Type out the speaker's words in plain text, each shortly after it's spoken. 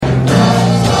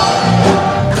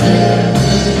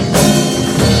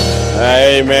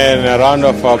Amen. A round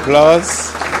of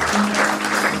applause.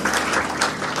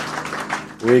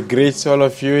 We greet all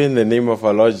of you in the name of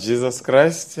our Lord Jesus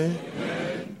Christ.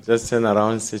 Amen. Just turn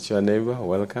around and say to your neighbor,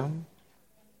 welcome.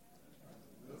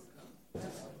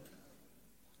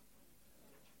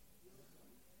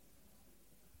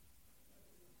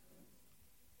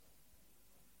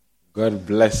 God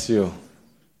bless you.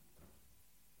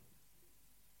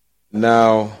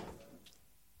 Now,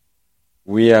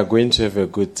 we are going to have a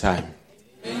good time.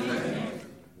 Amen.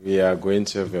 We are going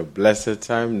to have a blessed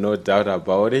time, no doubt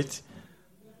about it.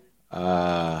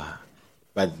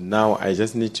 But now I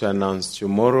just need to announce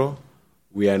tomorrow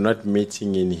we are not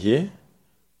meeting in here.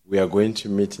 We are going to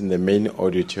meet in the main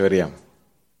auditorium.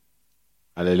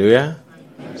 Hallelujah.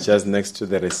 Amen. Just next to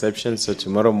the reception. So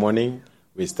tomorrow morning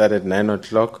we start at 9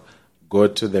 o'clock. Go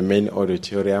to the main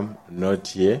auditorium, not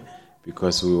here,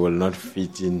 because we will not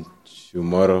fit in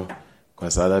tomorrow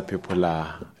because other people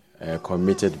are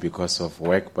committed because of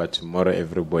work, but tomorrow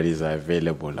everybody is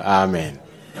available. Amen.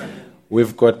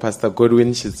 We've got Pastor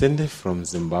Godwin Shitsende from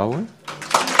Zimbabwe.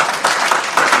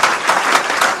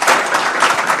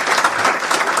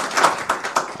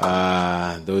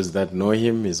 Those that know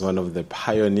him, he's one of the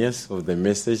pioneers of the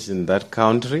message in that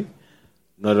country.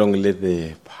 Not only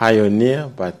the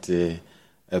pioneer, but a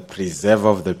preserver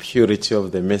of the purity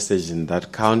of the message in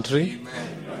that country.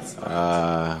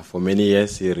 For many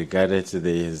years, he regarded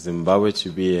the Zimbabwe to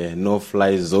be a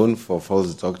no-fly zone for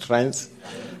false doctrines.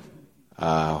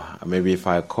 Maybe if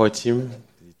I caught him,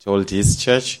 he told his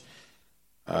church,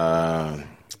 said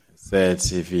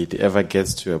if it ever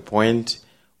gets to a point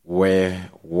where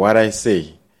what I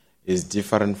say is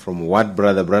different from what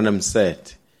Brother Branham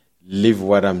said, leave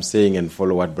what I'm saying and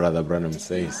follow what Brother Branham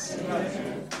says.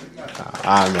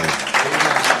 Amen.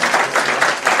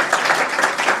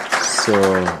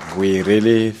 So we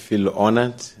really feel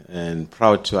honored and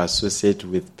proud to associate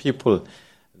with people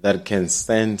that can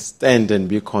stand and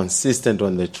be consistent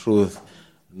on the truth,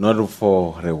 not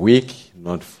for a week,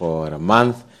 not for a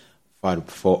month, but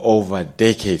for over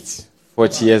decades.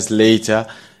 40 years later,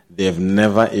 they've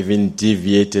never even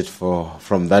deviated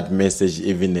from that message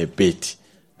even a bit.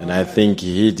 And I think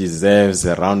he deserves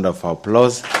a round of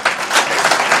applause.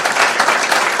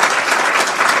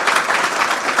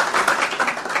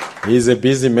 He's a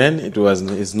busy man.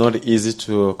 It's not easy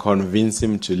to convince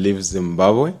him to leave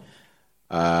Zimbabwe.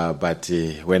 But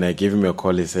when I gave him a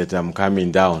call, he said, I'm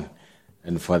coming down.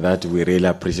 And for that, we really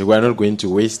appreciate it. We're not going to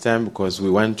waste time because we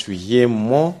want to hear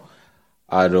more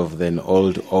out of an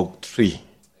old oak tree.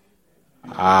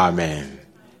 Amen.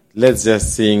 Let's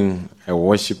just sing a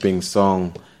worshiping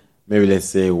song. Maybe let's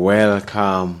say,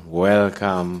 welcome,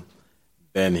 welcome.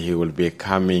 Then he will be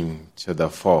coming to the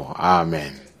fore.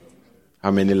 Amen. How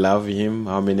many love him?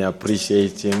 How many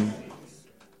appreciate him?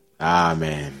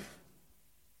 Amen.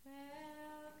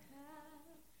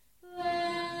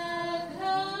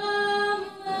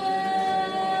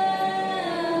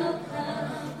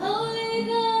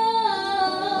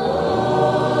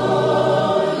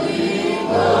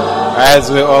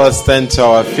 As we all stand to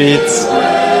our feet.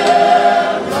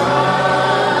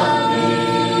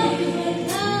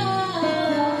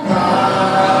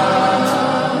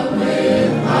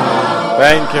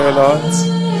 Thank you, Lord.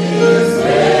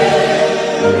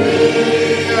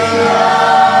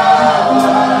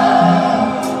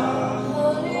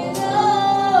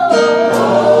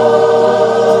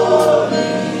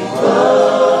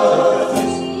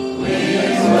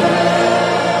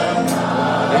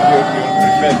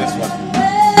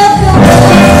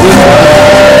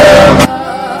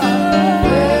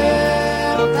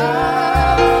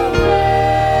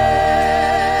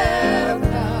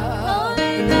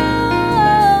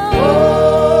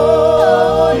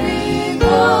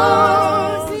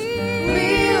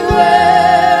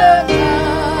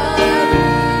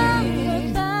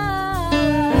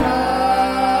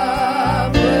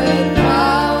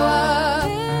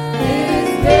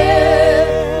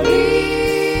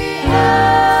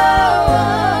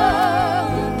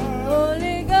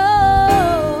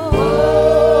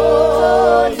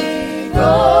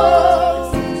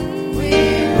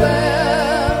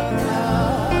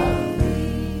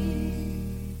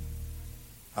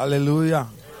 Hallelujah.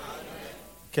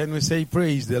 Can we say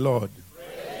praise the Lord?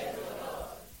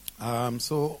 I'm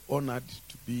so honored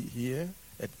to be here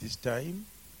at this time.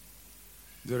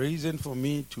 The reason for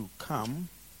me to come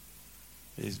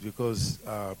is because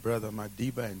Brother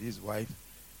Madiba and his wife,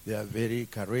 they are very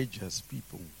courageous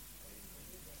people.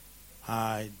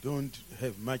 I don't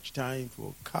have much time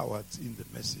for cowards in the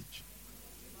message.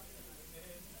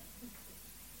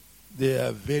 They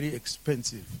are very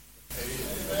expensive.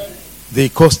 They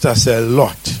cost us a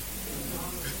lot.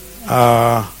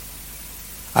 I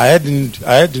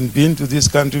hadn't been to this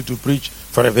country to preach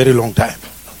for a very long time,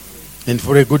 and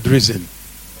for a good reason,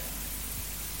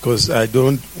 because I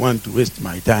don't want to waste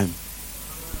my time.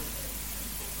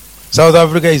 South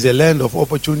Africa is a land of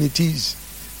opportunities.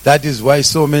 That is why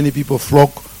so many people flock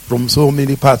from so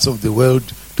many parts of the world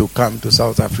to come to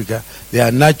South Africa. There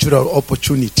are natural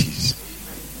opportunities.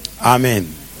 Amen.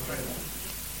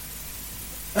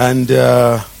 And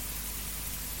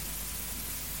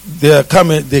there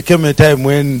came a time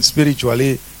when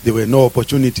spiritually there were no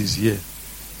opportunities here.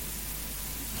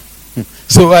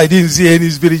 So I didn't see any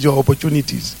spiritual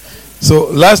opportunities. So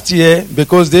last year,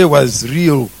 because there was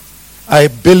real, I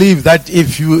believe that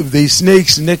if there are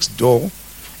snakes next door,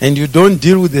 and you don't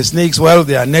deal with the snakes while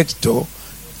they are next door,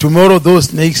 tomorrow those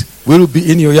snakes will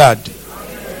be in your yard.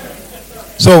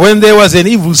 So when there was an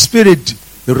evil spirit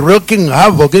wreaking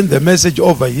havoc in the message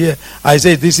over here, I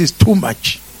said, this is too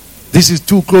much. This is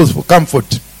too close for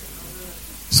comfort.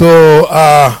 So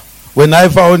when I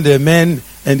found a man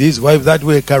and his wife that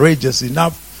were courageous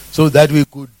enough so that we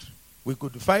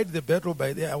could fight the battle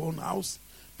by their own house.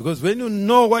 Because when you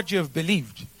know what you have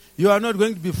believed, you are not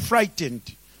going to be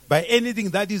frightened by anything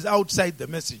that is outside the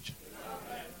message.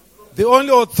 The only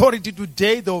authority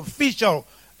today, the official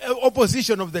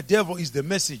opposition of the devil, is the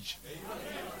message.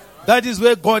 That is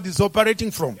where God is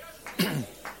operating from.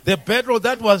 The battle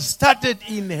that was started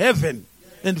in heaven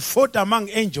and fought among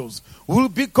angels will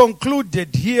be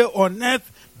concluded here on earth,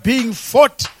 being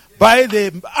fought by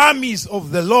the armies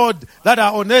of the Lord that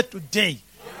are on earth today.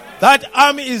 That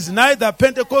army is neither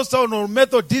Pentecostal, nor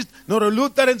Methodist, nor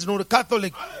Lutheran, nor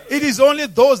Catholic. It is only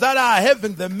those that are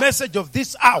having the message of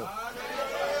this hour.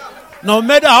 No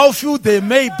matter how few they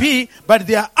may be, but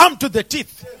they are armed to the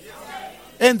teeth.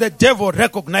 And the devil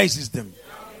recognizes them.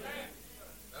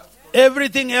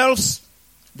 Everything else,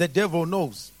 the devil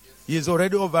knows. He has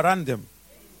already overrun them.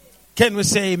 Can we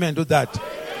say amen to that?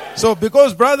 So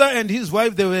because brother and his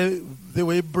wife, they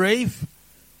were brave,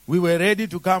 we were ready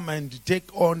to come and take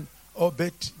on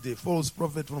Obed, the false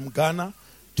prophet from Ghana,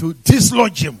 to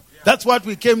dislodge him. That's what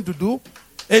we came to do,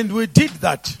 and we did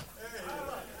that.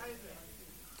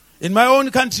 In my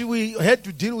own country, we had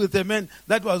to deal with a man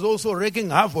that was also wreaking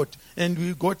havoc, and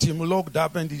we got him locked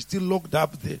up, and he's still locked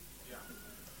up there.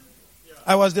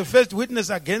 I was the first witness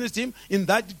against him in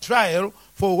that trial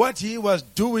for what he was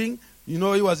doing. You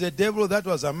know, he was a devil that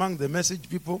was among the message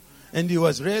people, and he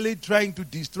was really trying to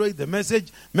destroy the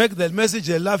message, make the message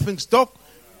a laughing stock.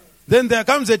 Then there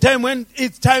comes a time when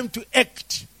it's time to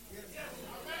act.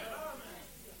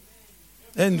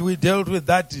 And we dealt with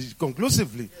that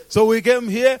conclusively. So we came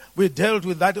here, we dealt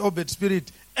with that Obed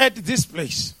spirit at this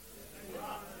place.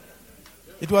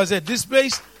 It was at this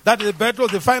place that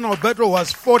the final battle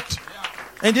was fought.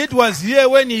 And it was here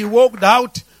when he walked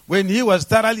out, when he was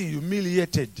thoroughly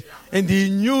humiliated. And he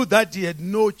knew that he had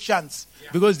no chance.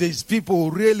 Because there's people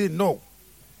who really know.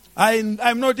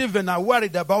 I'm not even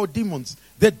worried about demons.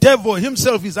 The devil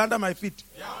himself is under my feet.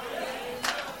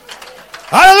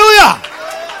 Hallelujah!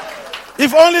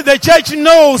 If only the church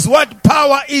knows what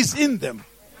power is in them,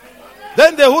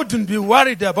 then they wouldn't be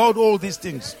worried about all these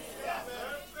things.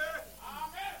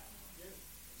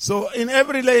 So in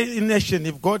every nation,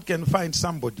 if God can find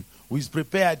somebody who is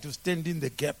prepared to stand in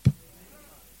the gap,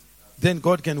 then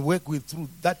God can work through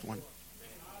that one.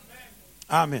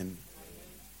 Amen.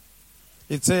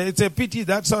 It's a pity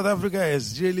that South Africa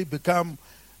has really become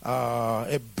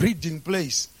a breeding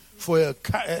place for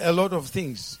a lot of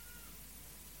things.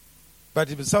 But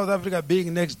if South Africa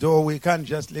being next door, we can't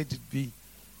just let it be.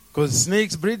 Because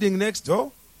snakes breeding next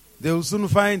door, they will soon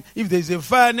find, if there's a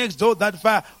fire next door, that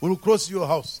fire will cross your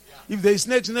house. If there's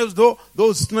snakes next door,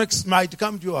 those snakes might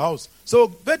come to your house. So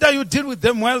better you deal with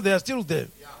them while they are still there.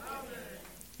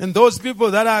 And those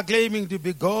people that are claiming to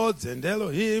be gods and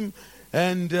Elohim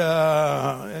and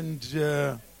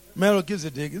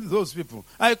Melchizedek, those people,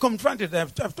 I confronted them.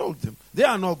 I've told them, they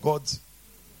are not gods.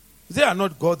 They are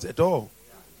not gods at all.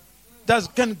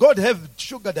 Can God have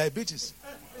sugar diabetes?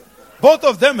 Both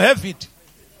of them have it.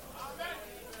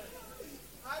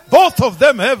 Both of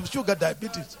them have sugar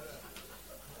diabetes.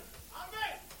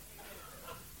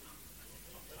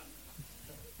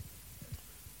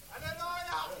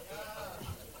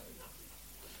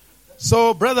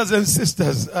 So, brothers and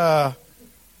sisters,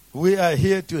 we are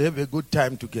here to have a good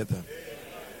time together.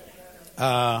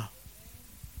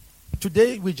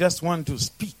 Today, we just want to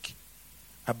speak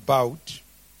about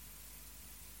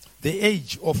the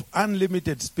age of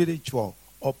unlimited spiritual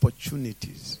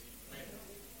opportunities.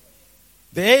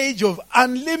 The age of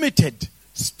unlimited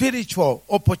spiritual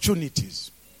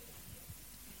opportunities.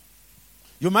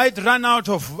 You might run out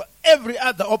of every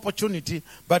other opportunity,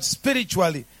 but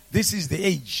spiritually, this is the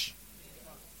age.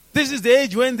 This is the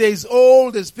age when there is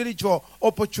all the spiritual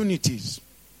opportunities.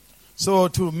 So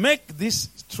to make this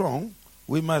strong,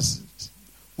 we must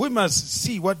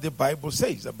see what the Bible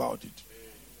says about it.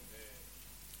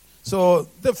 So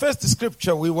the first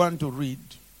scripture we want to read.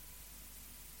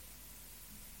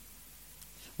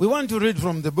 We want to read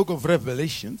from the book of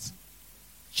Revelations,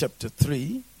 chapter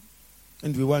 3,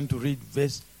 and we want to read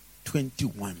verse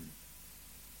 21.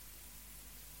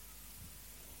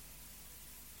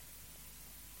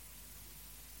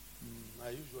 I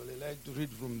usually like to read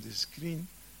from the screen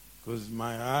because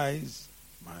my eyes,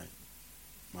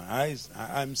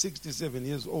 I'm 67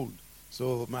 years old,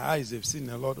 so my eyes have seen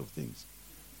a lot of things.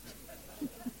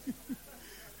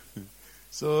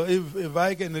 So if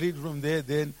I can read from there,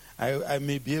 then I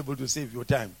may be able to save your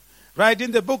time. Right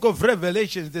in the book of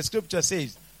Revelation, the scripture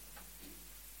says,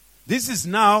 this is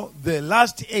now the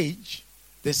last age,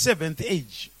 the seventh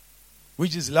age,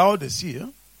 which is Laodicea.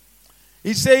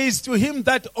 It says, to him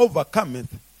that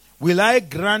overcometh, will I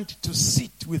grant to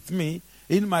sit with me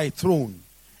in my throne,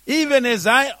 even as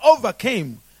I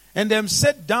overcame and am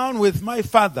set down with my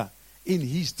Father in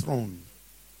his throne.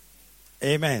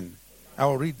 Amen. I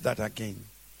will read that again.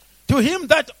 To him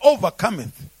that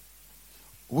overcometh,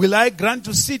 will I grant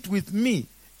to sit with me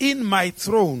in my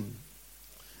throne,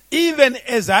 even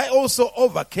as I also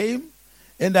overcame,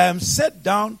 and I am set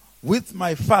down with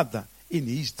my Father in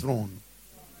his throne.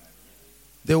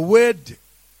 The word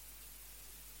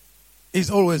is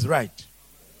always right.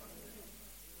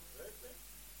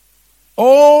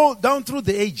 All down through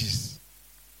the ages,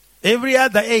 every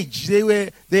other age,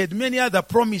 they had many other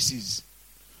promises.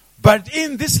 But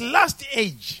in this last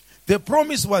age, the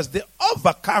promise was the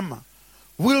overcomer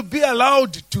will be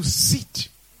allowed to sit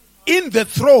in the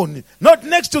throne, not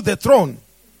next to the throne,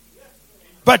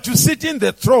 but to sit in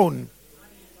the throne.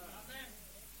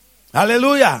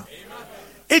 Hallelujah.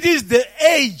 It is the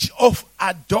age of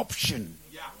adoption.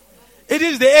 It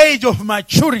is the age of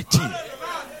maturity.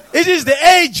 It is the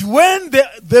age when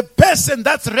the person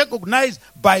that's recognized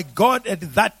by God at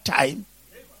that time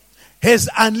has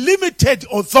unlimited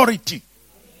authority.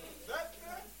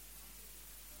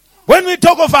 When we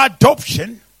talk of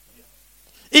adoption,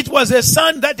 it was a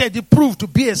son that had proved to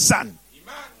be a son.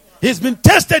 He's been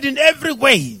tested in every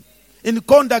way, in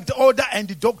conduct, order,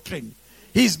 and doctrine.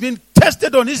 He's been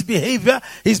tested on his behavior.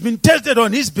 He's been tested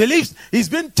on his beliefs. He's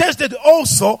been tested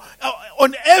also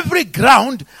on every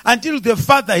ground until the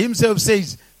Father himself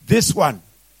says, this one,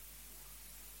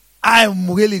 I'm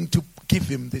willing to give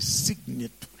him the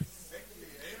signature.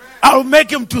 I'll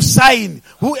make him to sign.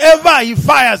 Whoever he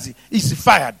fires is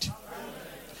fired.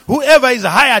 Whoever is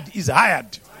hired is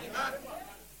hired.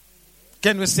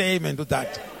 Can we say amen to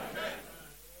that?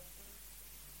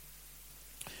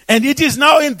 And it is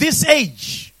now in this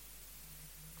age.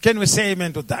 Can we say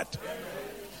amen to that?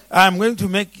 I'm going to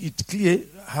make it clear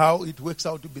how it works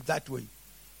out to be that way.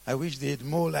 I wish they had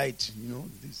more light,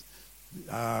 this.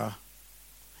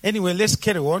 Anyway, let's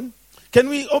carry on. Can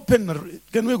we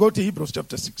go to Hebrews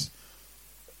chapter 6?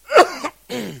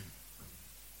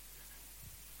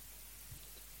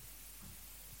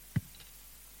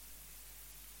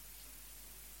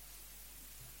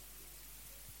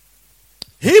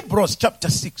 Hebrews chapter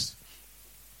 6.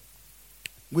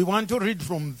 We want to read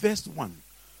from verse 1.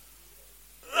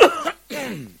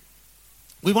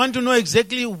 We want to know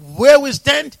exactly where we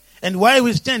stand and why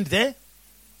we stand there.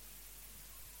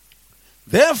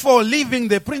 Therefore, leaving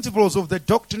the principles of the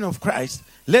doctrine of Christ,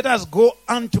 let us go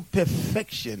unto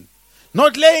perfection,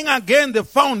 not laying again the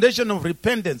foundation of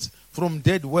repentance from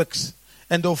dead works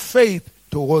and of faith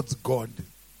towards God.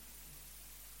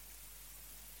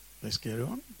 Let's carry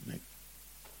on.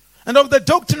 And of the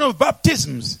doctrine of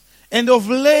baptisms, and of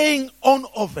laying on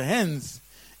of hands,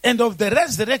 and of the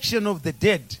resurrection of the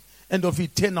dead, and of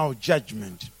eternal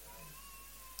judgment.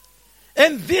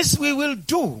 And this we will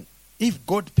do, if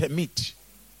God permit.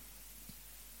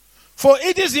 For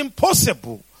it is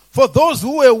impossible for those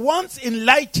who were once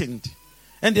enlightened,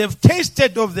 and have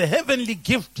tasted of the heavenly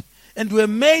gift, and were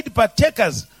made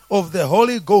partakers of the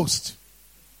Holy Ghost,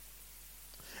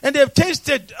 and have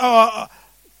tasted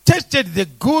the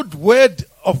good word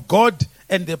of God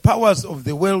and the powers of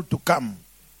the world to come.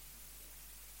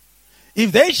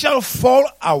 If they shall fall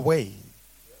away,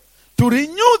 to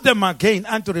renew them again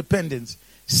unto repentance,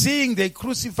 seeing they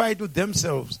crucified to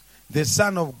themselves the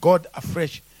Son of God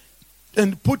afresh,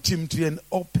 and put him to an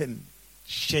open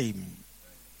shame.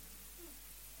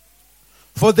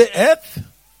 For the earth,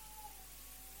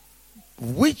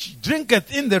 which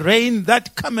drinketh in the rain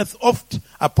that cometh oft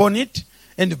upon it,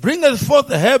 and bringeth forth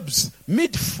herbs,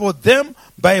 meat for them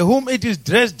by whom it is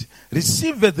dressed,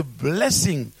 receiveth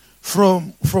blessing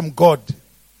from God.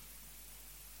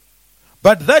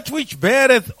 But that which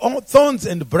beareth thorns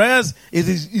and briars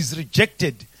is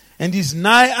rejected, and is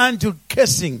nigh unto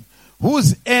cursing,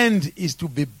 whose end is to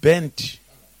be burnt.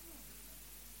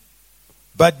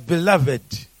 But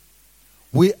beloved,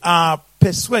 we are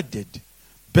persuaded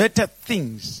better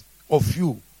things of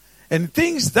you, and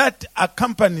things that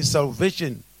accompany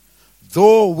salvation,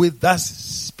 though we thus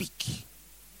speak.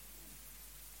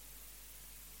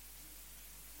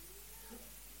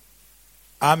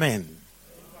 Amen.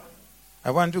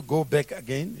 I want to go back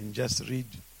again and just read.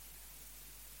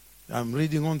 I'm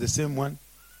reading on the same one.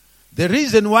 The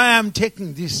reason why I'm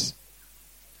taking this,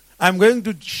 I'm going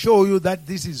to show you that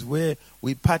this is where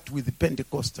we part with the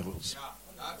Pentecostals. Yeah,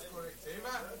 that's correct.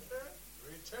 Amen.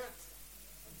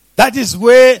 That is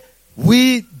where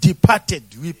we departed.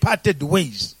 We parted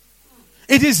ways.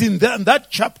 It is in that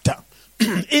chapter.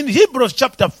 In Hebrews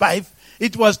chapter 5,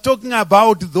 it was talking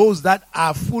about those that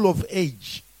are full of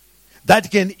age, that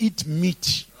can eat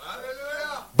meat.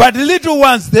 Hallelujah. But little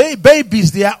ones,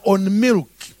 babies, they are on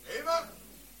milk. Amen.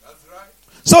 That's right.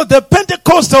 So the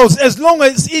Pentecostals, as long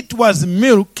as it was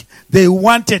milk, they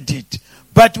wanted it.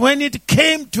 But when it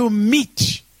came to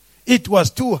meat, it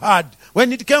was too hard.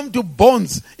 When it came to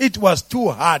bones, it was too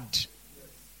hard.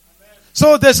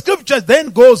 So the scripture then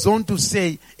goes on to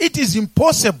say, it is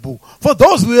impossible for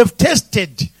those who have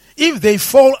tested if they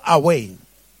fall away.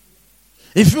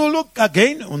 If you look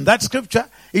again on that scripture,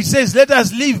 it says, let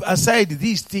us leave aside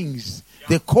these things,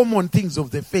 the common things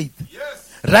of the faith.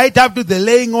 Yes. Right up to the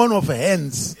laying on of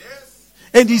hands. Yes.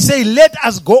 And he says, let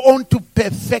us go on to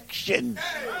perfection.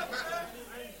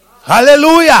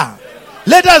 Hallelujah.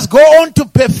 Let us go on to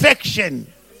perfection.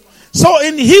 So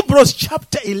in Hebrews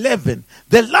chapter 11,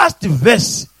 the last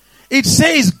verse, it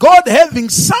says, God having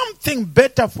something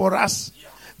better for us,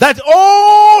 that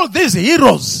all these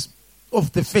heroes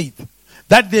of the faith,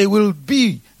 that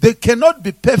they cannot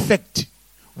be perfect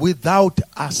without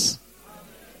us.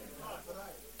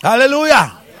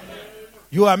 Hallelujah.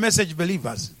 You are message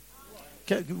believers.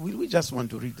 We just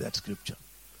want to read that scripture.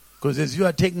 Because as you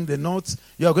are taking the notes,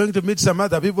 you are going to meet some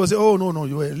other people say, oh, no,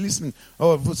 you were listening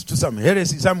to some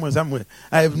heresy somewhere.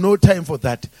 I have no time for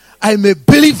that. I'm a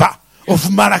believer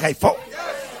of Malachi 4.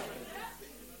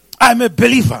 I'm a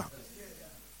believer.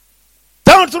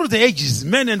 Down through the ages,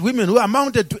 men and women who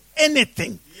amounted to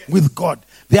anything with God,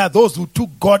 they are those who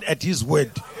took God at His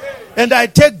word. And I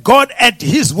take God at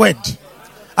His word.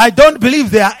 I don't believe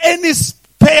there are any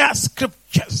spare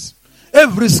scriptures.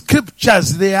 Every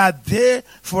scriptures, they are there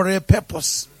for a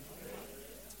purpose.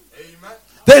 Amen.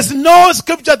 There's no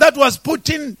scripture that was put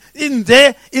in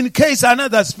there in case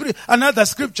another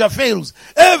scripture fails.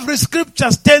 Every scripture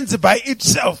stands by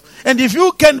itself. And if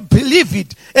you can believe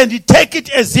it and you take it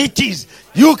as it is,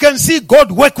 you can see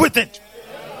God work with it.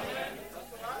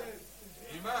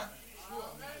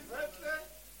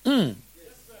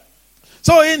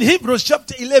 So in Hebrews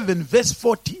chapter 11 verse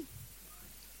 40,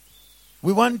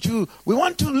 we want to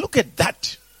look at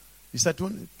that. Is that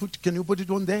one? Can you put it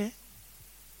on there?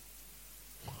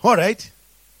 All right.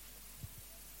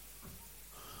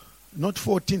 Not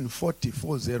 14, 40,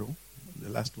 40. The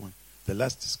last one. The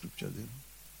last scripture there.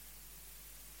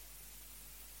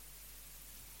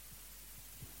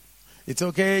 It's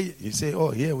okay. You say, oh,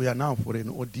 here we are now for an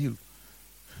ordeal.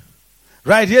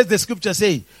 Right, here's the scripture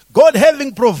say, God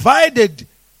having provided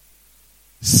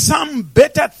some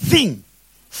better thing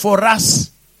for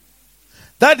us,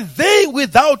 that they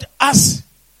without us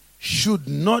should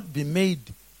not be made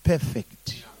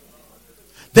perfect.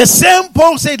 The same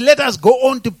Paul said, let us go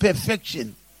on to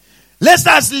perfection. Let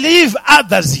us leave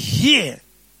others here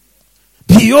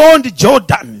beyond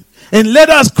Jordan, and let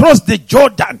us cross the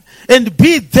Jordan and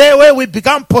be there where we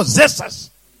become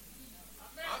possessors.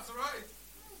 That's right.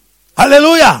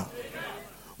 Hallelujah. Amen.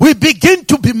 We begin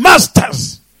to be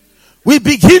masters. We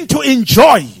begin to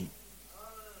enjoy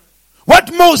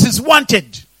what Moses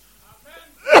wanted.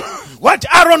 What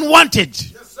Aaron wanted.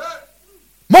 Yes, sir.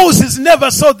 Moses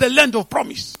never saw the land of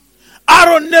promise.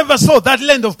 Aaron never saw that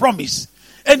land of promise.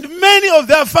 And many of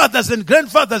their fathers and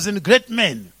grandfathers and great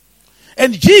men.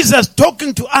 And Jesus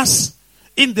talking to us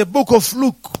in the book of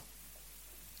Luke.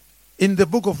 In the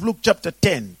book of Luke chapter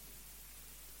 10.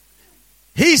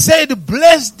 He said,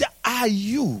 blessed are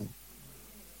you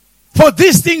for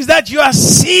these things that you are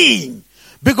seeing.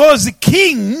 Because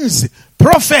kings,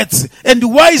 prophets, and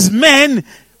wise men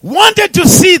wanted to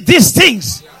see these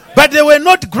things. But they were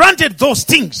not granted those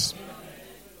things.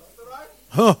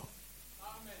 Huh.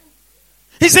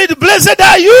 He said, blessed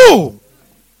are you.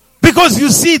 Because you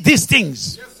see these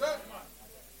things. Yes, sir.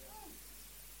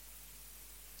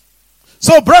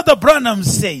 So Brother Branham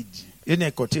said in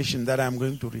a quotation that I'm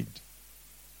going to read.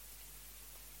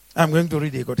 I'm going to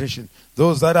read a quotation.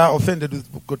 Those that are offended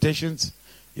with quotations,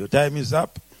 your time is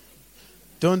up.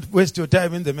 Don't waste your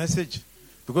time in the message,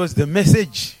 because the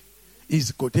message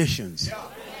is quotations.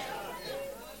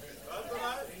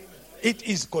 It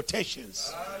is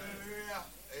quotations.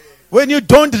 When you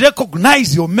don't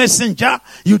recognize your messenger,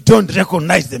 you don't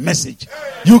recognize the message.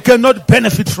 You cannot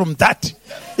benefit from that.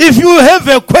 If you have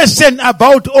a question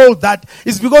about all that,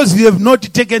 it's because you have not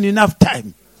taken enough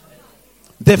time.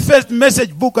 The first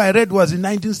message book I read was in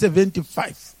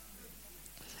 1975.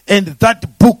 And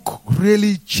that book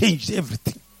really changed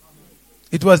everything.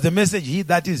 It was the message, He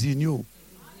that is in you.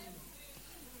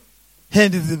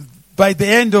 And by the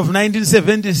end of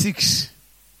 1976,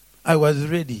 I was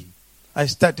ready. I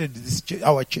started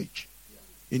our church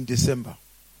in December.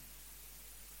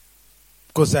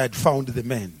 Because I had found the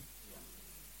man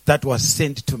that was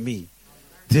sent to me.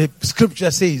 The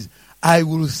scripture says, I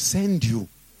will send you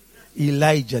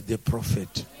Elijah the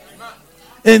prophet.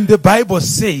 And the Bible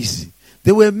says,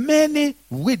 there were many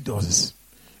widows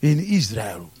in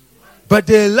Israel. But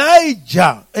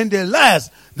Elijah and Elias,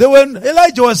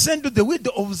 Elijah was sent to the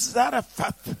widow of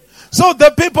Zarephath. So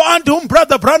the people unto whom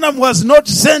Brother Branham was not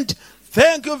sent,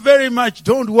 thank you very much,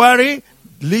 don't worry,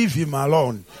 leave him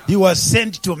alone. He was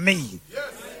sent to me.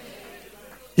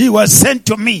 He was sent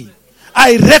to me.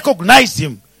 I recognized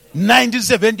him.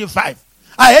 1975.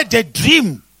 I had a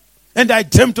dream, and I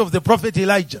dreamt of the prophet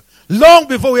Elijah. Long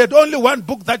before, we had only one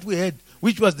book that we had,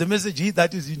 which was the message, He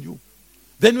that is in you.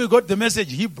 Then we got the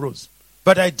message, Hebrews.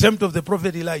 But I dreamt of the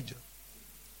prophet Elijah.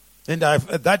 And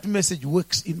that message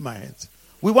works in my hands.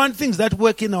 We want things that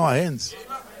work in our hands.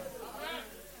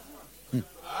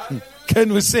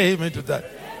 Can we say amen to that?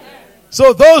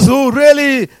 So those who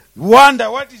really wonder,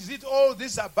 what is it all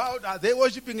this about? Are they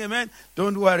worshiping a man?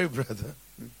 Don't worry, brother.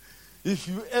 If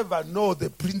you ever know the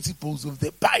principles of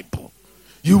the Bible,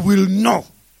 you will know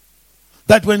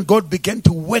that when God began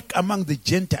to work among the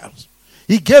Gentiles,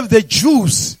 He gave the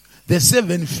Jews the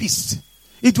 7 feasts.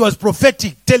 It was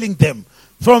prophetic, telling them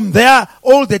from there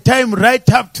all the time right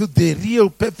up to the real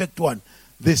perfect one,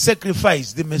 the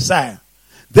sacrifice, the Messiah.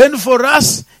 Then for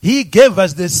us, He gave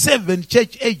us the 7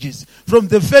 church ages. From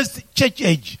the first church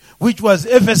age, which was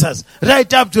Ephesus,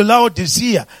 right up to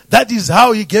Laodicea. That is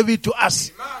how He gave it to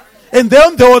us. And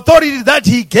then the authority that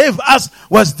He gave us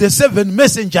was the 7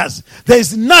 messengers. There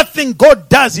is nothing God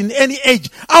does in any age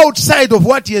outside of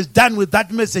what He has done with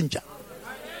that messenger.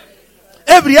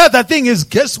 Every other thing is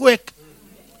guesswork.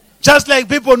 Just like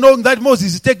people knowing that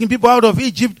Moses is taking people out of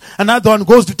Egypt, another one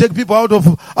goes to take people out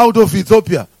of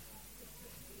Ethiopia.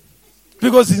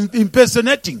 Because he's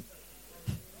impersonating.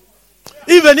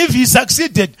 Even if he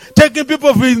succeeded taking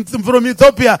people from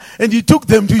Ethiopia and he took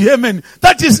them to Yemen,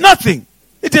 that is nothing.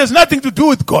 It has nothing to do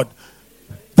with God.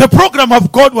 The program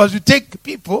of God was to take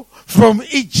people from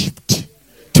Egypt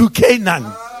to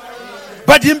Canaan.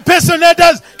 But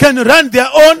impersonators can run their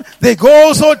own. They go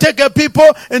also take a people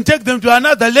and take them to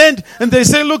another land. And they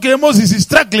say, look, Moses is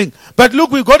struggling. But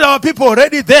look, we got our people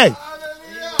already there.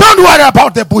 Don't worry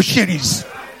about the Bushiris.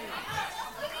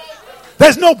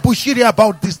 There's no Bushiri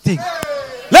about this thing.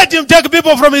 Let him take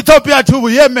people from Ethiopia to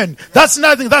Yemen. That's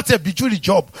nothing. That's a Bichuri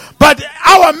job. But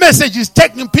our message is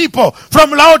taking people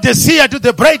from Laodicea to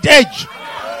the bright edge.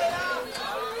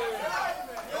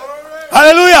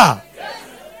 Hallelujah.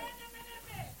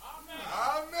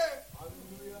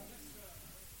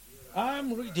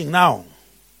 I'm reading now.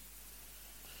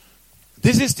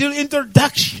 This is still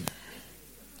introduction.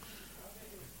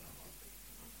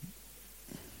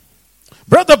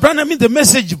 Brother Branham in the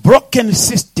message Broken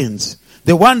Systems,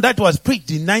 the one that was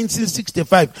preached in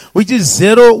 1965, which is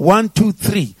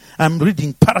 0123. I'm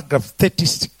reading paragraph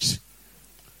 36.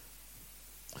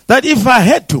 That if I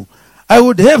had to, I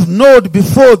would have known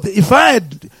before, if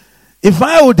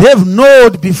I would have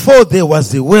known before there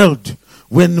was a world,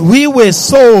 when we were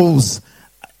souls,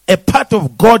 a part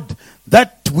of God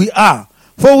that we are.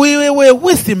 For we were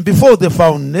with Him before the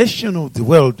foundation of the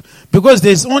world. Because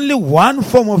there is only one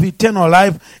form of eternal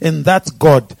life, and that's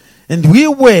God. And we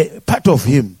were part of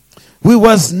Him. We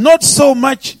was not so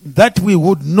much that we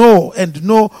would know and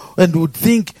would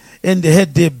think and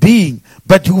had a being,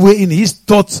 but we were in His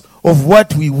thoughts of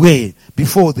what we were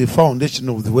before the foundation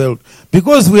of the world.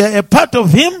 Because we are a part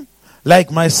of Him,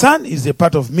 like my son is a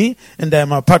part of me, and I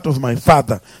am a part of my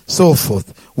Father, so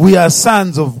forth. We are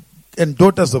sons of and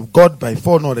daughters of God by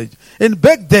foreknowledge. And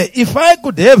back there, if I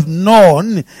could have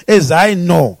known as I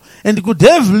know, and could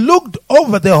have looked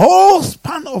over the whole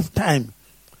span of time,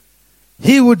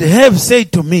 he would have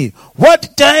said to me,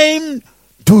 what time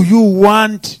do you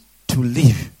want to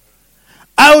leave?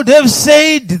 I would have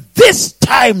said, this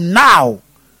time now,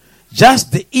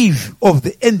 just the eve of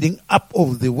the ending up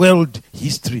of the world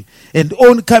history and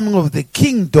oncoming of the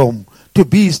kingdom to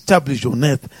be established on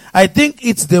earth. I think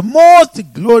it's the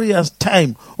most glorious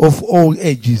time of all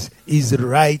ages is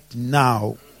right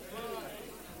now.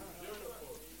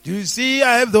 Do you see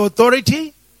I have the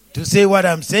authority to say what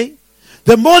I'm saying?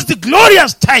 The most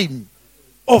glorious time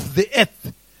of the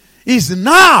earth is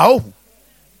now.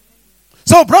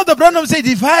 So Brother Branham said,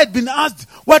 if I had been asked,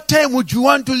 what time would you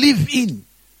want to live in?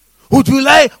 Would you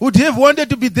have wanted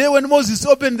to be there when Moses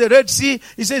opened the Red Sea?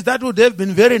 He says that would have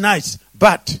been very nice.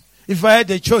 But if I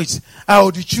had a choice, I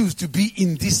would choose to be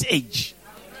in this age.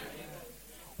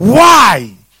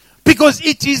 Why? Because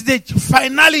it is the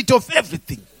finality of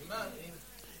everything.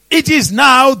 It is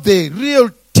now the real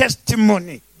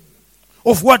testimony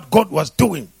of what God was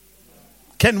doing.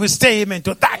 Can we say amen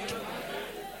to that?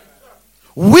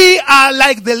 We are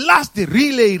like the last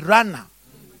relay runner.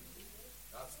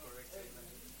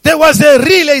 There was a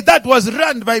relay that was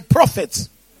run by prophets.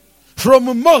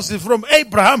 From Moses, from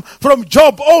Abraham, from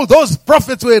Job, all those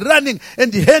prophets were running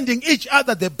and handing each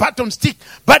other the baton stick.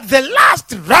 But the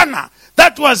last runner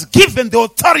that was given the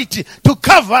authority to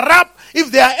cover up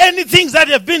if there are any things that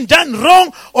have been done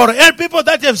wrong or any people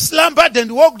that have slumbered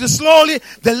and walked slowly,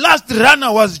 the last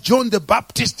runner was John the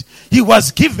Baptist. He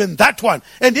was given that one.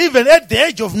 And even at the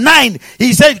age of 9,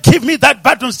 he said, give me that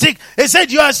baton stick. He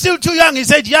said, you are still too young. He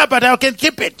said, yeah, but I can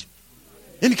keep it.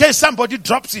 In case somebody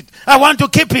drops it, I want to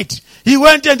keep it. He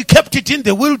went and kept it in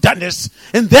the wilderness.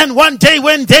 And then one day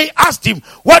when they asked him,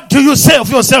 what do you say of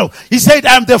yourself? He said,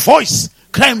 I am the voice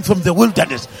crying from the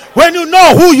wilderness. When you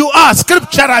know who you are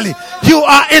scripturally, you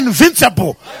are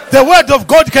invincible. The word of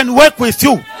God can work with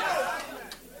you.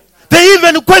 They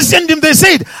even questioned him. They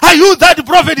said, are you that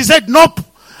prophet? He said, nope.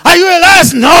 Are you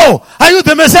Elias? No. Are you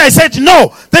the Messiah? I said,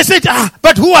 no. They said,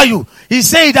 but who are you? He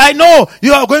said, I know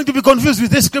you are going to be confused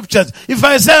with these scriptures. If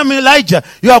I say I'm Elijah,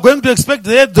 you are going to expect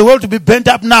the world to be bent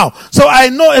up now. So I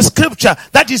know a scripture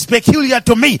that is peculiar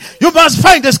to me. You must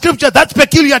find a scripture that's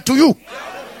peculiar to you.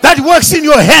 That works in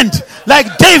your hand.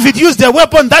 Like David used a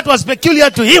weapon that was peculiar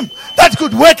to him. That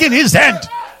could work in his hand.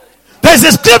 There's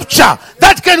a scripture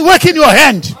that can work in your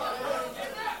hand.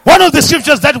 One of the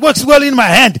scriptures that works well in my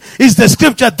hand is the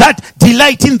scripture that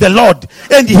delight in the Lord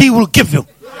and he will give you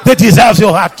the desires of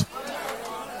your heart.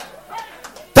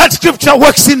 That scripture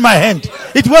works in my hand.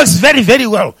 It works very, very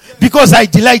well because I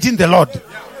delight in the Lord.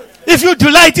 If you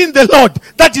delight in the Lord,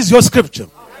 that is your scripture.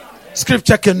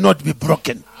 Scripture cannot be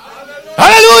broken.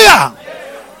 Hallelujah!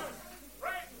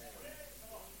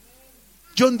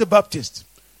 John the Baptist,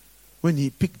 when he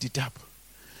picked it up,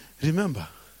 remember,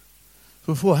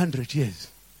 for 400 years,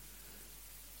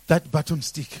 that baton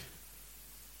stick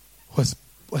was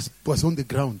on the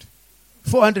ground.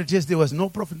 400 years, there was no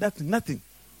prophet, nothing.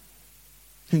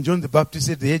 And John the Baptist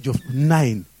at the age of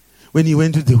 9, when he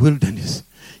went to the wilderness,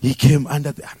 he came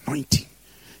under the anointing.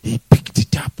 He picked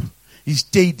it up. He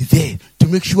stayed there to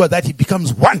make sure that he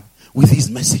becomes one with his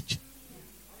message.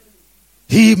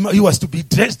 He was to be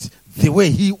dressed the way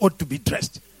he ought to be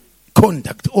dressed.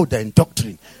 Conduct, order, and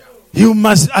doctrine. You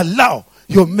must allow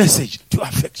your message to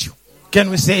affect you. Can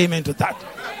we say amen to that?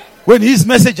 When his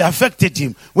message affected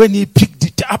him, when he picked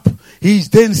it up, he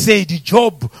then said,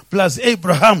 Job plus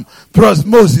Abraham plus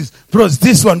Moses plus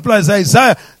this one plus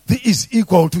Isaiah is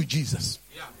equal to Jesus.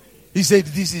 He said,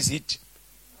 this is it.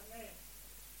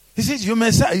 He said, you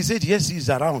Messiah? He said, yes, he's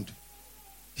around.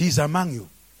 He's among you.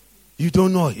 You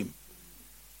don't know him.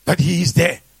 But he is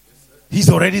there. He's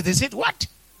already, they said, what?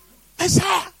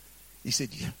 Messiah? He said,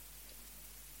 yeah.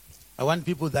 I want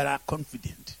people that are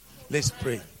confident. Let's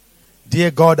pray.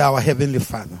 Dear God, our Heavenly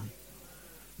Father,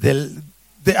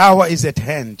 the hour is at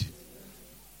hand.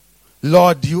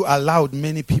 Lord, you allowed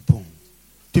many people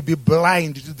to be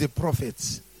blind to the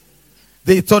prophets.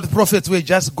 They thought prophets were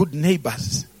just good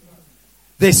neighbors.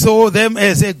 They saw them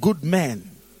as a good man.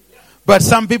 But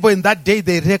some people in that day,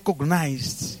 they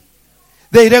recognized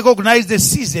the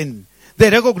season. They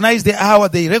recognized the hour.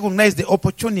 They recognized the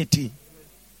opportunity.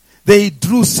 They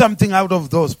drew something out of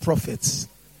those prophets.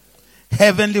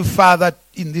 Heavenly Father,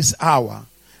 in this hour,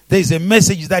 there is a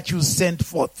message that you sent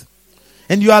forth.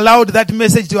 And you allowed that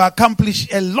message to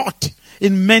accomplish a lot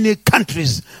in many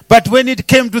countries. But when it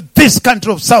came to this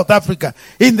country of South Africa,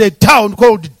 in the town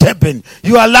called Durban,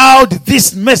 you allowed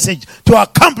this message to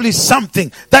accomplish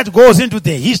something that goes into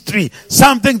the history,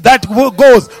 something that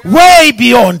goes way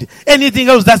beyond anything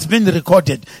else that's been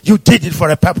recorded. You did it for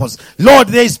a purpose. Lord,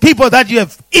 there is people that you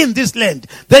have in this land.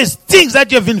 There's things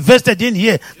that you have invested in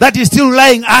here that is still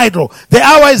lying idle. The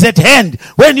hour is at hand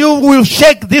when you will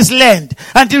shake this land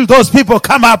until those people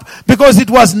come up, because it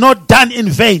was not done in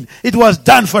vain. It was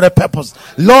done for a purpose.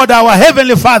 Lord, our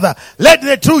Heavenly Father, let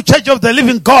the true church of the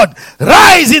living God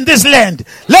rise in this land.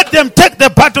 Let them take the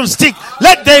baton stick.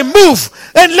 Let them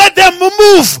move, and let them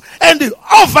move and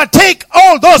overtake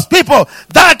all those people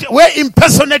that were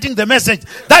impersonating the message,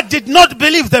 that did not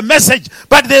believe the message,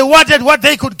 but they wanted what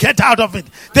they could get out of it.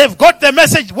 They've got the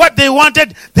message, what they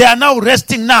wanted. They are now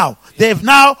resting now. They've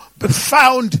now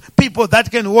found people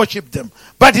that can worship them.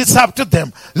 But it's up to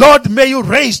them. Lord, may you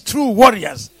raise true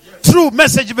warriors, true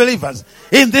message believers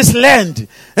in this land.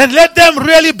 And let them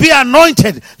really be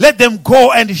anointed. Let them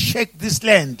go and shake this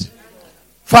land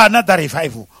for another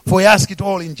revival. For we ask it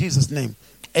all in Jesus' name.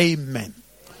 Amen.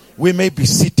 We may be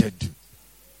seated.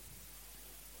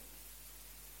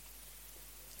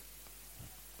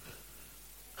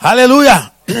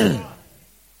 Hallelujah.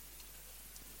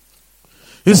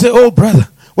 You say, oh brother,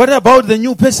 what about the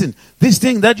new person? This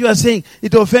thing that you are saying,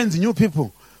 it offends new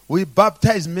people. We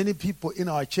baptize many people in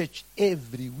our church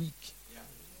every week.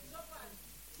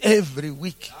 Every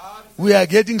week. We are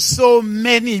getting so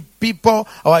many people.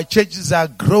 Our churches are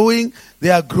growing.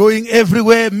 They are growing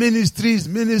everywhere. Ministries,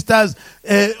 ministers,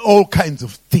 all kinds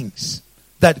of things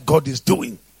that God is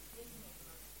doing.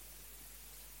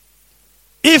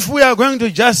 If we are going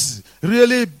to just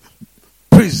really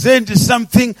present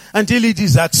something until it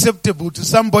is acceptable to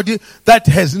somebody that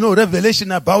has no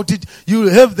revelation about it, you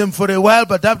have them for a while,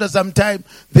 but after some time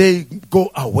they go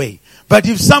away. But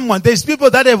if there's people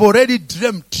that have already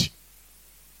dreamt,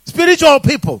 spiritual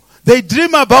people, they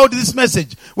dream about this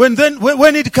message. When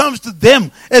it comes to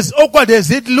them, as awkward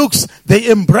as it looks, they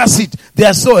embrace it. They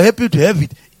are so happy to have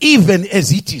it, even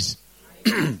as it is.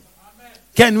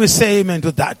 Can we say amen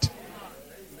to that?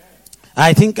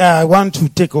 I think I want to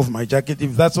take off my jacket,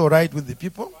 if that's all right with the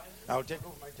people. I'll take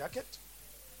off my jacket.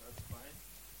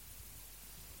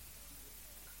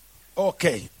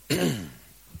 Okay.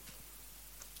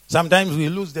 Sometimes we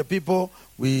lose the people.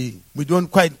 We don't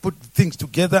quite put things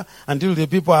together until the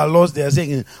people are lost. They are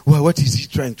saying, well, what is he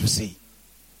trying to say?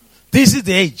 This is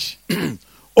the age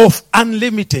of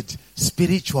unlimited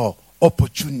spiritual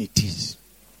opportunities.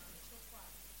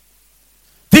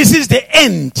 This is the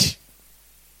end.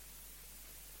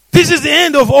 This is the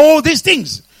end of all these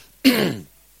things.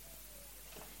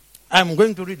 I'm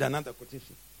going to read another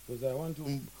quotation because I want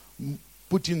to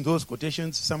put in those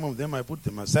quotations. Some of them I put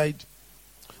them aside.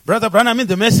 Brother Branham in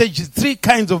the message is 3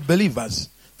 kinds of believers.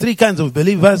 3 kinds of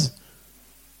believers.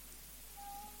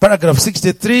 Paragraph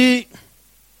 63.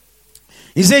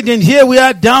 He said, and here we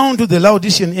are down to the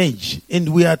Laodicean age.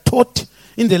 And we are taught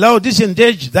in the Laodicean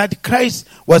age that Christ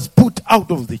was put out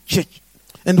of the church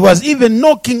and was even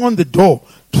knocking on the door,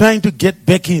 trying to get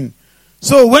back in.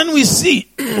 So when we see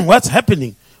what's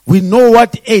happening, we know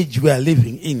what age we are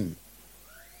living in.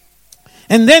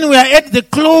 And then we are at the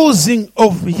closing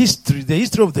of history, the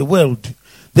history of the world.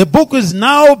 The book is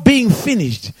now being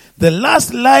finished. The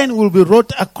last line will be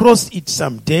wrote across it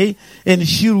someday, and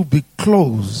she will be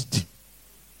closed.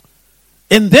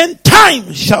 And then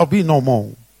time shall be no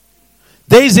more.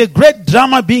 There is a great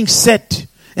drama being set,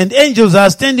 and angels are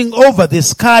standing over the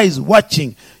skies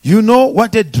watching. You know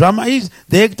what a drama is?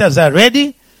 The actors are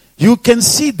ready. You can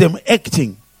see them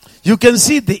acting. You can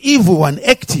see the evil one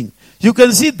acting. You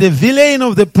can see the villain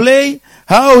of the play,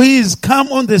 how he is come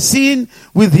on the scene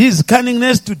with his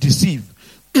cunningness to deceive.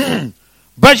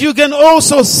 But you can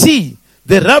also see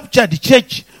the raptured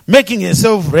church making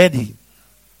herself ready.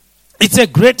 It's a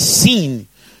great scene.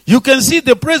 You can see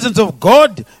the presence of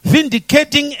God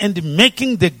vindicating and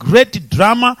making the great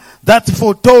drama that's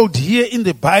foretold here in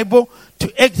the Bible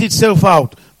to act itself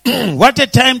out. What a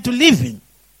time to live in.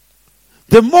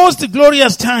 The most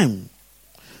glorious time.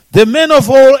 The men of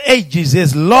all ages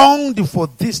has longed for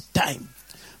this time.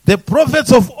 The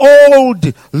prophets of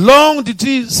old longed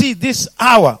to see this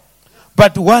hour,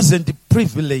 but wasn't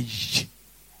privileged.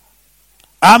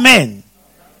 Amen.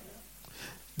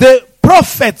 The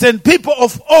prophets and people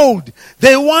of old,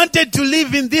 they wanted to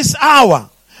live in this hour.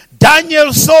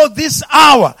 Daniel saw this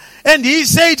hour and he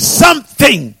said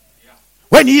something.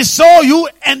 When he saw you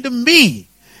and me,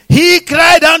 he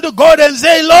cried unto God and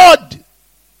said, Lord,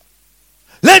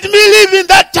 let me live in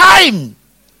that time.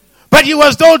 But he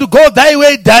was told to go thy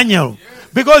way, Daniel.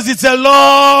 Because it's a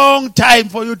long time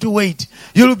for you to wait.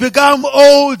 You'll become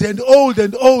old and old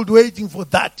and old waiting for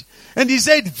that. And he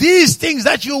said, these things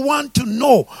that you want to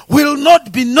know will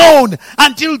not be known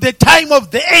until the time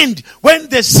of the end when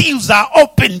the seals are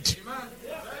opened.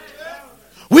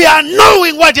 We are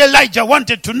knowing what Elijah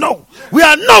wanted to know. We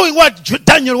are knowing what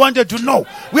Daniel wanted to know.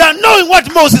 We are knowing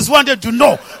what Moses wanted to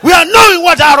know. We are knowing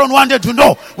what Aaron wanted to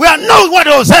know. We are knowing what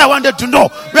Hosea wanted to know.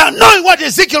 We are knowing what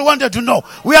Ezekiel wanted to know.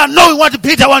 We are knowing what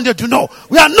Peter wanted to know.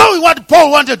 We are knowing what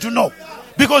Paul wanted to know.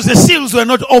 Because the seals were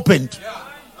not opened.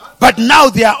 But now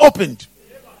they are opened.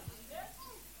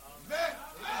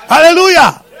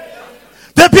 Hallelujah.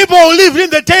 The people who lived in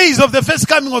the days of the first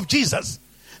coming of Jesus,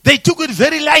 they took it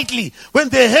very lightly. When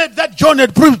they heard that John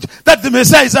had proved that the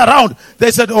Messiah is around,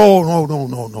 they said, oh,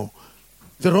 no.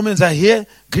 The Romans are here,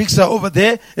 Greeks are over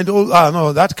there, and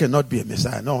no, that cannot be a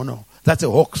Messiah. No, that's a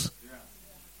hoax.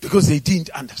 Because they didn't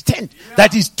understand.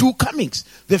 That is two comings.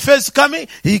 The first coming,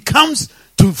 he comes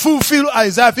to fulfill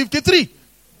Isaiah 53.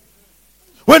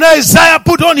 When Isaiah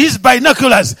put on his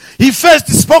binoculars, he first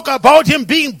spoke about him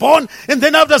being born, and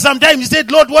then after some time he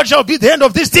said, Lord, what shall be the end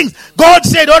of these things? God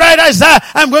said, all right, Isaiah,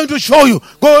 I'm going to show you.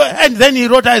 Go. And then he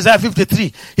wrote Isaiah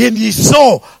 53, and he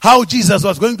saw how Jesus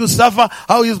was going to suffer,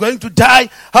 how he was going to die,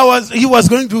 how he was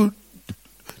going to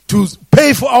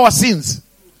pay for our sins.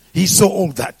 He saw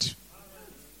all that.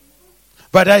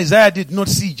 But Isaiah did not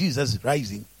see Jesus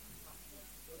rising.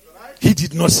 He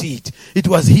did not see it. It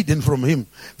was hidden from him.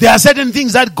 There are certain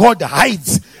things that God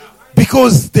hides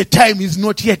because the time is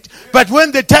not yet. But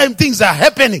when the time things are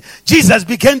happening, Jesus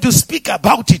began to speak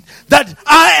about it. That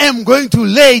I am going to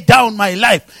lay down my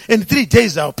life. In 3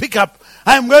 days I'll pick up.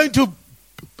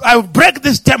 I'll break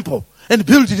this temple and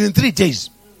build it in 3 days.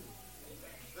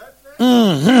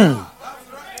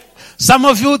 Some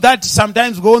of you that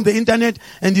sometimes go on the internet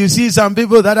and you see some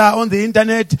people that are on the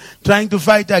internet trying to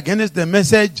fight against the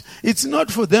message. It's not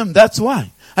for them. That's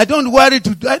why. I'm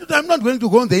not going to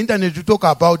go on the internet to talk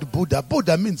about Buddha.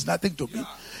 Buddha means nothing to me.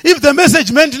 If the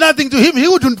message meant nothing to him, he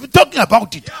wouldn't be talking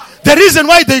about it. The reason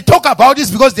why they talk about it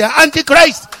is because they are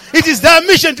antichrist. It is their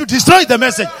mission to destroy the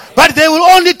message. But they will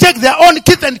only take their own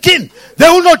kith and kin. They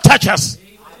will not touch us.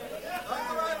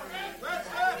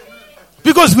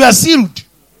 Because we are sealed.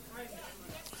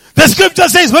 The scripture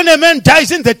says when a man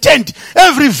dies in the tent,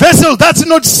 every vessel that's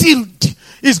not sealed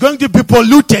is going to be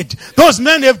polluted. Those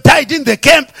men have died in the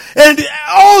camp, and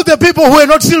all the people who are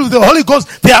not sealed with the Holy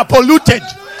Ghost, they are polluted.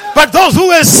 But those who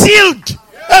were sealed,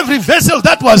 every vessel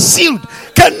that was sealed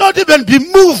cannot even be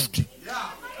moved.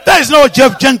 There is no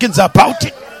Jeff Jenkins about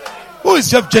it. Who is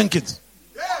Jeff Jenkins?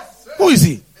 Who is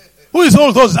he? Who is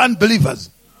all those unbelievers?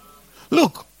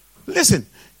 Look, listen.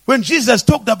 When Jesus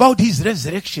talked about his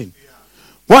resurrection,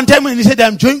 one time when he said,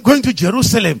 I'm going to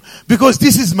Jerusalem because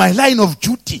this is my line of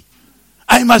duty.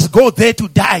 I must go there to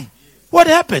die. What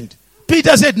happened?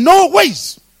 Peter said, no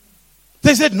ways.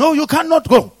 They said, no, you cannot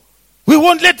go. We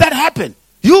won't let that happen.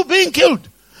 You being killed.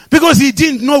 Because he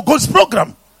didn't know God's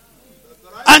program.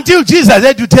 Until Jesus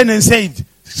had to turn and said,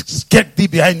 get thee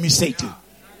behind me, Satan.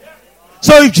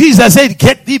 So if Jesus said,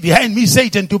 get thee behind me,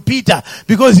 Satan, to Peter,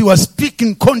 because he was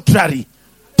speaking contrary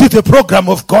to the program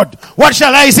of God, what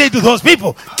shall I say to those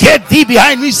people? Get thee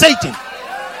behind me, Satan.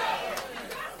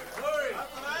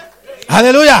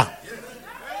 Hallelujah.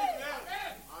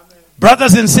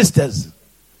 Brothers and sisters,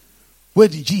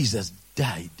 when Jesus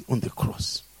died on the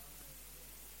cross,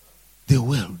 the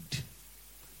world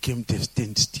came to a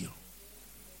standstill.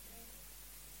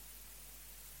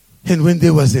 And when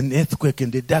there was an earthquake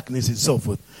and the darkness and so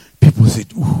forth, people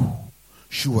said, ooh,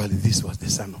 surely this was the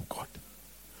Son of God.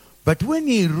 But when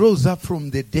he rose up from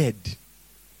the dead,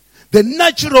 the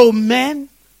natural man,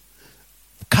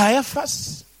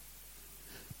 Caiaphas,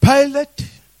 Pilate,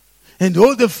 and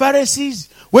all the Pharisees,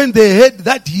 when they heard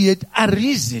that he had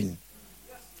arisen,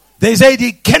 they said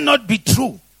it cannot be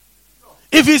true.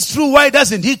 If it's true, why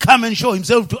doesn't he come and show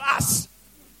himself to us?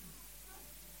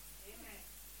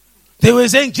 They were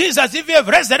saying, Jesus, if you have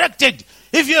resurrected,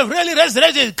 if you have really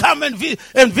resurrected, come and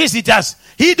visit us.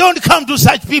 He don't come to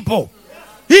such people.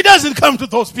 He doesn't come to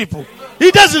those people. He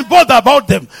doesn't bother about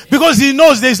them because he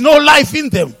knows there's no life in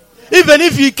them. Even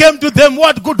if he came to them,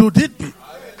 what good would it be?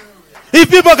 If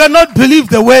people cannot believe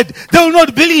the word, they will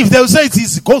not believe. They will say it's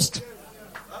his ghost.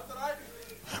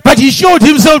 But he showed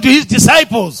himself to his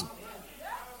disciples.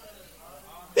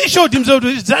 He showed himself to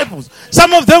his disciples.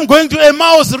 Some of them going to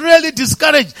Emmaus really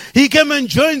discouraged. He came and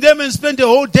joined them and spent the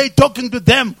whole day talking to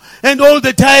them. And all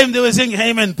the time they were saying,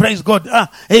 amen, praise God.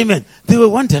 Amen. They were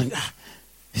wondering,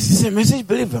 is this a message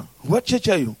believer? What church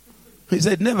are you? He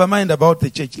said, never mind about the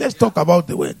church. Let's talk about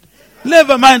the word.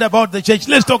 Never mind about the church.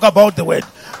 Let's talk about the word.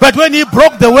 But when he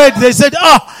broke the word, they said,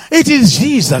 it is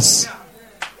Jesus.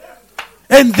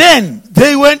 And then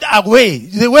they went away.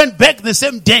 They went back the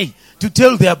same day to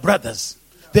tell their brothers.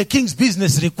 The king's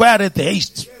business required the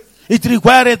haste. It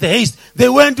required the haste. They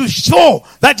went to show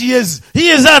that he is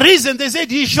a reason. They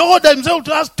said he showed himself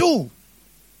to us too.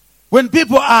 When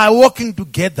people are walking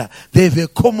together, they have a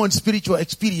common spiritual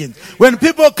experience. When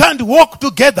people can't walk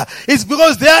together, it's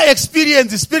because their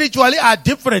experiences spiritually are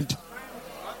different.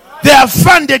 They are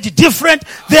funded different.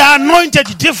 They are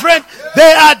anointed different.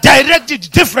 They are directed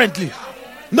differently.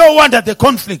 No wonder the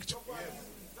conflict.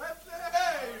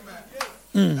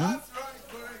 Mm-hmm.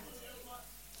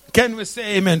 Can we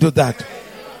say amen to that?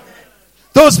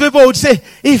 Those people would say,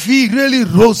 if he really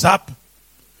rose up,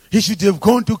 he should have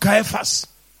gone to Caiaphas.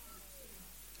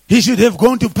 He should have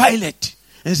gone to Pilate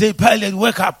and say, Pilate,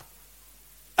 wake up.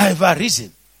 I have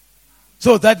arisen.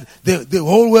 So that the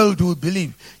whole world will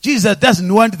believe. Jesus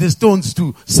doesn't want the stones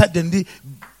to suddenly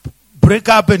break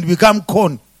up and become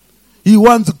corn. He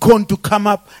wants corn to come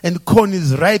up, and corn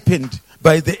is ripened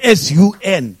by the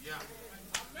S-U-N.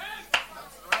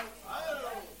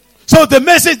 So the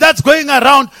message that's going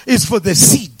around is for the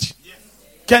seed.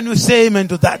 Can you say amen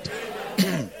to that?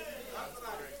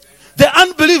 The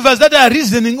unbelievers that are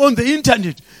reasoning on the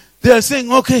internet, they are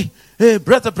saying, okay, hey,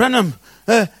 Brother Branham,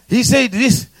 he said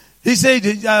this. He said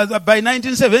by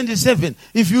 1977,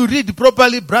 if you read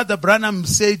properly, Brother Branham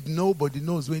said nobody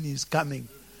knows when he's coming.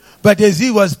 But as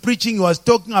he was preaching, he was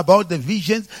talking about the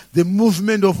visions, the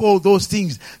movement of all those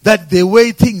things, that the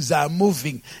way things are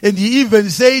moving. And he even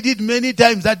said it many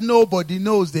times that nobody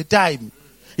knows the time.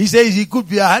 He says it could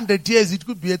be 100 years, it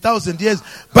could be 1,000 years,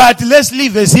 but let's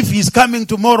live as if he's coming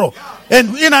tomorrow.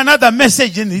 And in another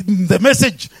message, in the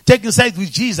message taking side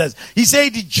with Jesus, he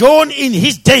said John in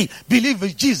his day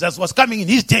believed Jesus was coming in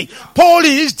his day. Paul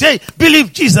in his day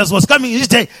believed Jesus was coming in his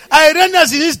day.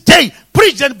 Irenaeus in his day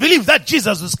preached and believed that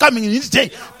Jesus was coming in his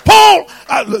day.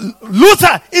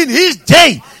 Luther in his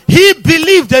day, he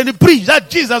believed and preached that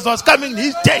Jesus was coming in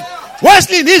his day.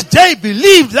 Wesley in his day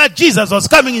believed that Jesus was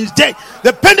coming in his day.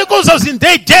 The Pentecostals in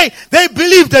their day, they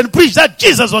believed and preached that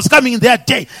Jesus was coming in their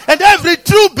day. And every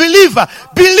true believer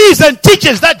believes and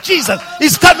teaches that Jesus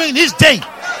is coming in his day.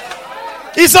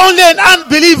 It's only an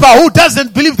unbeliever who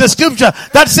doesn't believe the scripture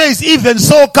that says, even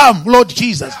so come, Lord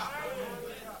Jesus.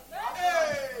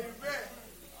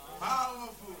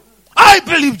 I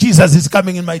believe Jesus is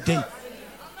coming in my day.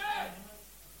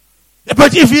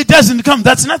 But if he doesn't come,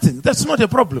 that's nothing. That's not a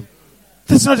problem.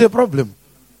 That's not a problem.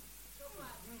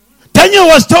 Daniel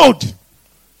was told,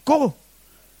 go,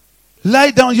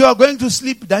 lie down. You are going to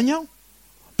sleep, Daniel.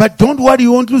 But don't worry,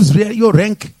 you won't lose your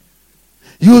rank.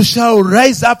 You shall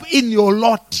rise up in your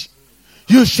lot.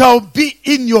 You shall be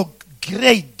in your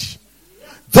grade.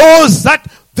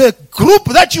 The group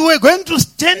that you were going to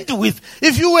stand with,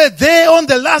 if you were there on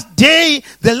the last day,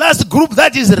 the last group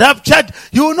that is raptured,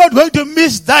 you are not going to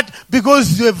miss that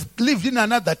because you have lived in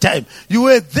another time. You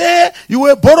were there, you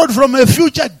were borrowed from a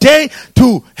future day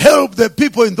to help the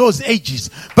people in those ages.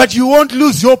 But you won't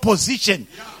lose your position.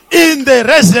 In the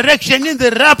resurrection, in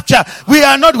the rapture, we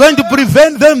are not going to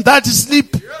prevent them that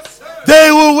sleep.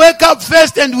 They will wake up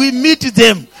first and we meet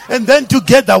them. And then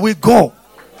together we go.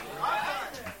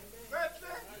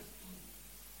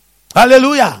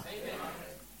 Hallelujah. Amen.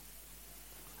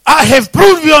 I have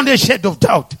proved beyond a shadow of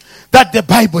doubt that the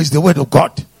Bible is the word of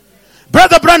God.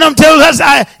 Brother Branham tells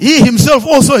us, he himself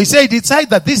also, he said, it's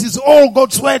either this is all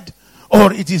God's word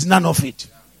or it is none of it.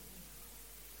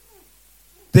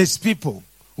 There's people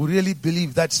who really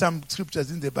believe that some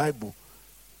scriptures in the Bible,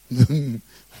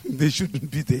 they shouldn't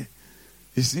be there.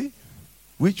 You see?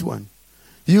 Which one?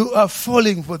 You are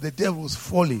falling for the devil's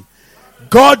folly.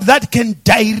 God that can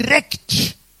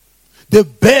direct the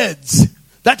birds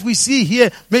that we see here,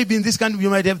 maybe in this country you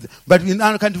might have, but in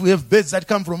our country we have birds that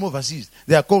come from overseas.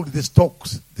 They are called the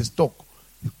storks. The stork.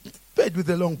 Bird with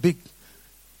a long beak.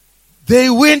 They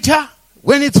winter.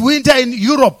 When it's winter in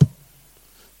Europe,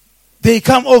 they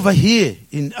come over here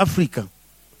in Africa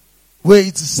where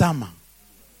it's summer.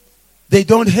 They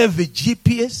don't have a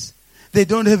GPS. They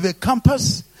don't have a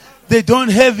compass. They don't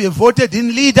have a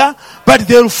voted-in leader, but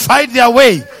they'll find their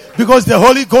way because the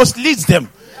Holy Ghost leads them.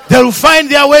 They'll find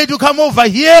their way to come over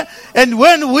here, and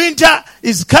when winter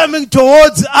is coming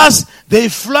towards us, they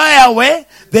fly away.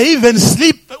 They even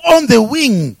sleep on the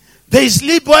wing. They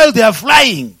sleep while they are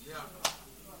flying.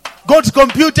 God's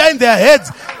computer in their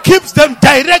heads keeps them,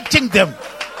 directing them.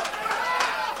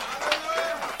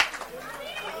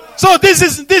 So this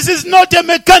is not a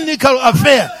mechanical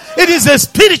affair. It is a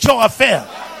spiritual affair.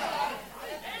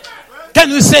 Can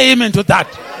you say amen to that?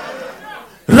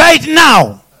 Right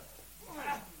now,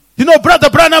 You know, Brother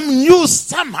Branham knew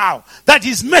somehow that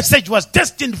his message was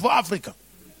destined for Africa.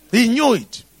 He knew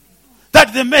it.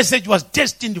 That the message was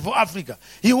destined for Africa.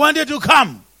 He wanted to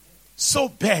come so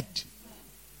bad.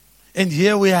 And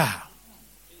here we are.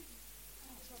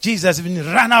 Jesus has been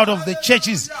run out of the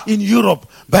churches in Europe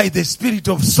by the spirit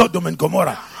of Sodom and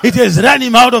Gomorrah. It has run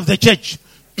him out of the church.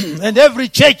 And every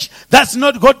church that's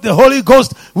not got the Holy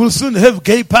Ghost will soon have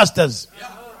gay pastors.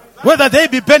 Whether they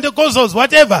be Pentecostals,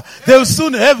 whatever, they will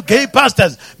soon have gay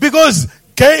pastors. Because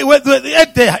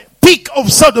at the peak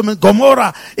of Sodom and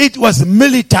Gomorrah, it was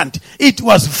militant. It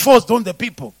was forced on the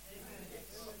people.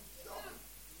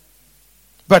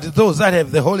 But those that have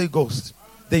the Holy Ghost,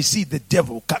 they see the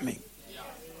devil coming.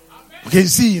 You can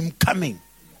see him coming.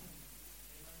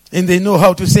 And they know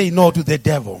how to say no to the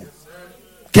devil.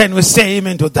 Can we say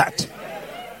amen to that?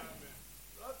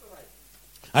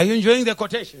 Are you enjoying the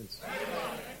quotations?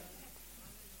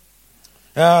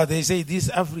 They say this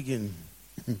African.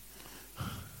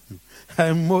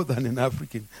 I'm more than an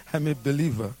African. I'm a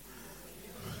believer.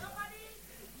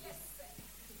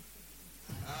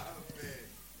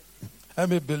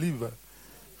 I'm a believer.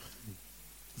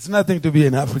 It's nothing to be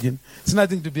an African. It's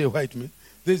nothing to be a white man.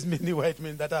 There's many white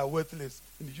men that are worthless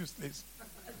and useless.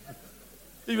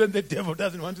 Even the devil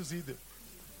doesn't want to see them.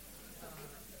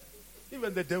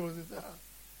 Even the devil says,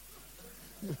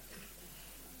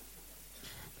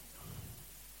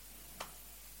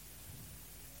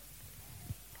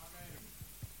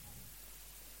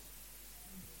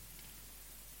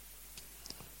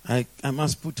 I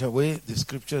must put away the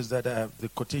scriptures that I have, the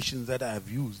quotations that I have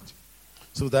used,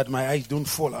 so that my eyes don't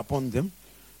fall upon them,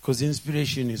 because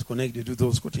inspiration is connected to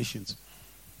those quotations.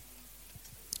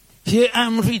 Here I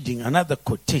am reading another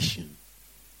quotation.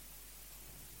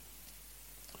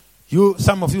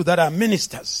 Some of you that are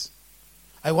ministers,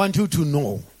 I want you to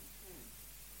know,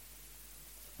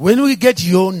 when we get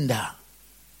yonder,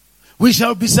 we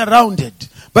shall be surrounded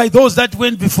by those that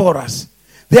went before us.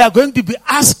 They are going to be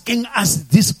asking us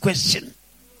this question.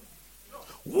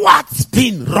 What's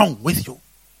been wrong with you?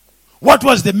 What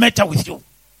was the matter with you?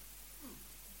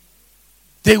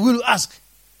 They will ask,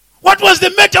 what was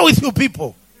the matter with you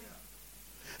people?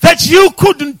 That you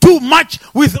couldn't do much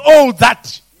with all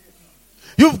that.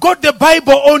 You've got the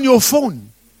Bible on your phone.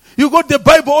 You got the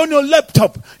Bible on your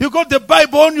laptop. You got the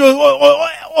Bible on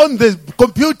the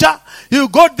computer. You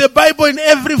got the Bible in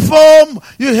every form.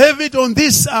 You have it on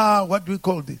this, what do we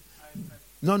call this?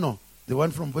 No, the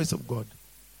one from Voice of God.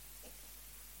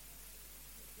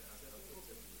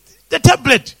 The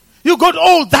tablet. You got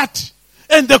all that.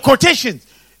 And the quotations.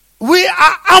 We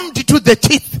are armed to the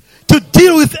teeth to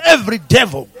deal with every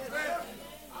devil.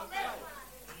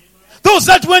 Those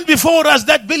that went before us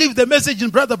that believed the message in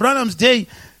Brother Branham's day,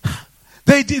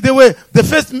 they were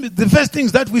the first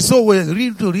things that we saw were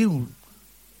real to real.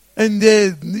 And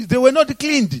they were not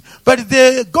cleaned. But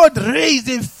God raised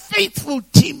a faithful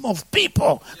team of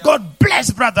people. God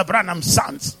bless Brother Branham's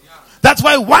sons. That's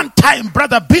why one time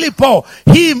Brother Billy Paul,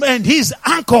 him and his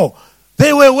uncle,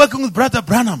 they were working with Brother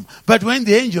Branham. But when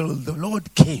the angel of the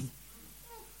Lord came,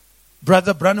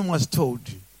 Brother Branham was told,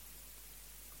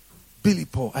 Billy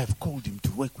Paul, I've called him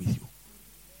to work with you.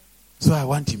 So I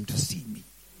want him to see me.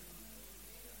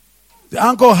 The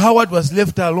Uncle Howard was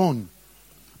left alone.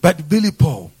 But Billy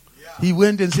Paul, he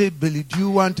went and said, Billy, do you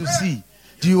want to see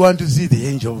the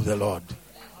angel of the Lord?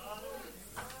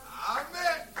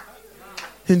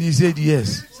 And he said,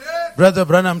 yes. Brother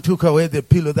Branham took away the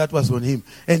pillow that was on him.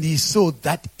 And he saw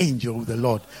that angel of the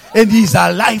Lord. And he's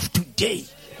alive today.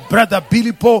 Brother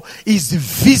Billy Paul is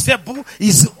visible,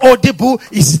 is audible,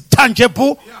 is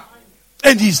tangible.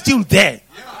 And he's still there.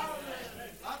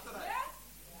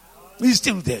 He's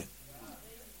still there.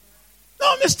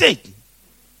 No mistake.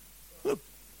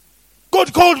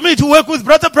 God called me to work with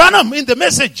Brother Branham in the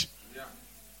message.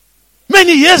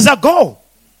 Many years ago.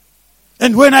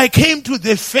 And when I came to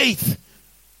the faith,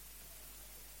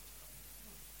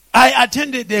 I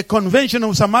attended a convention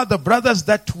of some other brothers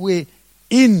that were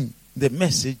in the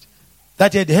message,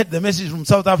 that had heard the message from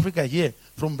South Africa here,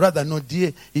 from Brother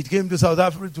Nodie. It came to South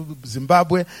Africa, to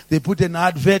Zimbabwe. They put an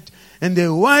advert, and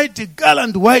a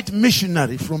gallant white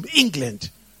missionary from England,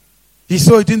 he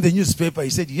saw it in the newspaper. He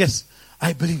said, yes,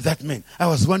 I believe that man. I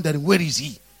was wondering, where is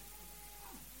he?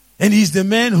 And he's the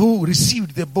man who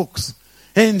received the books.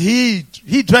 And he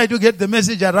tried to get the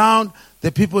message around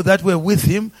the people that were with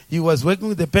him. He was working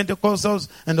with the Pentecostals,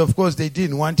 and of course they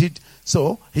didn't want it.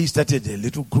 So he started a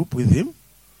little group with him.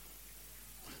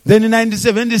 Then in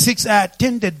 1976, I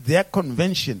attended their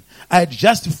convention. I had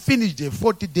just finished a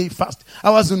 40-day fast. I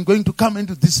wasn't going to come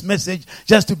into this message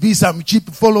just to be some cheap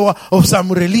follower of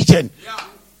some religion.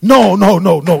 No.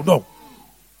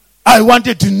 I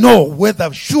wanted to know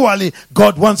whether surely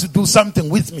God wants to do something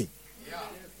with me.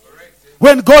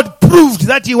 When God proved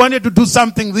that he wanted to do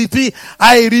something with me,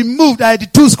 I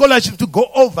had 2 scholarships to go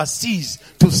overseas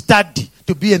to study,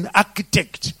 to be an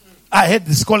architect. I had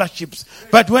the scholarships.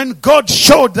 But when God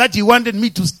showed that he wanted me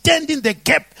to stand in the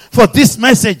gap for this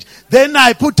message, then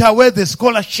I put away the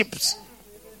scholarships.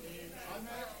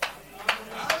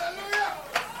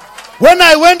 When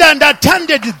I went and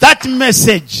attended that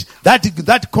message,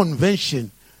 that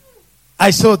convention, I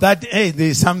saw that, hey,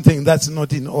 there's something that's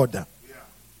not in order.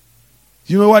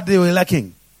 You know what they were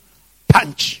lacking?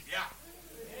 Punch.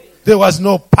 There was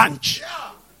no punch.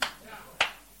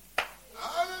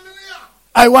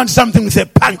 I want something with a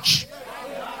punch.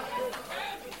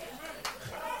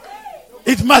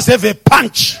 It must have a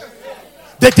punch.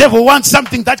 The devil wants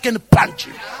something that can punch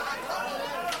him.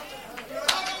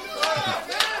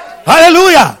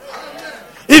 Hallelujah.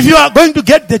 If you are going to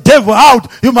get the devil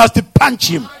out, you must punch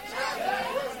him.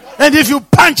 And if you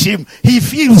punch him, he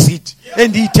feels it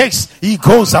and he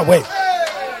goes away.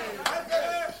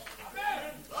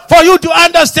 For you to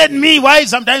understand me, why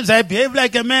sometimes I behave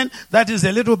like a man that is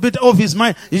a little bit off his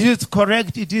mind. It is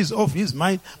correct, it is off his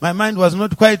mind. My mind was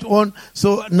not quite on.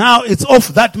 So now it's off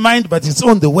that mind, but it's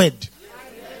on the word.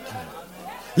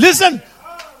 Listen,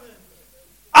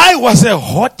 I was a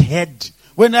hothead.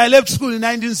 When I left school in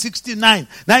 1969,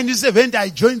 1970, I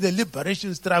joined the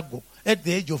liberation struggle at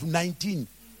the age of 19.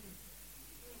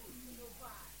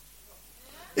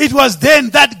 It was then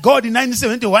that God in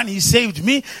 1971, he saved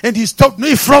me and he stopped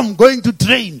me from going to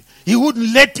train. He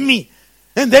wouldn't let me.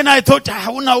 And then I thought, I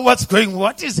don't know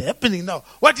what is happening now?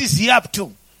 What is he up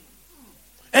to?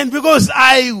 And because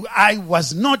I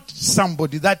was not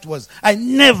somebody I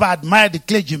never admired the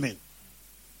clergyman.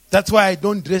 That's why I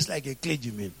don't dress like a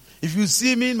clergyman. If you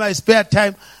see me in my spare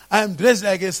time, I'm dressed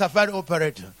like a safari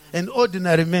operator, an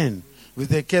ordinary man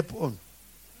with a cap on.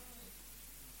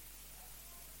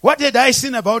 What had I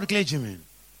seen about clergymen?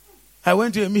 I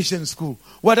went to a mission school.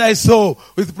 What I saw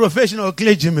with professional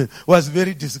clergymen was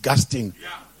very disgusting.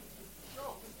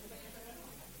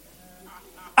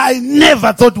 I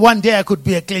never thought one day I could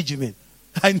be a clergyman.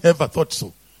 I never thought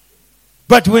so.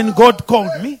 But when God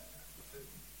called me,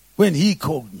 when he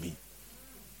called me,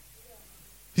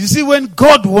 you see, when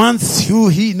God wants you,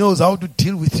 he knows how to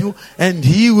deal with you, and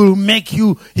he will make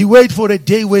you, he wait for a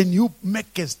day when you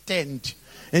make a stand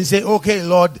and say, okay,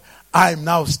 Lord, I'm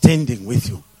now standing with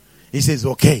you. He says,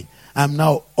 okay, I'm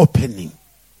now opening.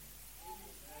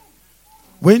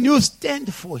 When you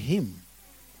stand for him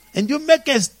and you make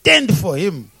a stand for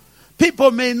him,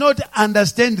 people may not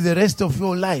understand the rest of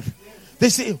your life. They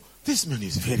say, this man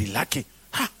is very lucky.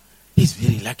 He's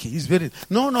very lucky.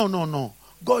 No.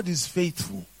 God is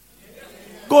faithful.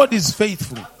 God is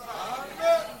faithful.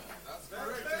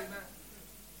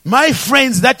 My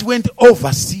friends that went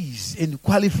overseas and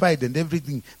qualified and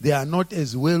everything, they are not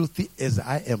as wealthy as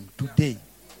I am today.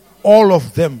 All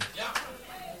of them.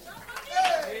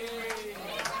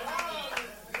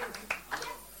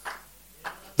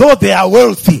 Though they are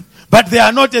wealthy, but they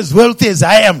are not as wealthy as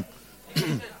I am.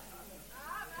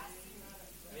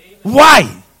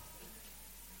 Why?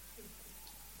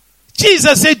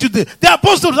 Jesus said to the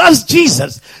apostles asked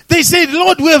Jesus. They said,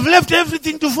 Lord, we have left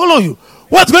everything to follow you.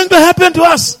 What's going to happen to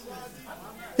us?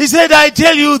 He said, I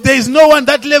tell you, there is no one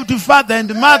that left father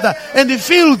and mother and the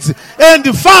fields and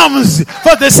the farms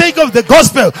for the sake of the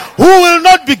gospel who will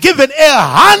not be given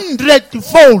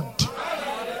 100-fold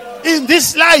in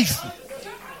this life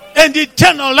and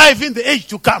eternal life in the age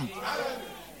to come.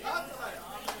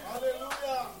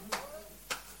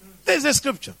 There's a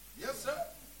scripture.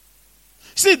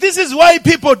 See, this is why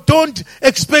people don't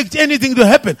expect anything to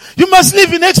happen. You must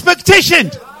live in expectation.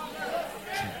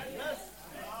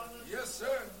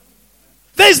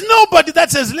 There is nobody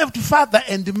that has left father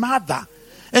and mother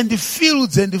and the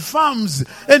fields and the farms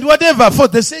and whatever for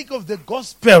the sake of the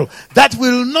gospel that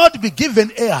will not be given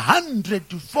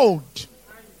 100-fold.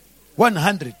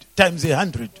 100 times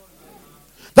 100.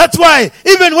 That's why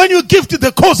even when you give to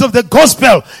the cause of the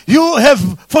gospel, you have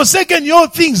forsaken your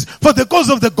things for the cause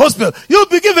of the gospel. You'll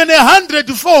be given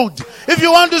 100-fold. If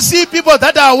you want to see people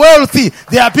that are wealthy,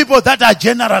 there are people that are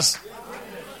generous.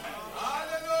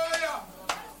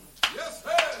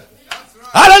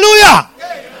 Hallelujah.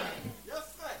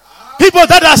 People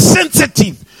that are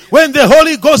sensitive. When the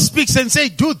Holy Ghost speaks and say,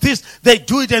 do this, they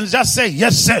do it and just say,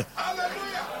 yes, sir.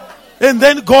 And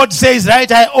then God says,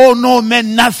 right, I owe no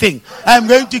man nothing. I'm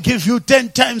going to give you 10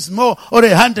 times more or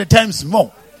 100 times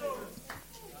more.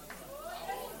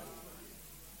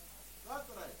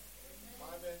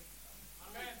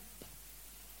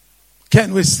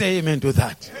 Can we say amen to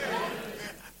that?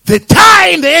 The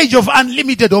time, the age of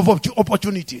unlimited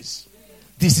opportunities.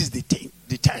 This is the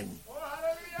time.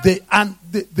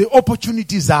 The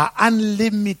opportunities are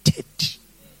unlimited.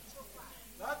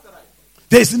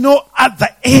 There's no other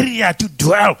area to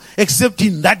dwell except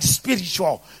in that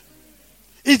spiritual.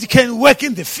 It can work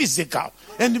in the physical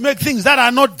and make things that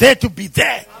are not there to be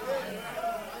there.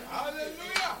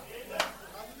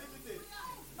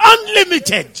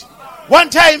 Unlimited. One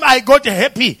time I got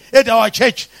happy at our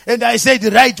church and I said,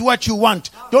 write what you want.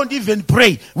 Don't even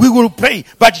pray. We will pray,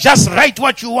 but just write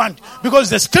what you want. Because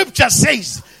the scripture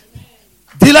says,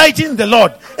 delight in the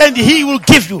Lord and he will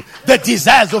give you the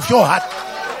desires of your heart.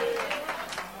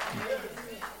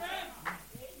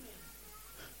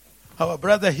 Our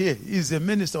brother here is a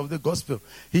minister of the gospel.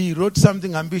 He wrote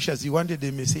something ambitious. He wanted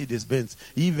a Mercedes Benz.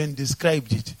 He even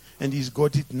described it. And he's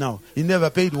got it now. He never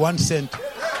paid 1 cent.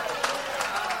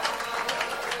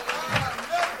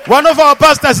 One of our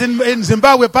pastors in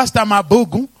Zimbabwe, Pastor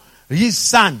Mabugu, his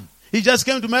son, he just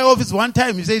came to my office one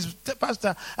time. He says,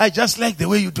 Pastor, I just like the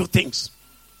way you do things.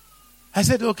 I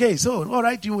said, okay, so, all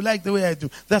right, you like the way I do.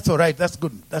 That's all right, that's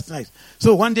good, that's nice.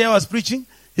 So one day I was preaching,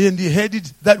 and he heard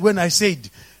it that when I said,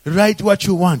 write what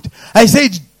you want. I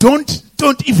said,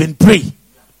 don't even pray.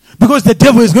 Because the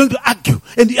devil is going to argue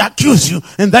and accuse you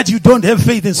and that you don't have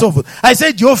faith and so forth. I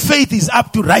said, your faith is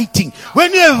up to writing.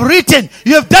 When you have written,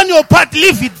 you have done your part,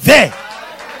 leave it there.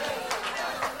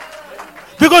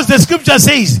 Because the scripture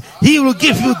says, he will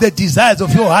give you the desires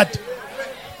of your heart.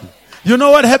 You know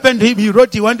what happened to him? He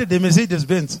wrote he wanted a Mercedes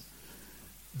Benz.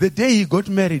 The day he got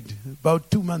married,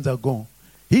 about 2 months ago,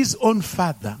 his own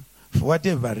father, for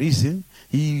whatever reason,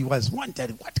 he was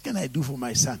wondering, what can I do for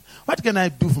my son? What can I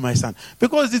do for my son?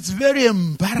 Because it's very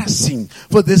embarrassing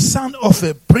for the son of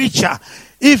a preacher.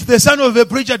 If the son of a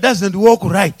preacher doesn't walk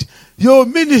right, your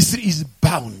ministry is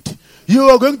bound. You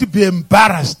are going to be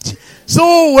embarrassed.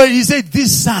 So when he said,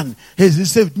 this son has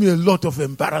saved me a lot of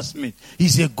embarrassment.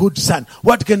 He's a good son.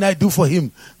 What can I do for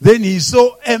him? Then he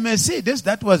saw a Mercedes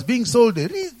that was being sold a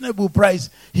reasonable price.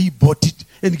 He bought it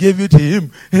and gave it to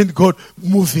him and got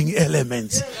moving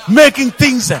elements. Making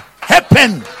things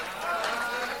happen.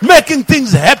 Making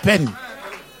things happen.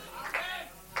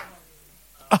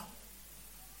 I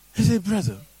said,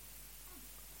 brother,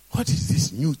 what is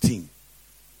this new thing?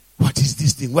 What is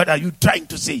this thing? What are you trying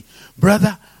to say?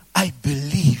 Brother, I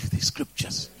believe the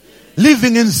scriptures.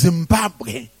 Living in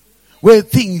Zimbabwe, where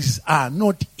things are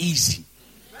not easy,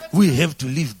 we have to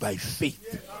live by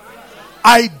faith.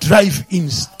 I drive in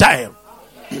style.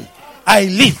 I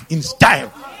live in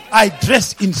style. I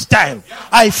dress in style.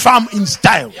 I farm in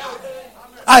style.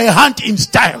 I hunt in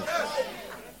style.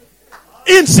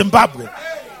 In Zimbabwe.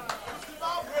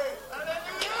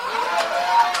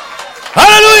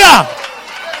 Hallelujah!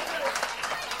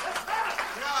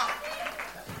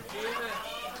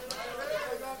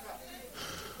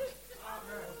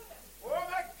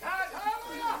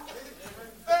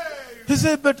 He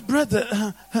said, but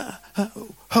brother,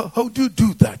 how do you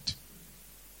do that?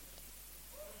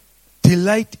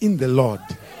 Delight in the Lord,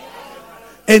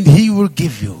 and he will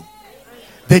give you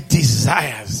the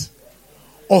desires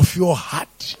of your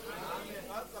heart.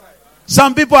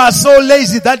 Some people are so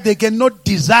lazy that they cannot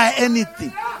desire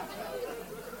anything.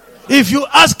 If you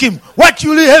ask him, what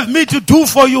will you have me to do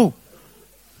for you?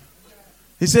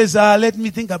 He says, let me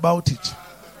think about it.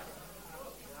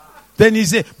 Then he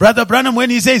says, Brother Branham, when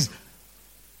he says,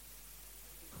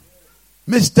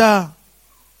 Mr.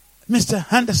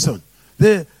 Henderson,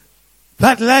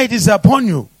 that light is upon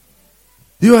you.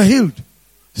 You are healed.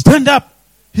 Stand up.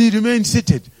 He remained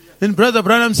seated. And Brother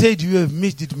Branham said, you have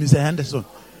missed it, Mr. Henderson.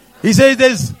 He said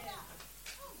this.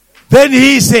 Then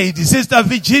he said, Sister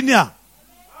Virginia,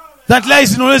 that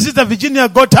lies in all. Sister Virginia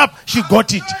got up, she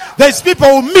got it. There's people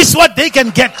who miss what they can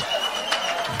get.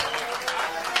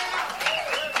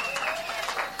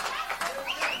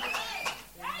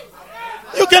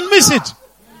 You can miss it.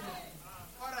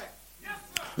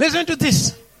 Listen to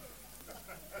this.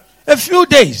 A few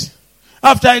days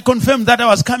after I confirmed that I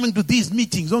was coming to these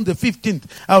meetings on the 15th,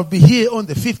 I'll be here on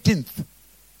the 15th.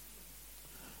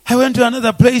 I went to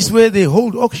another place where they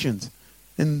hold auctions.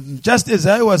 And just as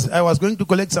I was going to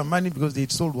collect some money because they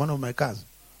had sold one of my cars.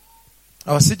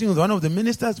 I was sitting with one of the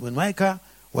ministers when my car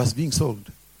was being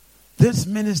sold. This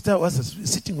minister was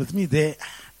sitting with me there.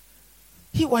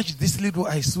 He watched this little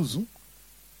Isuzu.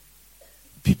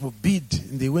 People bid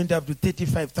and they went up to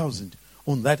 35,000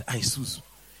 on that Isuzu.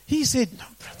 He said, no,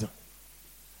 brother,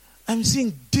 I'm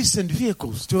seeing decent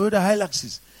vehicles, Toyota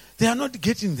Hiluxes. They are not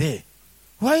getting there.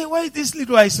 Why this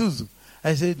little Isuzu?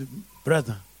 I said,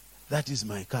 brother, that is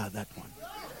my car, that one.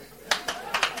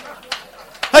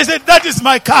 I said, that is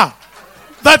my car.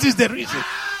 That is the reason.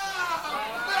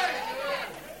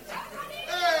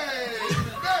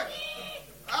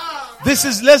 This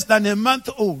is less than a month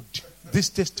old, this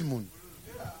testimony.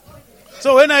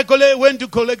 So when I went to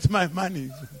collect my money,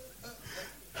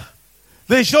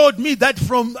 they showed me that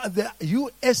from the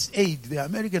USAID, the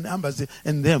American Embassy,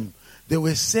 and them, they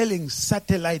were selling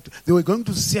satellite. They were going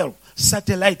to sell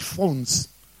satellite phones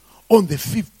on the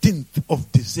 15th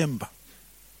of December,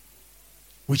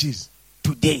 which is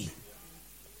today.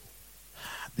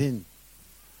 Then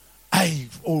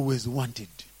I've always wanted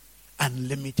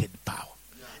unlimited power.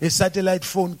 A satellite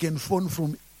phone can phone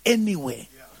from anywhere.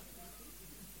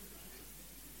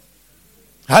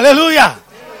 Hallelujah.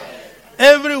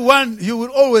 Everyone, you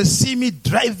will always see me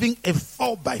driving a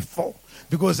 4x4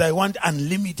 because I want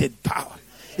unlimited power.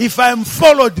 If I am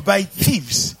followed by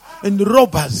thieves and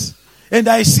robbers, and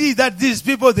I see that these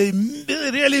people, they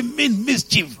really mean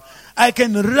mischief, I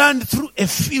can run through a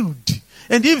field.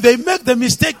 And if they make the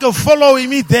mistake of following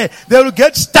me there, they will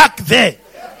get stuck there.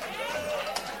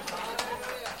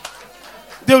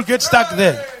 They will get stuck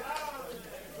there.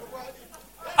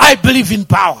 I believe in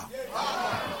power.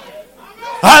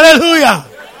 Hallelujah.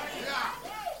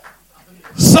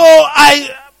 So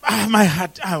my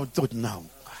heart, I thought, now,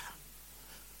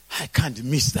 I can't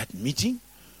miss that meeting.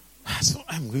 So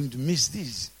I'm going to miss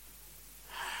this.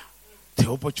 The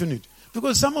opportunity.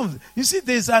 Because you see,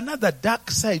 there's another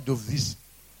dark side of this.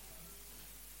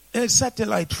 A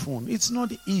satellite phone, it's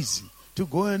not easy to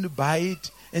go and buy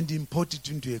it and import it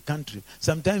into a country.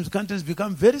 Sometimes countries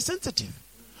become very sensitive.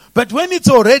 But when it's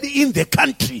already in the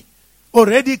country,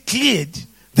 already cleared,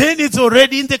 then it's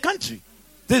already in the country.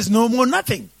 There's no more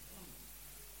nothing.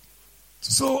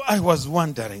 So I was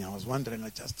wondering. I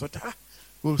just thought,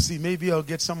 we'll see. Maybe I'll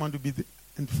get someone to bid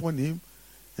and phone him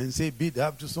and say, bid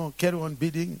up to someone, carry on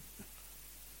bidding.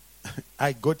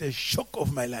 I got a shock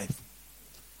of my life.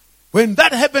 When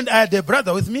that happened, I had a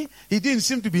brother with me. He didn't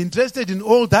seem to be interested in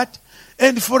all that.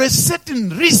 And for a certain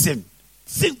reason,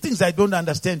 things I don't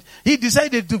understand, he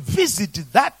decided to visit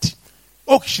that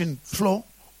auction floor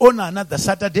on another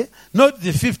Saturday, not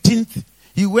the 15th.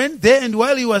 He went there, and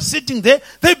while he was sitting there,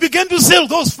 they began to sell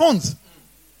those phones.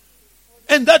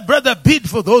 And that brother bid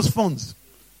for those phones.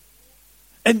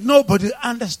 And nobody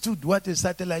understood what a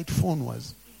satellite phone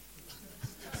was.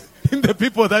 And the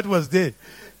people that was there,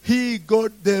 he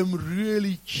got them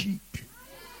really cheap.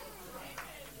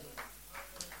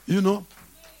 You know,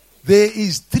 there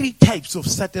is 3 types of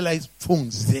satellite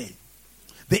phones there.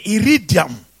 The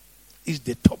Iridium is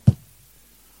the top,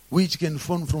 which can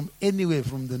phone from anywhere,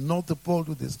 from the North Pole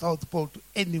to the South Pole to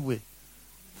anywhere.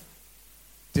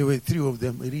 There were 3 of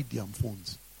them, Iridium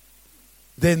phones.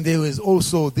 Then there was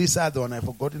also this other one, I've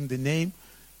forgotten the name.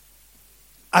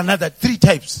 Another 3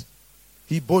 types.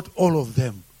 He bought all of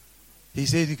them. He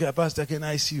said, Pastor, can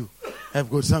I see you? I've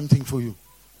got something for you.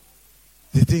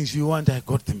 The things you want, I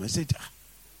got them. I said,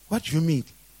 what do you mean?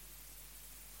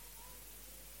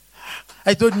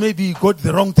 I thought maybe he got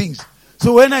the wrong things.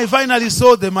 So when I finally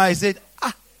saw them, I said,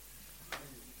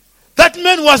 that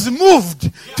man was moved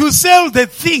to sell the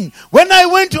thing. When I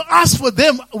went to ask for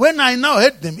them, when I now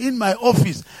had them in my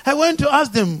office, I went to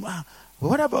ask them,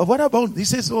 what about? He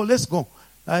says, oh, let's go.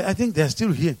 I think they're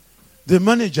still here. The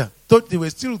manager thought they were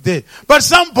still there. But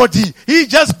somebody, he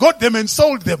just got them and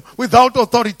sold them without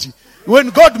authority.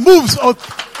 When God moves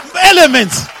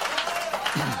elements.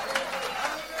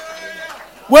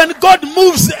 When God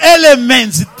moves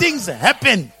elements, things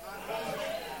happen.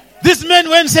 This man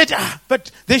went and said, but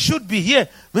they should be here.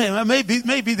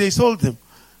 Maybe they sold them.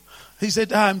 He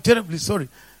said, I'm terribly sorry.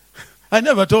 I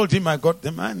never told him I got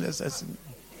them.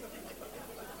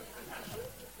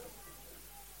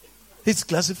 It's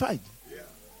classified.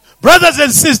 Brothers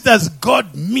and sisters,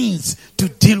 God means to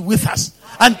deal with us.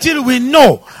 Until we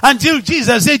know, until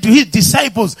Jesus said to his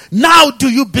disciples, now do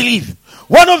you believe?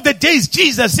 One of the days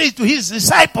Jesus said to his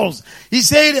disciples, he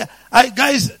said,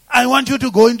 guys, I want you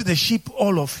to go into the ship,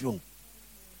 all of you.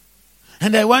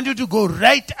 And I want you to go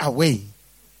right away.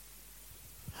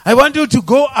 I want you to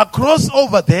go across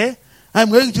over there. I'm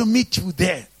going to meet you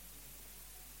there.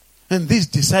 And these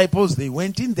disciples, they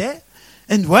went in there.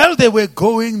 And while they were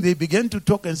going, they began to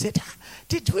talk and said,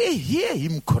 did we hear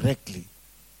him correctly?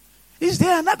 Is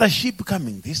there another ship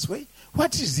coming this way?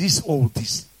 What is this, all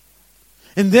this?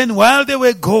 And then while they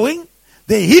were going,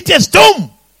 they hit a storm.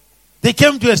 They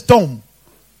came to a storm.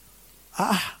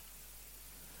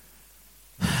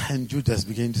 And Judas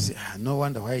began to say, no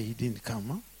wonder why he didn't come.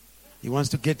 Huh? He wants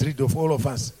to get rid of all of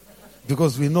us.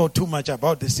 Because we know too much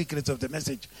about the secrets of the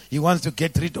message. He wants to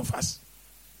get rid of us.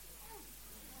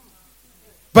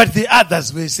 But the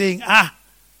others were saying,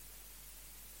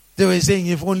 they were saying,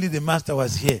 if only the master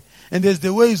was here. And as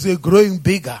the waves were growing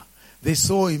bigger, they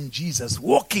saw him, Jesus,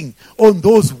 walking on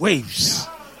those waves.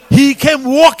 He came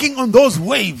walking on those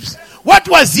waves. What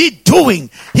was he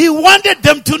doing? He wanted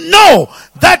them to know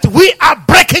that we are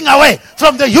breaking away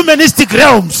from the humanistic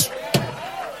realms.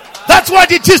 That's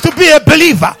what it is to be a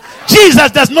believer.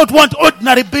 Jesus does not want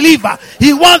ordinary believer.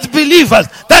 He wants believers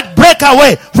that break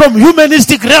away from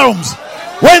humanistic realms.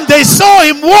 When they saw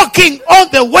him walking on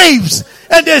the waves,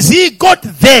 and as he got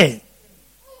there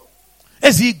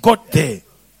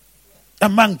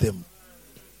among them,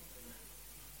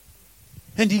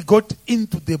 and he got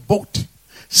into the boat,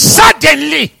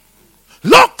 suddenly,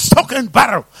 lock, stock, and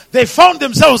barrel, they found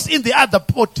themselves in the other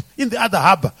port, in the other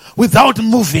harbor, without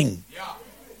moving.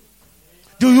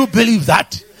 Do you believe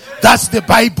that? That's the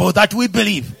Bible that we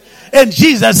believe. And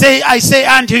Jesus say, I say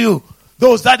unto you,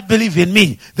 those that believe in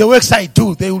me, the works I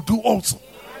do, they will do also.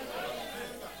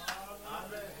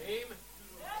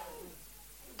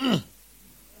 I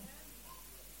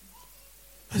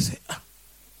say,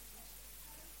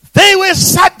 they were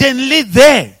suddenly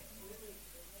there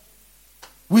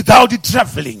without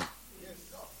traveling.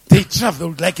 They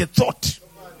traveled like a thought.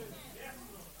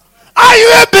 Are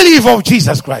you a believer of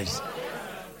Jesus Christ?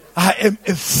 I am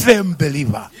a firm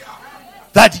believer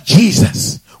that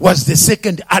Jesus was the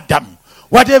second Adam.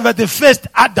 Whatever the first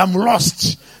Adam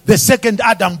lost, the second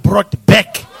Adam brought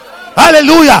back.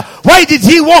 Hallelujah. Why did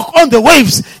he walk on the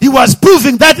waves? He was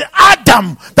proving that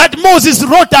Adam, that Moses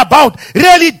wrote about,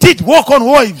 really did walk on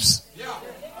waves.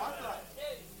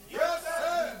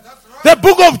 The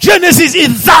book of Genesis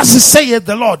is thus saith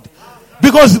the Lord.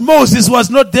 Because Moses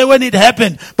was not there when it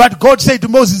happened. But God said to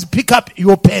Moses, pick up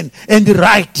your pen and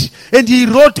write. And he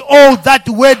wrote all that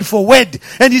word for word.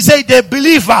 And he said, the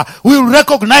believer will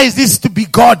recognize this to be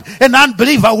God. An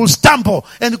unbeliever will stumble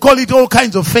and call it all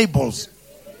kinds of fables.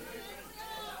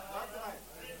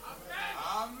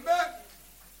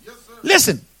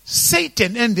 Listen,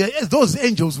 Satan and those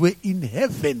angels were in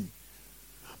heaven.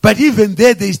 But even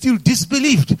there, they still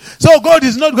disbelieved. So God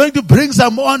is not going to bring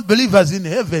some unbelievers in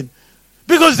heaven.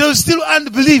 Because there was still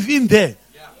unbelief in there.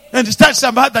 Yeah. And start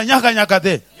some other nyaka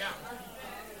there. Yeah.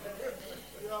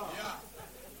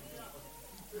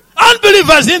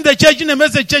 Unbelievers in the church, in the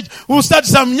message church, will start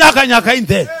some nyaka in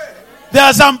there. Yeah. There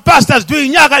are some pastors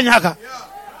doing nyaka. Yeah.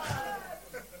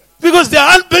 Because they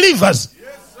are unbelievers.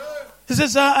 Yes, he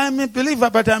says, I'm a believer,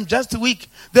 but I'm just weak.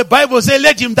 The Bible says,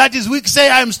 let him that is weak say,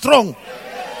 I am strong. Yeah.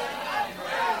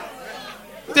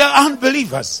 They are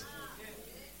unbelievers.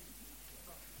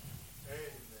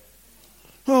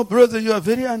 Oh, brother, you are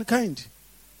very unkind.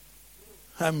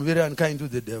 I'm very unkind to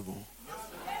the devil.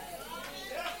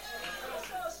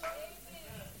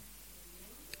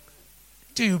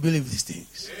 Do you believe these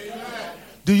things? Amen.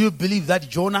 Do you believe that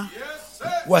Jonah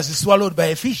was swallowed by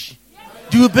a fish?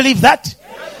 Do you believe that?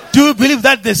 Do you believe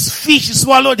that the fish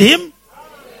swallowed him?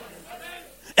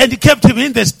 And kept him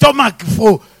in the stomach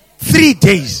for 3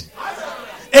 days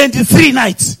and 3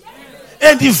 nights.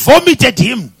 And he vomited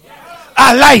him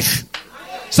alive.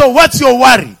 So what's your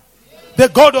worry? The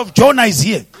God of Jonah is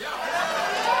here.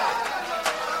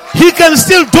 He can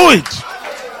still do it.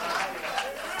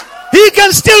 He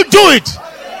can still do it.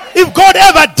 If God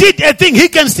ever did a thing, he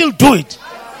can still do it.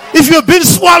 If you've been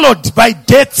swallowed by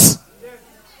deaths,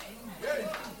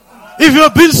 if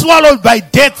you've been swallowed by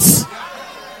deaths,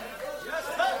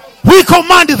 we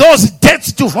command those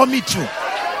deaths to vomit you.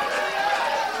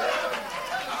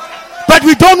 But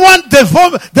we don't want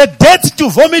the death to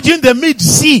vomit you in the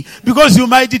mid-sea, because you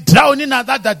might drown in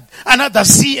another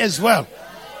sea as well.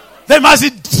 They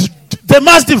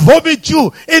must vomit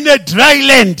you in a dry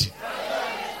land,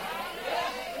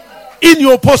 in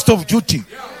your post of duty,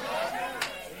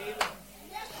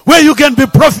 where you can be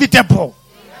profitable.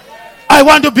 I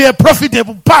want to be a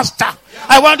profitable pastor.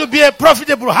 I want to be a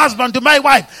profitable husband to my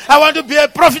wife. I want to be a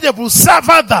profitable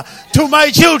father to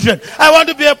my children. I want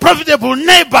to be a profitable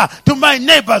neighbor to my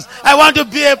neighbors. I want to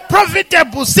be a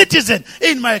profitable citizen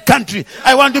in my country.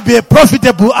 I want to be a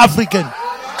profitable African.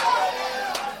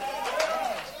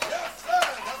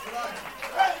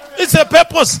 It's a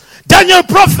purpose. Daniel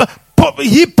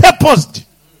he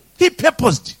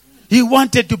purposed. He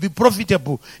wanted to be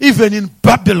profitable even in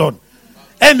Babylon.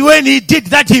 And when he did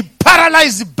that, he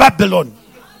paralyzed Babylon.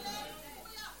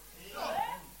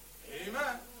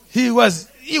 He was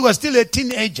still a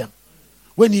teenager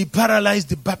when he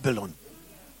paralyzed Babylon.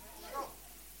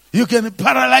 You can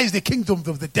paralyze the kingdom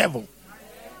of the devil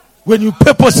when you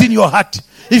purpose in your heart.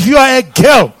 If you are a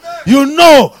girl, you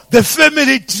know the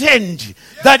family trend.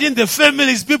 That in the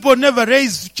families, people never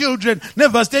raise children,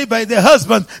 never stay by their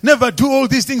husband, never do all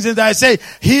these things. And I say,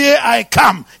 here I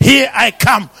come, here I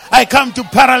come. I come to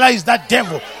paralyze that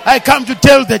devil. I come to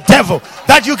tell the devil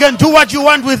that you can do what you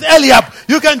want with Eliab.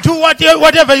 You can do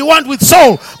whatever you want with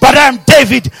Saul. But I'm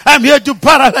David. I'm here to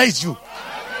paralyze you.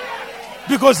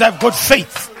 Because I've got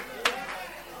faith.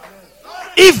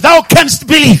 If thou canst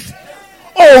believe,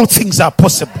 all things are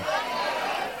possible.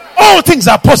 All things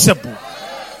are possible.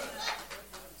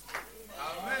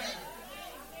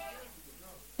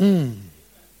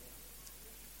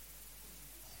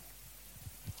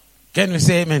 Can we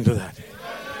say amen to that?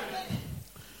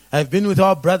 I've been with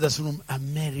our brothers from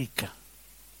America.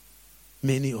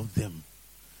 Many of them.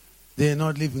 They're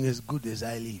not living as good as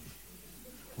I live.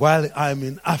 While I'm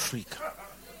in Africa.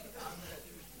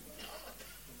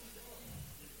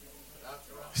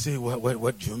 Say,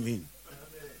 what do you mean?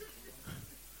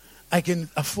 I can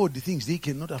afford the things they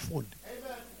cannot afford.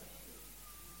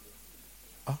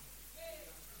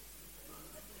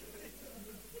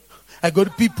 I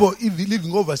got people even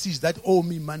living overseas that owe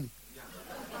me money.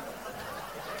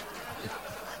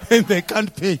 And they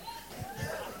can't pay.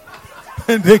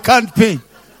 And they can't pay.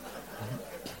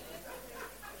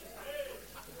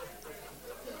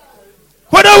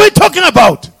 What are we talking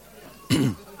about?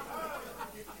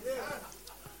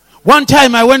 One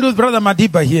time I went with Brother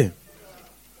Madiba here.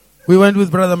 We went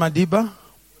with Brother Madiba.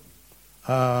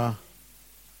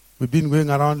 We've been going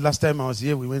around. Last time I was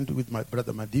here, we went with my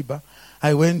Brother Madiba.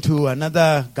 I went to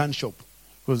another gun shop.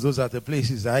 Because those are the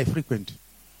places I frequent.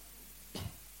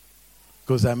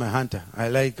 Because I'm a hunter. I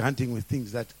like hunting with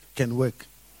things that can work.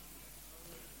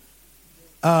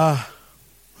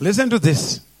 Listen to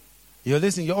this. You're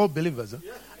listening, you're all believers.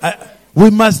 Huh? We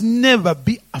must never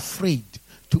be afraid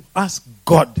to ask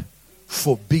God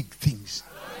for big things.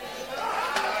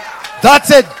 That's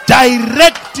a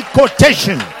direct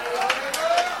quotation.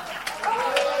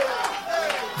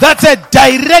 That's a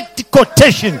direct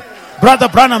quotation. Brother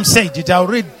Branham said it. I'll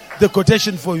read the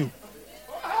quotation for you.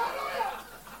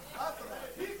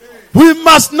 We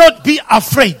must not be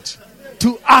afraid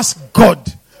to ask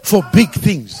God for big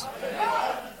things.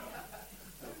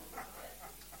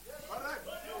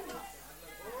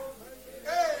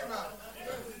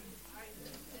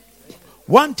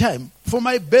 One time, for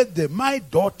my birthday, my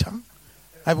daughter,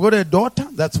 I've got a daughter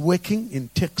that's working in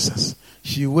Texas.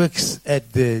 She works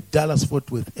at the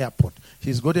Dallas-Fort Worth Airport.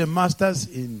 She's got a master's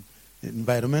in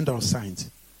environmental science.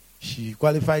 She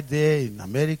qualified there in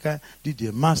America, did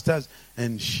a master's,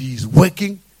 and she's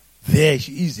working there.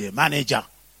 She is a manager.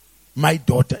 My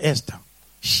daughter, Esther.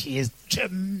 She has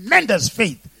tremendous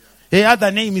faith. Her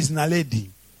other name is Naledi.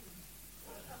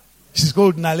 She's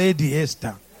called Naledi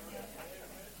Esther.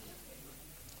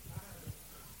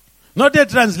 Not a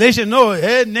translation. No,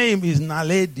 her name is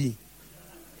Naledi.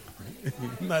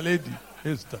 Naledi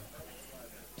Esther.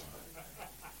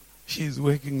 She's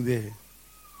working there.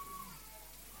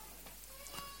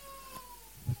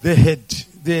 They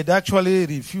had actually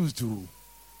refused to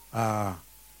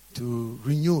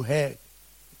renew her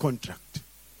contract.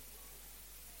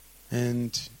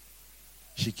 And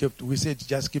we said,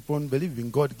 just keep on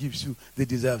believing. God gives you the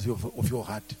desires of your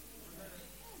heart.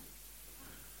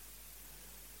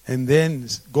 And then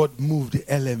God moved the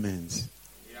elements.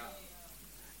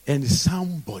 And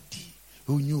somebody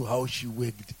who knew how she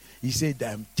worked, he said,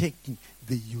 I'm taking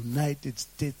the United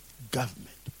States government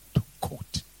to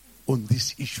court on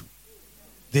this issue.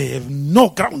 They have no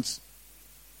grounds.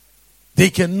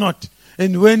 They cannot.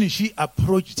 And when she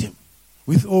approached him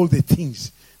with all the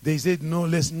things, they said, no,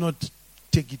 let's not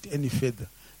take it any further.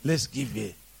 Let's give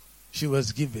her. She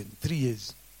was given 3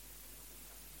 years.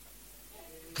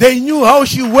 They knew how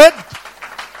she worked,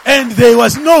 and there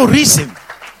was no reason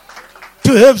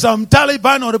to have some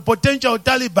Taliban or a potential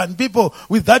Taliban people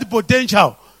with that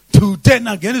potential to turn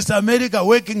against America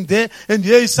working there. And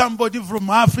here is somebody from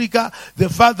Africa. The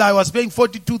father, I was paying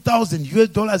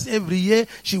 $42,000 every year.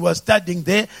 She was studying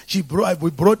there.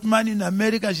 We brought money in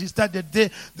America. She started there.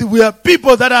 We are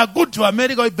people that are good to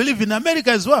America. We believe in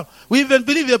America as well. We even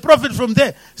believe a prophet from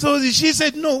there. So she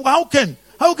said, no, how can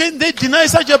they deny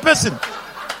such a person?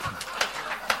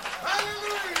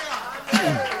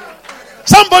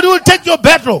 Somebody will take your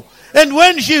battle. And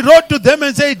when she wrote to them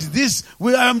and said,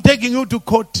 I'm taking you to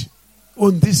court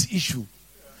on this issue.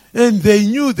 And they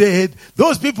knew they had,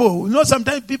 those people,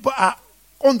 sometimes people are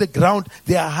on the ground,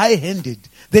 they are high-handed.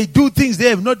 They do things they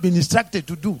have not been instructed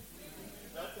to do.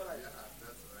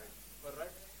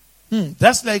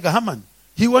 That's like Haman.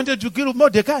 He wanted to kill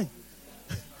Mordecai.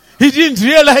 He didn't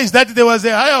realize that there was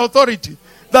a higher authority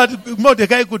that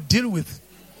Mordecai could deal with.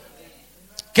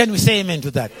 Can we say amen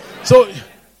to that? So,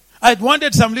 I'd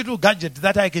wanted some little gadget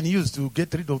that I can use to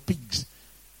get rid of pigs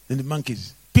and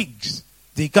monkeys. Pigs,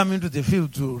 they come into the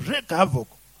field to wreak havoc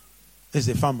as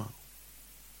a farmer.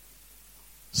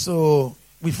 So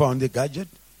we found a gadget.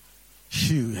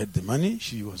 She had the money.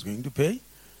 She was going to pay.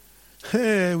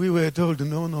 Hey, we were told,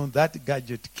 no, that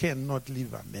gadget cannot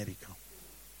leave America.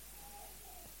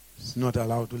 It's not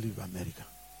allowed to leave America.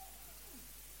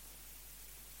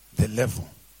 The level.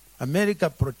 America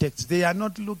protects. They are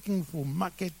not looking for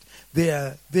market. They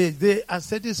are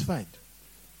satisfied.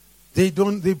 They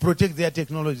protect their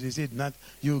technology. They said, "Not,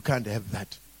 you can't have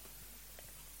that."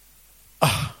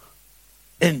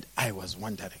 And I was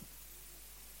wondering.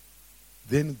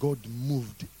 Then God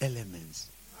moved elements.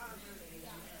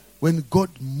 When God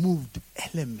moved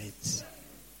elements,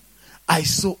 I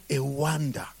saw a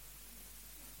wonder.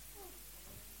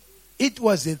 It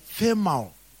was a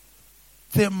thermal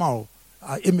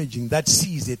imaging that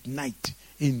sees at night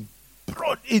in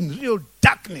real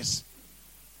darkness.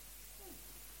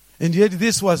 And yet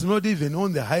this was not even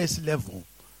on the highest level.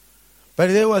 But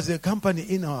there was a company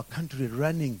in our country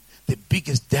running the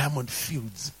biggest diamond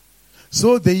fields.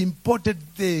 So they imported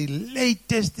the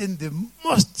latest and the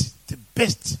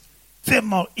best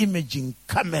thermal imaging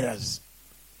cameras.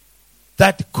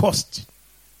 That cost.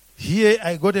 Here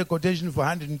I got a quotation for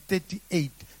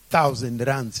 138,000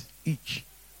 rands each.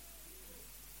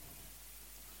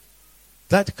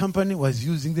 That company was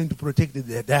using them to protect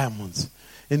their diamonds.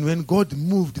 And when God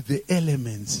moved the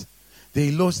elements,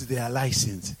 they lost their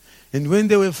license. And when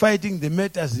they were fighting the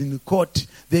matters in court,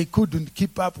 they couldn't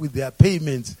keep up with their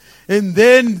payments. And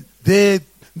then the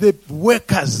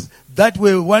workers that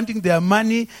were wanting their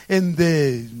money and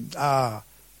the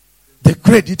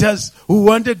creditors who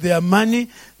wanted their money,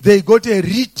 they got a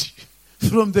writ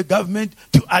from the government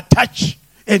to attach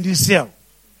and sell.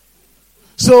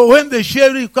 So when the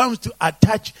sheriff comes to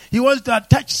attach, he wants to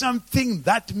attach something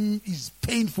that is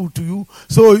painful to you,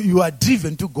 so you are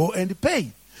driven to go and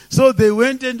pay. So they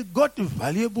went and got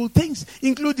valuable things,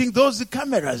 including those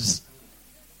cameras.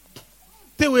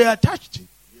 They were attached.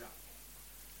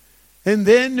 And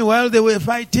then while they were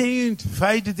fighting, to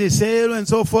fight the sale and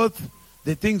so forth,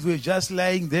 the things were just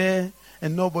lying there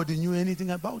and nobody knew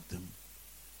anything about them.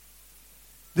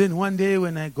 Then one day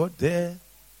when I got there,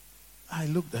 I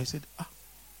looked, I said,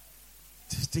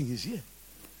 this thing is here.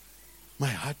 My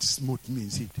heart smote me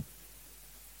and said.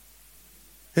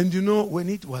 And you know, when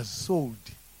it was sold,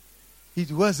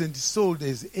 it wasn't sold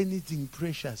as anything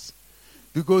precious.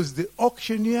 Because the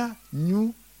auctioneer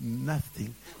knew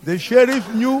nothing. The sheriff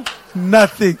knew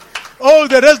nothing. All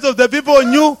the rest of the people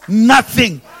knew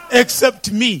nothing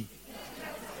except me.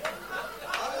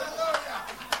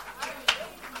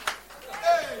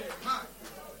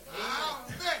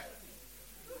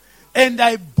 And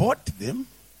I bought them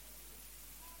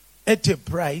at a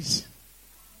price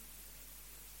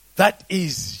that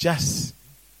is just,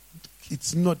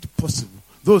 it's not possible.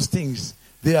 Those things,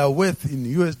 they are worth in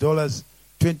US dollars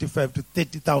 25 to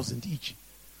 30,000 each.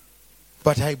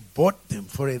 But I bought them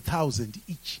for 1,000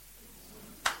 each.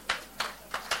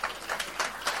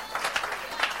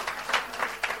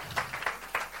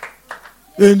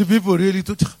 And the people really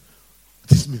thought,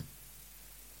 this man,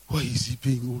 why is he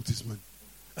paying all this money?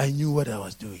 I knew what I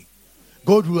was doing.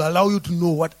 God will allow you to know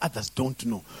what others don't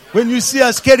know. When you see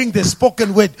us carrying the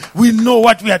spoken word, we know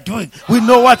what we are doing. We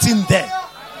know what's in there.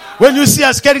 When you see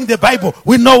us carrying the Bible,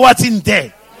 we know what's in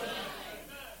there.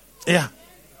 Yeah.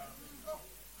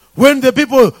 When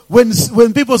people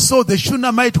saw the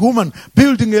Shunammite woman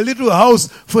building a little house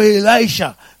for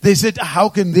Elisha, they said, how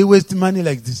can they waste money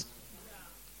like this?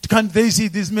 Can't they see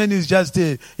this man is just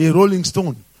a rolling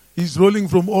stone? He's rolling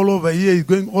from all over here. He's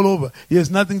going all over. He has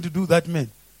nothing to do, that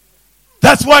man.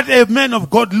 That's what a man of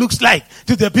God looks like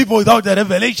to the people without the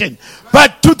revelation.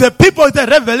 But to the people with the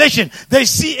revelation, they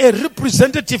see a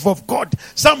representative of God.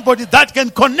 Somebody that can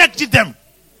connect them.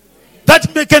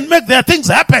 That can make their things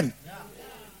happen.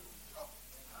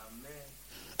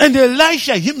 And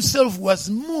Elisha himself was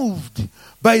moved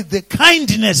by the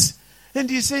kindness. And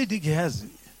he said, Gehazi,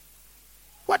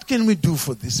 what can we do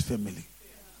for this family?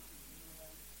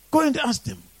 Go and ask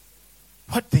them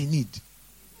what they need.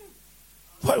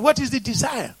 What is the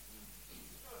desire?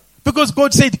 Because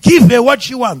God said, give her what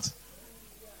she wants.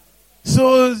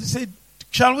 So he said,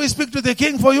 shall we speak to the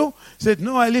king for you? He said,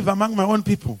 no, I live among my own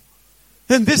people.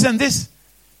 And this and this.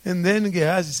 And then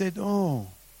Gehazi said, oh,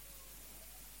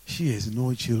 she has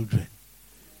no children.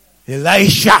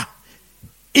 Elisha,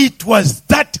 it was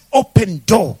that open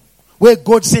door where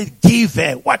God said, give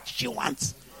her what she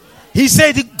wants. He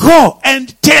said, go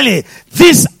and tell her,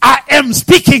 this I am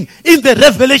speaking in the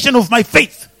revelation of my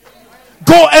faith.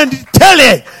 Go and tell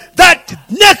her that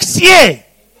next year,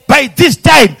 by this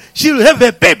time, she will have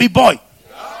a baby boy.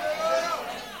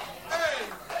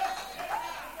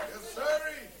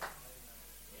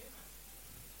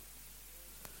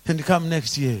 And come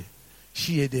next year,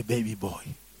 she had a baby boy.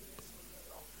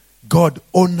 God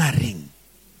honoring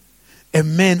a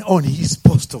man on his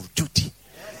post of duty.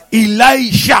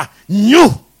 Elisha knew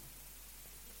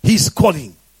his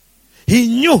calling. He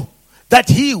knew that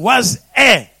he was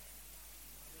a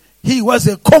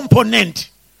component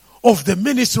of the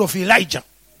ministry of Elijah.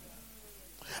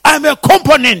 I'm a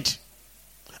component.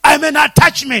 I'm an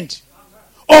attachment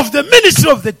of the ministry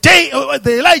of the day,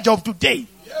 the Elijah of today.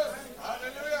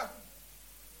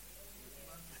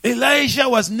 Elisha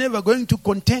was never going to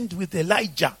contend with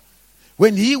Elijah.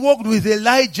 When he walked with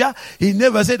Elijah, he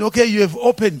never said, okay, you have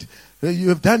opened, you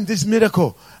have done this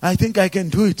miracle. I think I can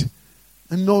do it.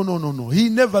 No. He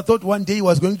never thought one day he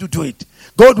was going to do it.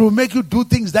 God will make you do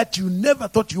things that you never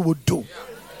thought you would do.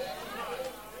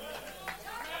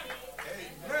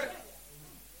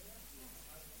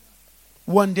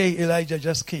 One day Elijah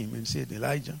just came and said,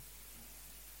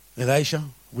 Elisha,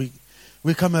 we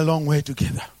come a long way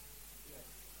together.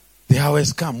 The hour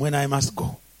has come when I must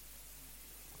go.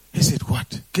 He said,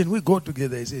 what? Can we go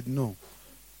together? He said, no.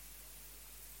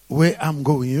 Where I'm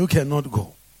going, you cannot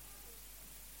go.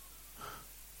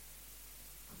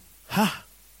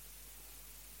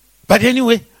 But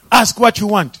anyway, ask what you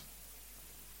want.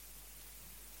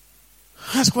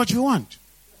 Ask what you want.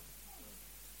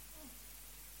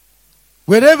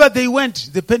 Wherever they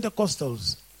went, the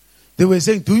Pentecostals, they were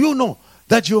saying, do you know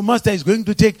that your master is going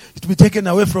to be taken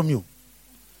away from you?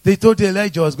 They thought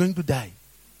Elijah was going to die.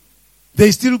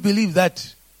 They still believe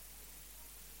that.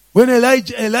 When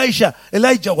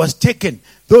Elijah was taken,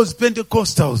 those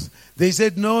Pentecostals, they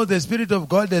said, no, the Spirit of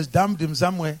God has dumped him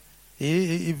somewhere.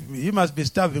 He must be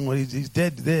starving or he's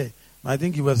dead there. I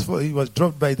think he was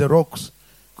dropped by the rocks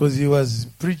because he was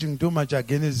preaching too much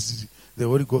against the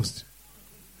Holy Ghost.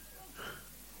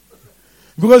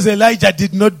 Because Elijah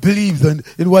did not believe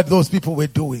in what those people were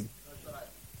doing.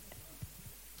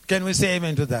 Can we say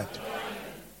amen to that?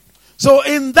 So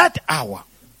in that hour,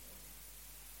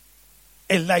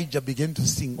 Elijah began to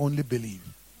sing, only believe.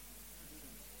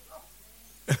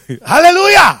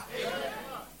 Hallelujah!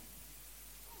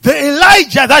 The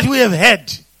Elijah that we have had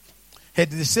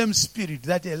the same spirit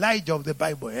that Elijah of the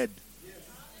Bible had.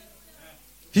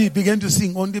 He began to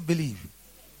sing, only believe.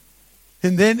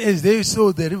 And then as they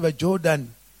saw the river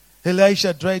Jordan,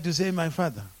 Elisha tried to say, my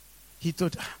father. He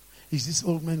thought, is this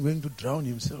old man going to drown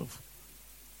himself?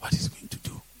 What is he going to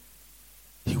do?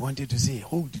 He wanted to say,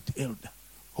 hold it, elder.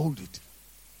 Hold it.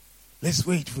 Let's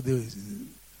wait for the...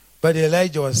 But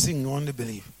Elijah was singing, only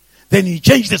believe. Then he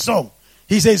changed the song.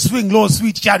 He said, swing low,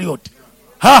 sweet chariot.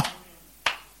 And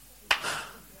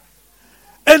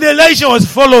Elisha was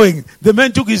following. The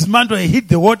man took his mantle and hit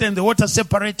the water and the water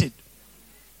separated.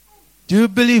 Do you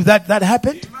believe that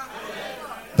happened?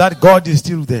 That God is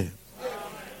still there.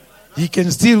 He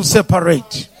can still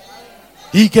separate.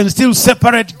 He can still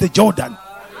separate the Jordan.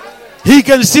 He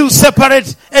can still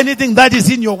separate anything that is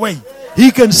in your way.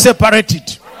 He can separate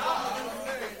it.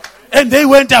 And they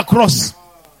went across.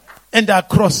 And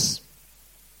across.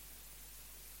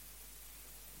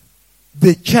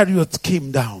 The chariots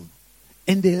came down.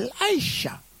 And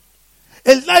Elisha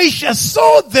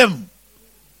saw them.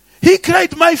 He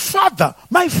cried, my father,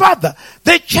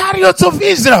 the chariots of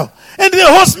Israel and the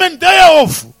horsemen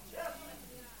thereof.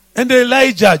 And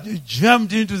Elijah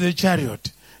jumped into the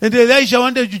chariot. And Elisha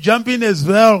wanted to jump in as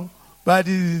well. But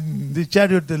the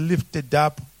chariot lifted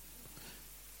up.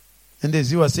 And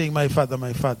as he was saying, my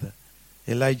father,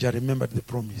 Elijah remembered the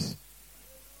promise.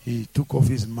 He took off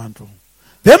his mantle.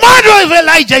 The mantle of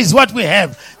Elijah is what we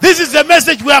have. This is the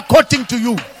message we are quoting to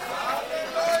you.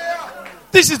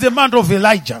 This is the mantle of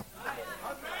Elijah.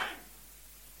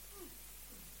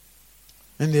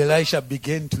 And Elisha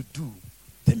began to do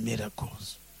the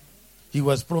miracles. He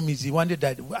was promised, he wanted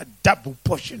a double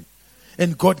portion.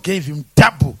 And God gave him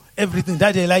double everything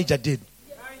that Elijah did.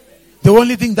 The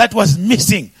only thing that was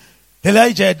missing,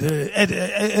 Elijah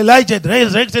had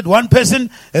resurrected one person,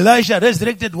 Elisha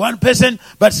resurrected one person,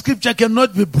 but scripture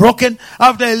cannot be broken.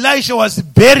 After Elisha was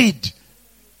buried,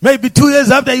 maybe 2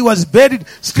 years after he was buried,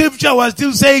 scripture was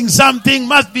still saying something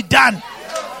must be done.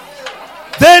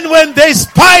 Then when they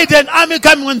spied an army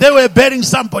coming, when they were burying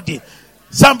somebody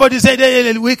said,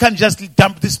 hey, we can't just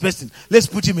dump this person. Let's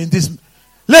put him in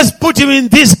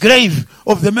this grave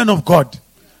of the man of God.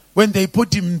 When they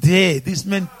put him there, this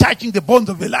man touching the bones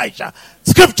of Elisha,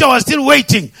 scripture was still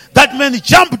waiting. That man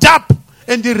jumped up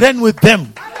and he ran with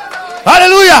them.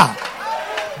 Hallelujah.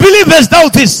 Believest thou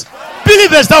this?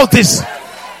 Believest thou this?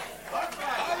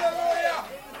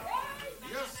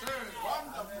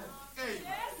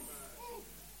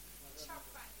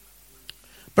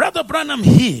 Branham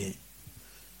here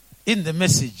in the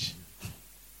message,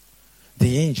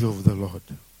 the angel of the Lord.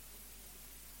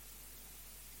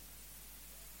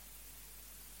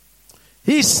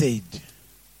 He said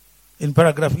in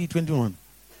paragraph E21,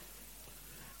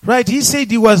 right, he said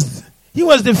he was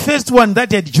the first one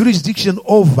that had jurisdiction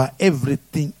over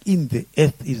everything in the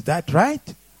earth. Is that right?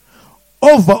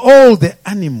 Over all the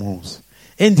animals.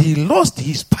 And he lost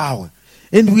his power.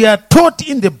 And we are taught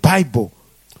in the Bible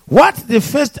what the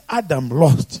first Adam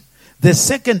lost, the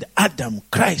second Adam,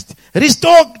 Christ,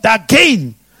 restored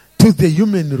again to the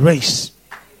human race.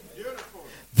 Beautiful.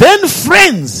 Then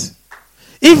friends,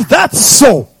 if that's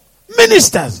so,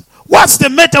 ministers, what's the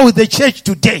matter with the church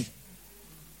today?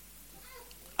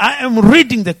 I am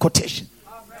reading the quotation.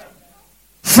 Amen.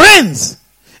 Friends,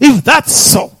 if that's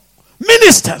so,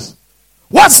 ministers,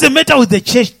 what's the matter with the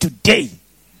church today?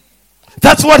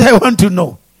 That's what I want to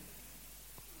know.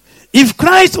 If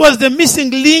Christ was the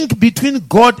missing link between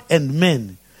God and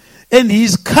man, and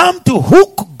he's come to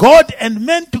hook God and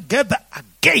man together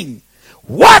again,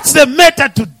 what's the matter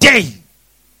today?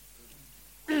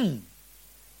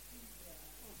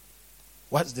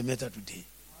 What's the matter today?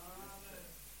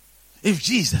 If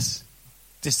Jesus,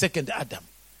 the second Adam,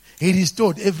 he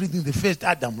restored everything the first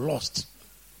Adam lost.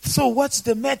 So what's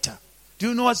the matter? Do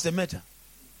you know what's the matter?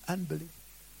 Unbelief.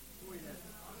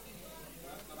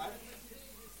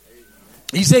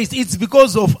 He says it's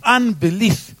because of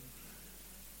unbelief.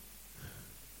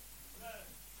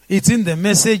 It's in the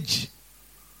message,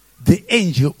 The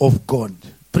Angel of God,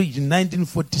 preached in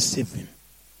 1947.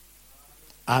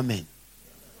 Amen.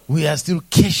 We are still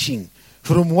cashing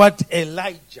from what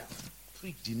Elijah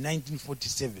preached in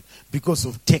 1947 because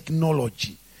of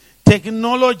technology.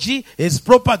 Technology has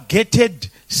propagated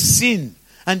sin,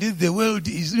 and the world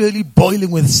is really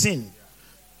boiling with sin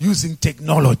using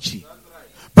technology.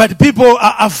 But people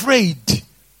are afraid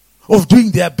of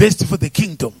doing their best for the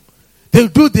kingdom. They'll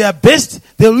do their best.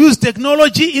 They'll use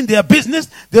technology in their business.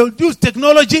 They'll use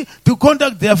technology to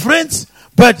contact their friends.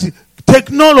 But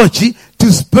technology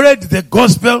to spread the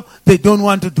gospel, they don't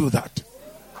want to do that.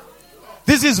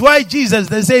 This is why Jesus,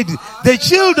 they said, the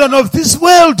children of this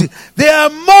world, they are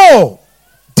more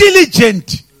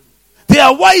diligent. They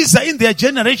are wiser in their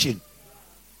generation.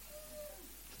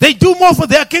 They do more for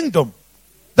their kingdom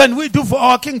than we do for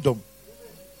our kingdom.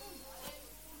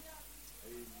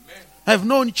 Amen. I've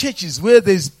known churches where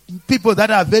there's people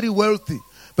that are very wealthy.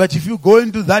 But if you go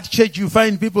into that church, you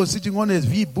find people sitting on a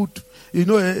V boot,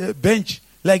 a bench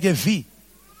like a V.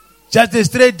 Just a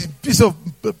straight piece of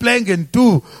plank and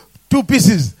two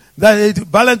pieces that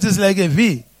it balances like a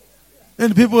V.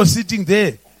 And people are sitting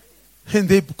there. And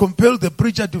they compel the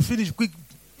preacher to finish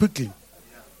quickly.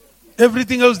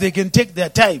 Everything else they can take their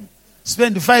time.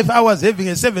 Spend 5 hours having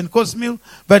a 7-course meal,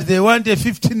 but they want a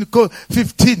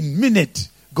 15-minute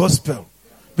gospel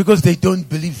because they don't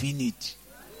believe in it.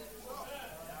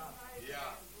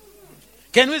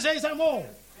 Can we say some more?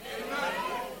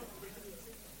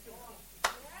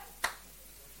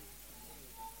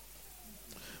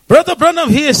 Brother Branham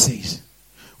here says,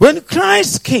 when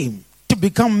Christ came to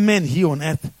become man here on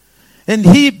earth, and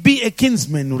he be a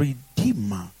kinsman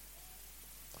redeemer,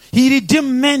 he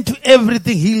redeemed man to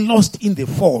everything he lost in the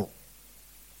fall.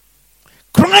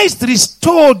 Christ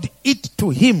restored it to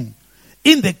him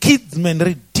in the kinsman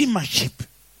redeemership.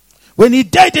 When he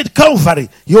died at Calvary,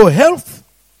 your health,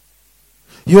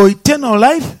 your eternal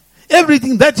life,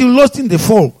 everything that you lost in the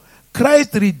fall,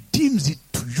 Christ redeems it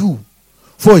to you.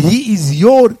 For he is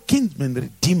your kinsman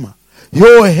redeemer.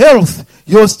 Your health,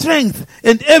 your strength,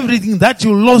 and everything that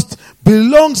you lost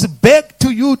belongs back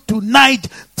to you tonight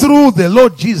through the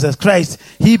Lord Jesus Christ.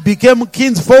 He became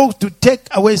kinsfolk to take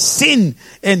away sin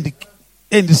and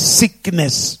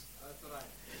sickness.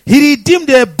 He redeemed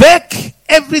her back,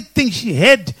 everything she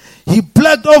had. He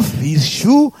plucked off his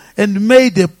shoe and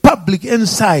made a public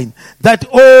ensign that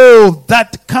all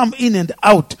that come in and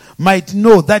out might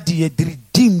know that he had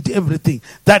redeemed everything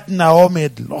that Naomi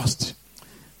had lost.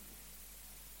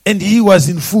 And he was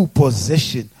in full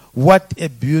possession. What a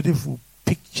beautiful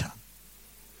picture.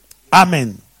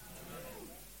 Amen.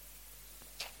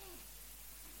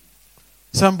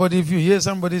 Somebody, if you hear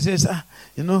somebody says,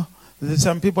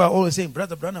 some people are always saying,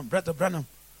 Brother Branham,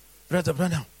 I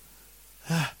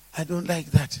don't like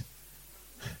that.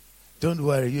 Don't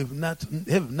worry, you have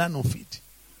none of it.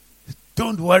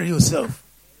 Don't worry yourself.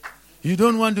 You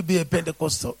don't want to be a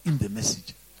Pentecostal in the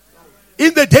message.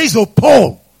 In the days of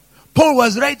Paul Paul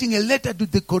was writing a letter to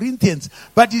the Corinthians,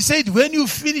 but he said, when you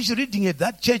finish reading at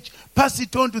that church, pass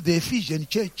it on to the Ephesian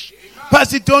church.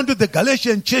 Pass it on to the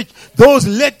Galatian church. Those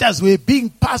letters were being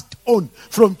passed on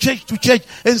from church to church.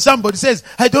 And somebody says,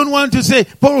 I don't want to say,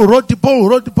 Paul wrote.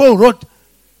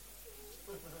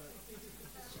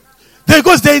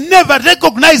 Because they never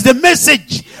recognize the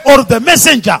message or the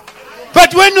messenger.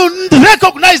 But when you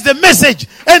recognize the message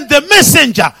and the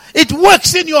messenger, it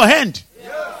works in your hand.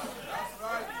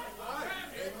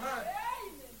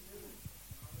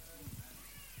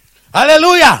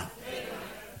 Hallelujah.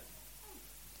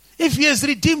 If he has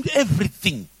redeemed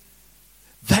everything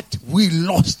that we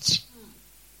lost,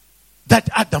 that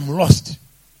Adam lost,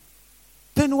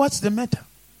 then what's the matter?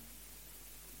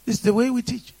 It's the way we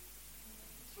teach.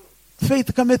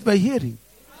 Faith cometh by hearing.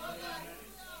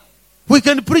 We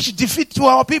can preach defeat to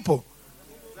our people.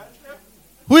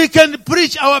 We can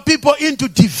preach our people into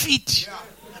defeat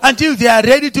until they are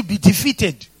ready to be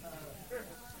defeated.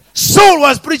 Saul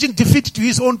was preaching defeat to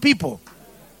his own people.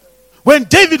 When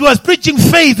David was preaching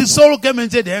faith, Saul came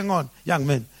and said, hang on, young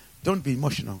man, don't be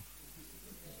emotional.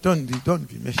 Don't be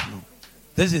emotional.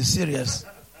 This is serious.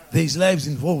 There is lives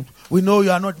involved. We know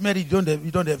you are not married,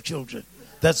 you don't have children.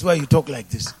 That's why you talk like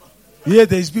this. Here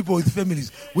there is people with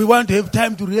families. We want to have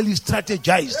time to really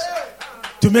strategize,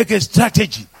 to make a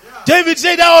strategy. David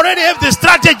said, I already have the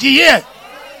strategy here.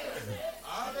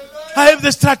 I have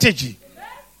the strategy.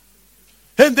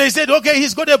 And they said, okay,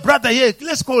 he's got a brother here.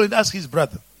 Let's call and ask his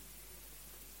brother.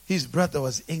 His brother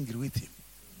was angry with him.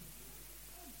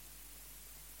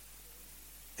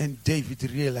 And David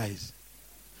realized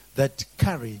that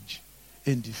courage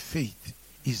and faith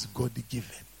is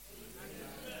God-given.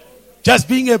 Just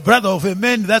being a brother of a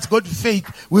man that's got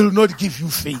faith will not give you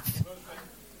faith.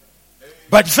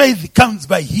 But faith comes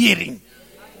by hearing.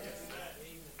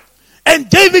 And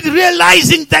David,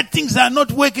 realizing that things are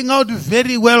not working out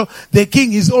very well, the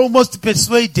king is almost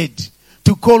persuaded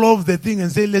to call off the thing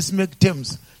and say, let's make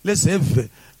terms. Let's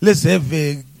have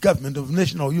a government of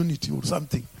national unity or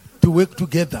something to work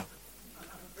together.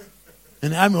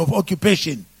 An army of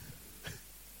occupation.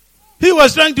 He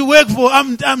was trying to work for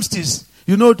armistice,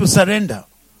 to surrender.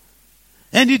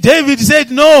 And David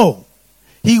said no.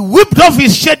 He whipped off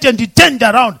his shirt and he turned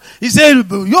around. He said,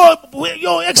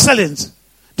 Your Excellency,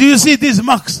 do you see these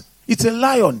marks? It's a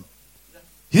lion.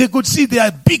 He could see there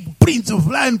are big prints of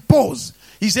lion paws.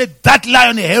 He said, that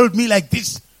lion held me like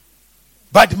this.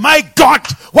 But my God,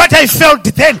 what I felt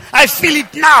then, I feel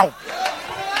it now.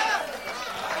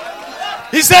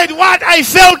 He said, what I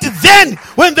felt then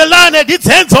when the lion had its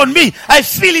hands on me, I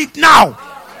feel it now.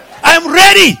 I'm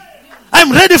ready.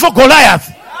 I'm ready for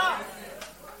Goliath.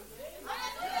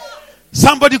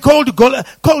 Somebody called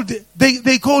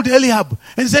Eliab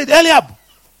and said, Eliab,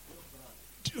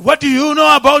 what do you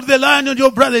know about the lion and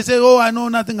your brother? He said, I know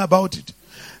nothing about it.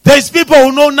 There's people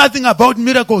who know nothing about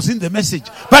miracles in the message,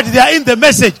 but they are in the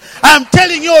message. I'm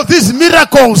telling you these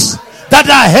miracles that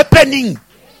are happening.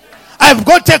 I've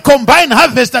got a combined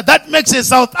harvester that makes a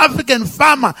South African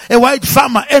farmer, a white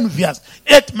farmer, envious.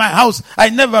 At my house, I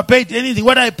never paid anything.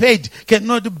 What I paid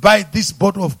cannot buy this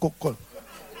bottle of Coca-Cola,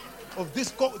 of this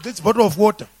bottle of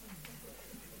water.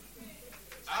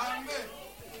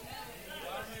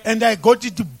 And I got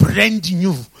it brand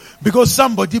new because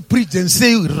somebody preached and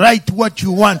say, write what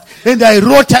you want. And I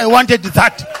wrote, I wanted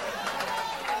that.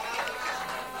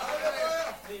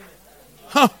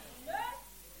 Huh.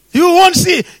 You won't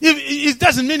see it. It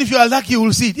doesn't mean if you are lucky you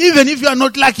will see it. Even if you are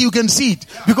not lucky you can see it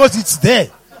because it's there.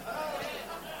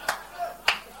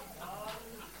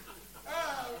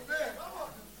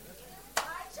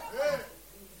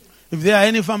 If there are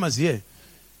any farmers here,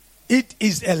 it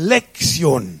is a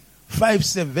Lexion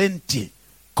 570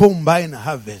 combine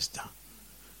harvester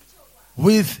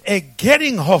with a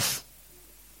Geringhoff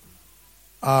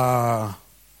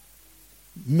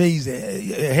maize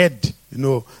head,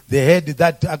 the head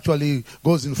that actually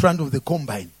goes in front of the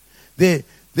combine. The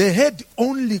head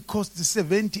only cost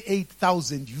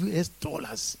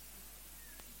 $78,000.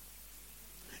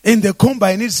 In the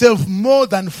combine itself, more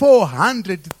than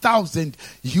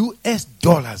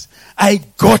 $400,000. I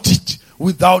got it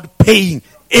without paying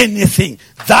anything.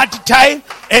 That time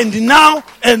and now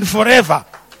and forever.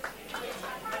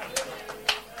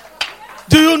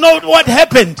 Do you know what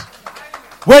happened?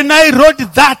 When I wrote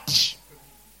that,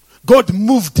 God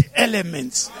moved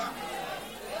elements.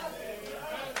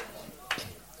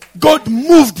 God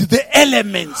moved the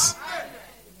elements.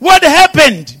 What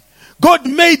happened? God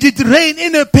made it rain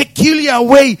in a peculiar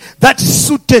way that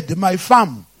suited my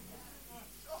farm.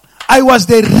 I was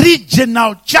the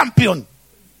regional champion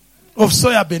of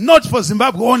soybean, not for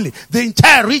Zimbabwe only, the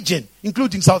entire region,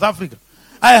 including South Africa.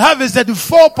 I harvested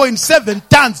 4.7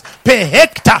 tons per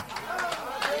hectare.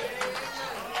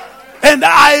 And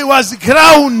I was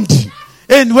crowned.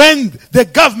 And when the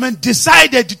government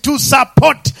decided to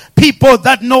support people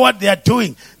that know what they are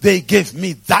doing, they gave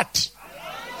me that.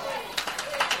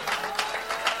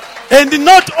 And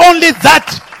not only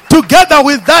that, together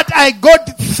with that, I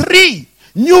got 3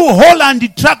 New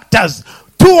Holland tractors.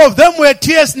 2 of them were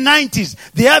TS90s.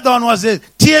 The other one was a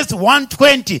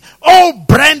TS120. All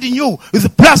brand new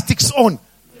with plastics on.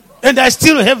 And I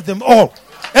still have them all.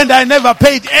 And I never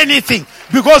paid anything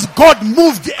because God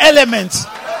moved the elements.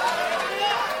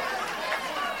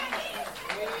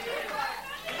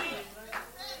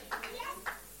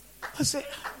 I say,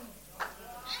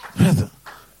 brother,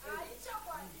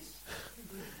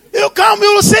 you come,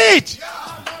 you will see it.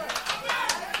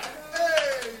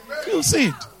 You'll see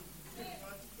it.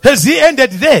 Has he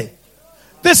ended there?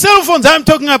 The cell phones I'm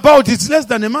talking about, it's less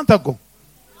than a month ago.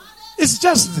 It's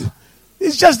just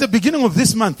the beginning of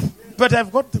this month. But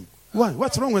I've got them. Why?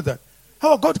 What's wrong with that?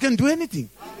 How God can do anything?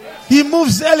 He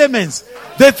moves elements.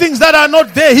 The things that are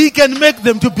not there, he can make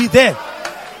them to be there.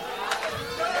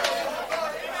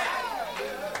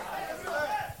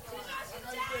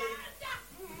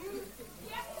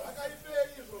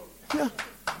 Yeah.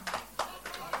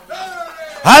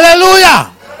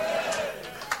 Hallelujah.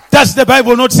 Does the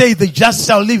Bible not say the just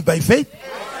shall live by faith?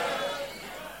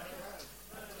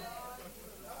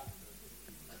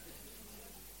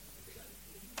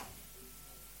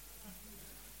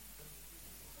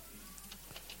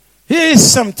 Here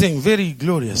is something very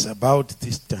glorious about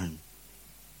this time.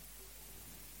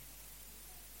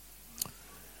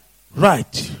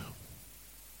 Right.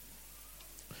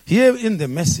 Here in the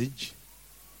message,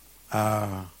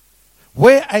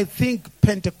 where I think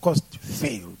Pentecost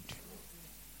failed,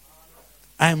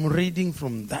 I'm reading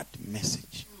from that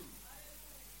message.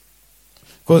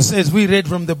 Because as we read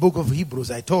from the book of Hebrews,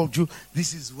 I told you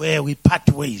this is where we part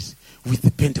ways with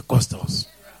the Pentecostals.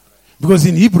 Because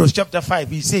in Hebrews chapter 5,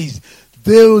 he says,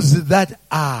 those that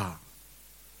are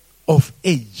of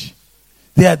age,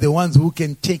 they are the ones who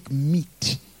can take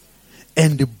meat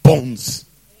and the bones.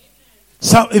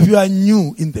 So if you are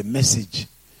new in the message,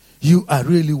 you are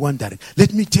really wondering.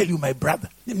 Let me tell you, my brother,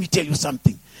 let me tell you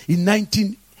something. In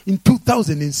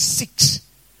 2006,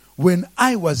 when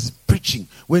I was preaching,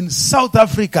 when South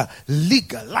Africa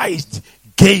legalized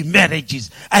gay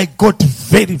marriages, I got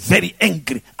very, very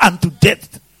angry unto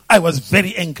death. I was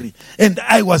very angry. And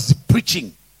I was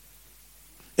preaching.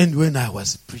 And when I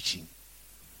was preaching,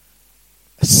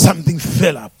 something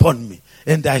fell upon me.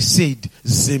 And I said,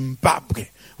 Zimbabwe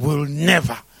will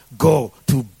never go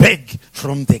to beg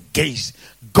from the gays.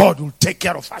 God will take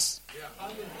care of us.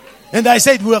 And I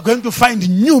said, we are going to find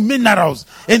new minerals.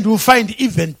 And we'll find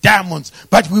even diamonds.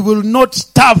 But we will not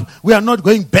starve. We are not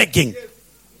going begging.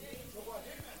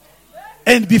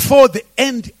 And before the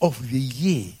end of the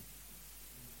year,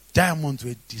 diamonds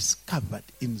were discovered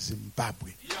in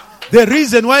Zimbabwe. The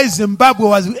reason why Zimbabwe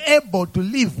was able to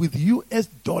live with US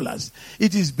dollars,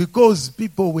 it is because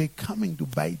people were coming to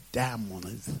buy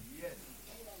diamonds.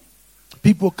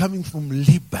 People coming from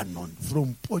Lebanon,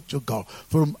 from Portugal,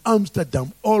 from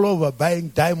Amsterdam, all over buying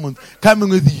diamonds, coming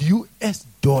with US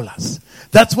dollars.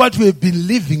 That's what we've been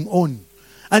living on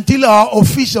until our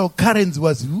official currency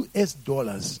was US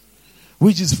dollars,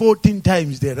 which is 14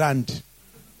 times the rand.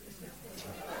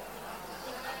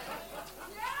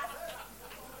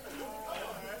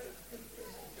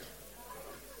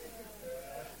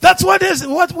 That's what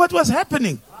was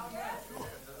happening.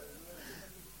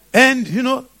 And, you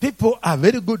know, people are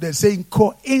very good at saying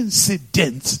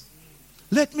coincidence.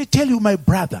 Let me tell you, my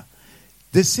brother,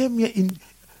 the same year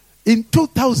in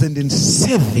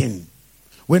 2007,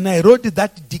 when I wrote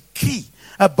that decree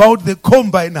about the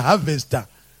combine harvester,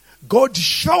 God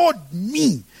showed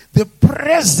me the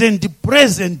present,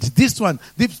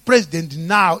 this president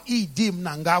now, E.D.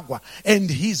 Mnangagwa, and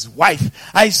his wife.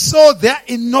 I saw their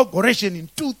inauguration in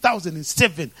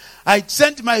 2007. I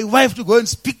sent my wife to go and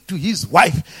speak to his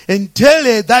wife and tell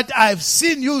her that I've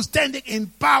seen you standing in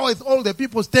power with all the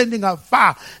people standing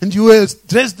afar, and you were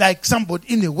dressed like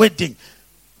somebody in a wedding.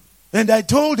 And I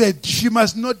told her she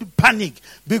must not panic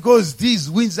because these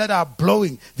winds that are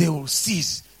blowing, they will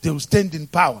cease. They will stand in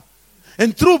power.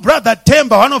 And through Brother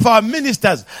Temba, one of our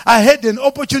ministers, I had an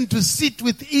opportunity to sit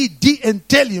with E.D. and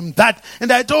tell him that.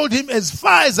 And I told him, as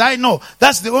far as I know,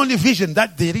 that's the only vision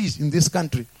that there is in this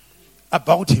country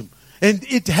about him. And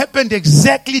it happened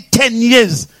exactly 10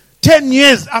 years. 10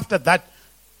 years after that.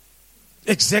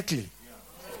 Exactly.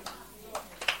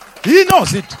 He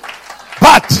knows it.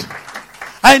 But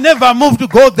I never moved to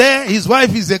go there. His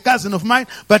wife is a cousin of mine,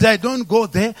 but I don't go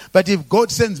there. But if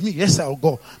God sends me, yes, I'll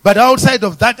go. But outside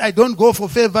of that, I don't go for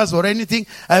favors or anything.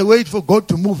 I wait for God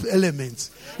to move elements.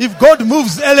 If God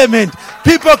moves element,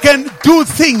 people can do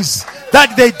things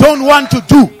that they don't want to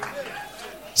do.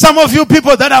 Some of you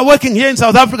people that are working here in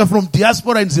South Africa from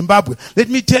diaspora in Zimbabwe, let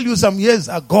me tell you, some years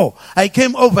ago, I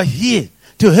came over here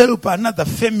to help another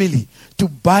family to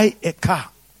buy a car.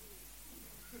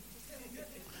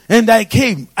 And I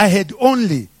had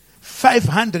only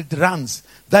 500 rands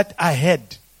that I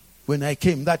had when I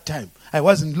came that time. I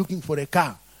wasn't looking for a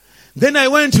car. Then I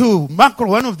went to Macro,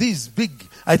 one of these big,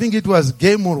 I think it was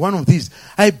Game or one of these.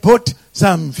 I bought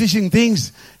some fishing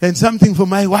things and something for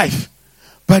my wife.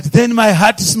 But then my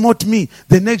heart smote me.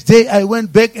 The next day I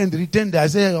went back and returned. I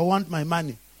said, I want my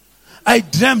money. I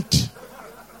dreamt.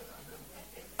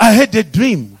 I had a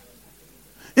dream.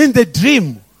 In the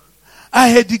dream, I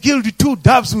had killed 2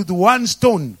 doves with 1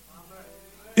 stone.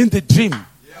 In the dream.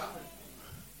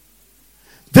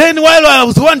 Then while I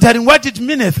was wondering what it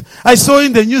meaneth, I saw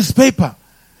in the newspaper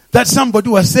that somebody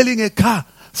was selling a car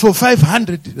for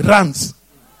 500 rands.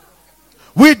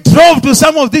 We drove to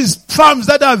some of these farms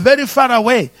that are very far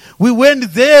away. We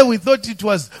went there, we thought it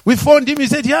was, we phoned him, he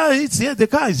said, yeah, it's here, the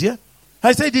car is here.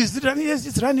 I said, is it running? Yes,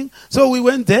 it's running. So we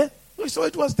went there, we saw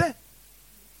it was there.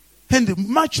 And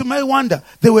much to my wonder,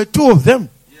 there were 2 of them.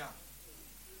 Yeah.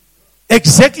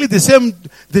 Exactly the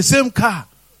same car.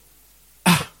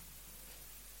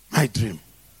 My dream.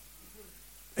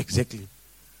 Exactly.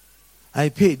 I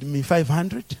paid me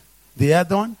 500. The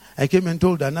other one, I came and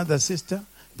told another sister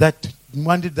that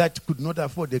wanted that could not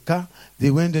afford a car. They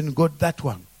went and got that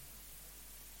one.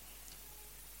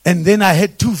 And then I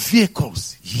had 2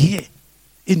 vehicles here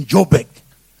in Joburg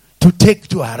to take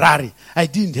to Harare. I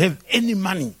didn't have any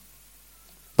money.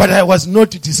 But I was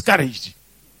not discouraged.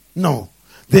 No.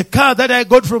 The car that I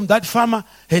got from that farmer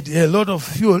had a lot of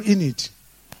fuel in it.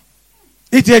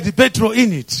 It had petrol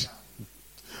in it.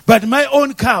 But my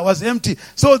own car was empty.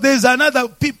 So there's another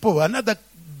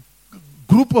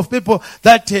group of people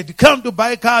that had come to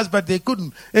buy cars, but they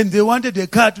couldn't. And they wanted a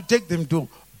car to take them to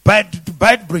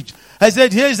Beitbridge. I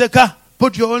said, here is the car.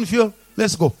 Put your own fuel.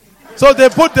 Let's go. So they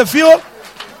put the fuel.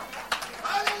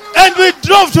 And we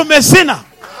drove to Messina.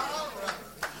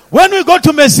 When we got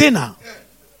to Messina,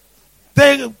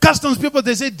 the customs people,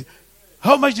 they said,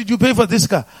 how much did you pay for this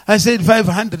car? I said,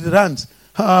 500 rands.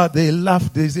 They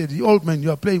laughed. They said, old man,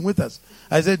 you are playing with us.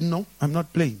 I said, no, I'm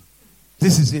not playing.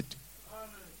 This is it.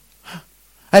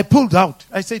 I pulled out.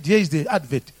 I said, here is the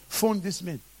advert. Phone this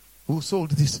man who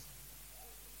sold this.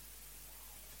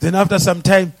 Then after some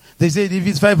time, they said, if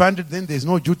it's 500, then there's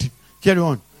no duty. Carry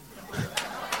on.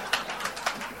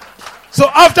 So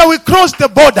after we crossed the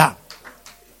border,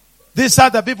 these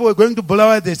other people were going to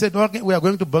Bulawayo. They said, okay, we are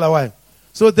going to Bulawayo.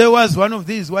 So there was one of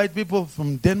these white people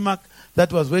from Denmark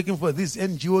that was working for these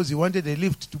NGOs. He wanted a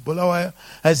lift to Bulawayo.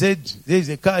 I said, there is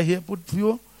a car here, put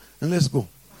fuel, and let's go.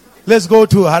 Let's go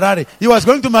to Harare. He was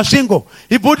going to Mashingo.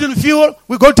 He put in fuel.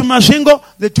 We go to Mashingo,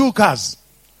 the 2 cars.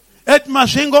 At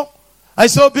Mashingo, I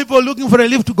saw people looking for a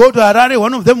lift to go to Harare.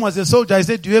 One of them was a soldier. I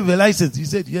said, do you have a license? He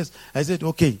said, yes. I said,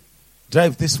 okay,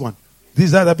 drive this one.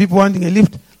 These are the people wanting a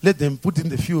lift. Let them put in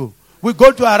the fuel. We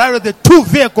go to Harare, the 2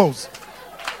 vehicles.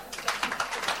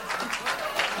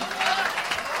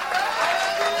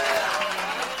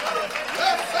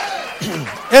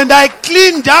 And I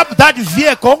cleaned up that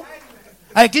vehicle.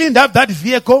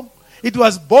 It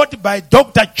was bought by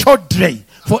Dr. Chodre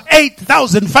for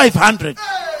 8,500.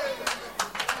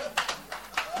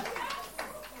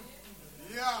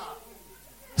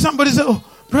 Somebody said, oh,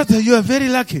 brother, you are very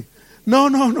lucky.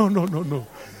 No.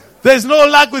 There's no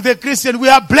luck with a Christian. We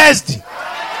are blessed.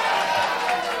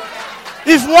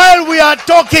 If while we are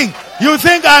talking, you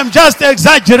think I'm just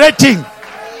exaggerating.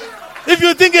 If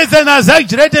you think it's an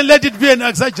exaggeration, let it be an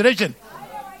exaggeration.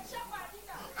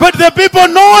 But the people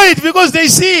know it because they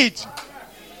see it.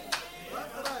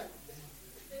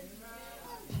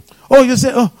 Oh, you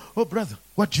say, oh, brother,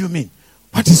 what do you mean?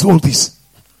 What is all this?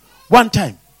 One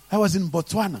time, I was in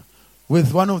Botswana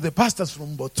with one of the pastors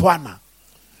from Botswana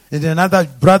and another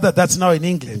brother that's now in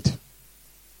England.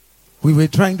 We were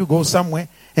trying to go somewhere,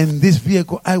 and this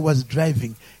vehicle I was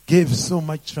driving gave so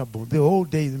much trouble. The whole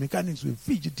day, the mechanics were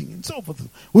fidgeting and so forth.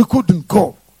 We couldn't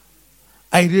go.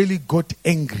 I really got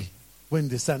angry when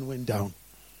the sun went down.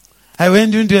 I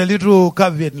went into a little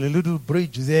caveat, a little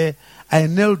bridge there. I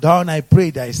knelt down, I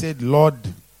prayed. I said, Lord,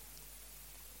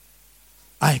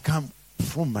 I come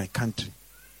from my country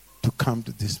to come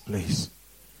to this place.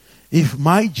 If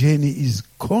my journey is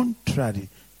contrary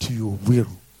to your will,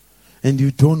 and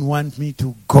you don't want me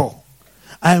to go,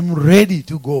 I'm ready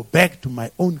to go back to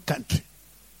my own country.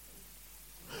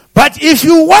 But if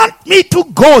you want me to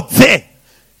go there,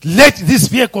 let this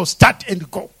vehicle start and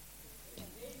go.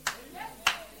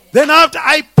 Then after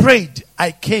I prayed,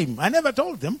 I came. I never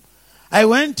told them. I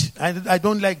went. I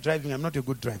don't like driving. I'm not a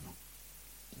good driver.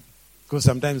 Because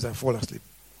sometimes I fall asleep.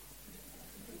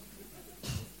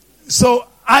 So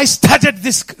I started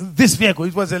this vehicle.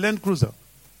 It was a Land Cruiser.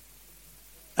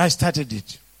 I started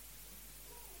it.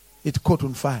 It caught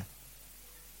on fire.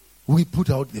 We put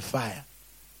out the fire.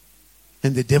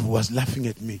 And the devil was laughing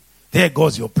at me. There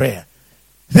goes your prayer.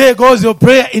 There goes your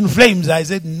prayer in flames. I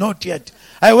said, not yet.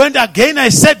 I went again. I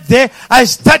sat there. I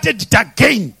started it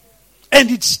again.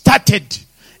 And it started.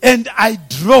 And I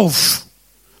drove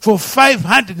for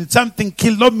 500 and something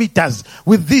kilometers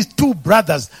with these two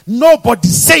brothers. Nobody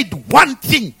said one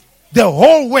thing the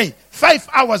whole way. 5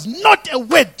 hours, not a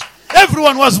word.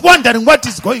 Everyone was wondering what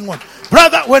is going on.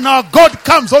 Brother, when our God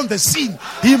comes on the scene,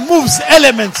 he moves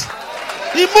elements.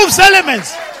 He moves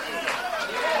elements.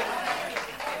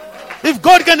 If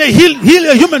God can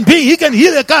heal a human being, he can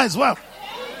heal a car as well.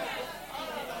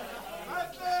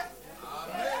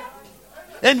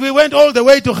 And we went all the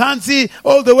way to Hansi,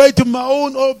 all the way to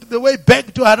Maun, all the way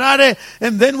back to Harare.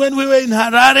 And then when we were in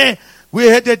Harare, we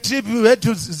had a trip. We had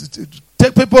to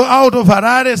take people out of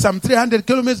Harare, some 400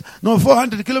 kilometers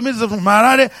from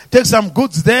Harare, take some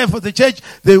goods there for the church.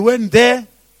 They went there.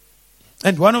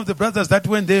 And one of the brothers that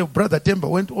went there, Brother Temba,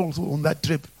 went also on that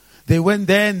trip. They went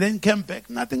there and then came back.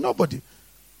 Nothing, nobody.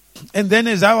 And then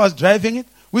as I was driving it,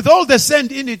 with all the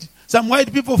sand in it, some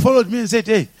white people followed me and said,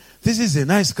 hey, this is a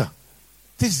nice car.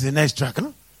 This is a nice truck,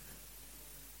 no?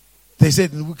 They said,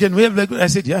 can we have a look? I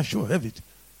said, yeah, sure, have it.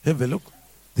 Have a look.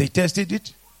 They tested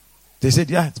it. They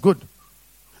said, yeah, it's good.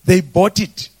 They bought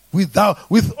it with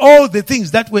all the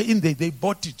things that were in there. They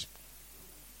bought it.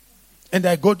 And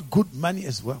I got good money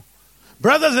as well.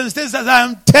 Brothers and sisters, I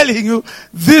am telling you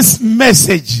this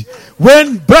message.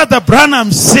 When Brother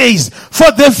Branham says,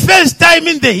 for the first time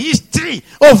in the history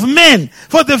of men,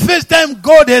 for the first time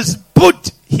God has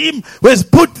put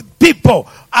people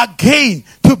again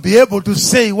to be able to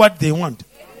say what they want.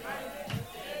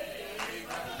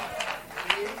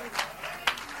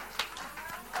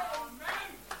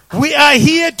 We are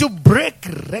here to break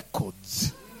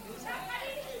records.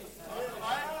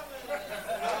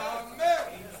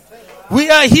 We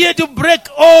are here to break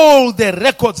all the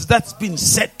records that's been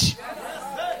set.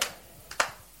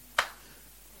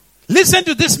 Listen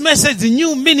to this message, the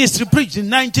new ministry preached in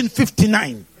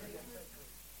 1959.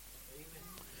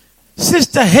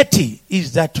 Sister Hetty,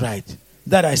 is that right?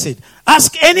 That I said.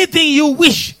 Ask anything you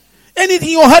wish. Anything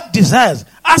your heart desires.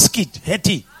 Ask it,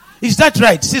 Hetty. Is that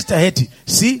right, Sister Hetty?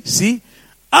 See?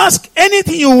 Ask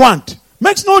anything you want.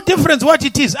 Makes no difference what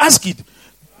it is. Ask it.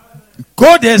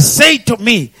 God has said to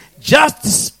me, just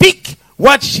speak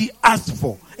what she asked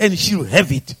for and she'll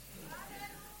have it.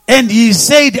 And he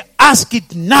said, ask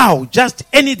it now, just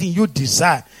anything you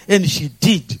desire. And she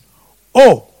did.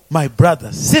 Oh, my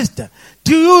brother, sister,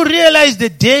 do you realize the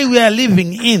day we are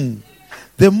living in?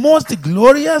 The most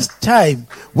glorious time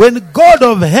when God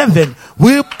of heaven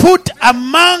will put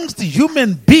amongst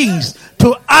human beings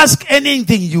to ask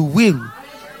anything you will.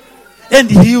 And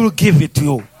he will give it to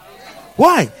you.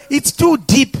 Why? It's too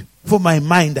deep for my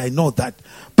mind, I know that.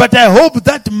 But I hope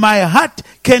that my heart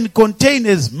can contain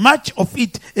as much of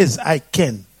it as I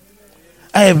can.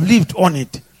 I have lived on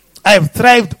it. I have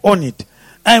thrived on it.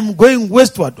 I am going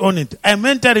westward on it. I am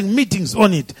entering meetings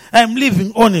on it. I am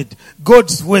living on it.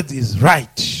 God's word is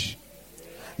right.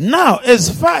 Now,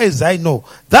 as far as I know,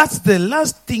 that's the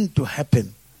last thing to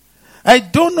happen. I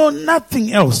don't know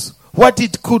nothing else what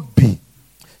it could be.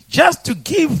 Just to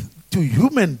give to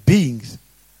human beings,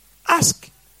 ask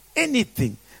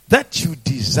anything that you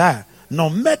desire, no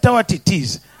matter what it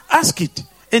is, ask it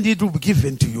and it will be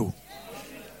given to you.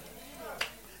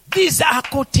 These are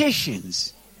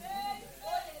quotations.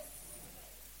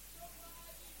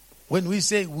 When we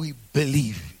say we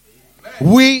believe,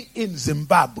 we in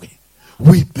Zimbabwe,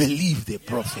 we believe the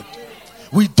prophet.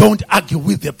 We don't argue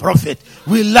with the prophet.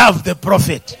 We love the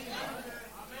prophet.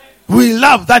 We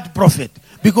love that prophet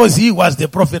because he was the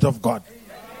prophet of God.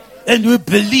 And we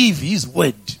believe his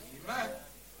word.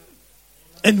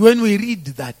 And when we read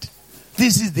that,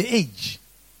 this is the age.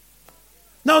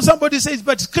 Now somebody says,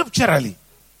 but scripturally,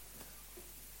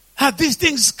 are these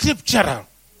things scriptural?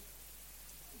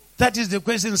 That is the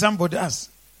question somebody asks.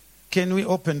 Can we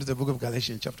open to the book of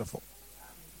Galatians chapter 4?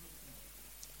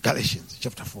 Galatians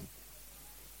chapter 4.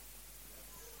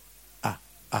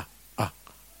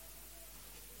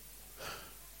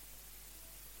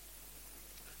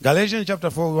 Galatians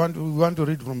chapter 4, we want to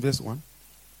read from verse 1.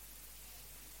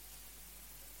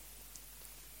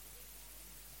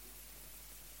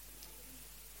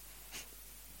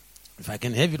 If I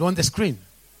can have it on the screen.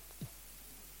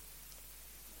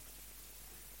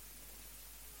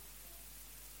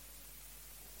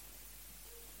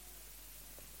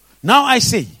 Now I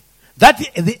say that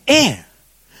the heir,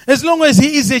 as long as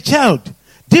he is a child,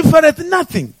 differeth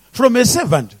nothing from a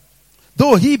servant,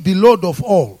 though he be Lord of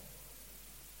all.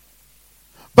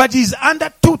 But he is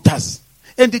under tutors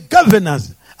and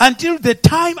governors until the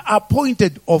time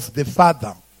appointed of the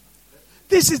Father.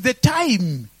 This is the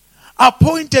time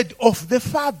appointed of the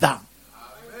Father.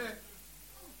 Amen.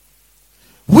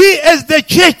 We as the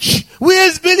church, we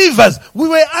as believers, we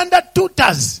were under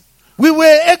tutors. We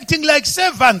were acting like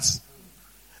servants.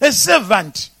 A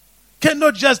servant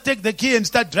cannot just take the key and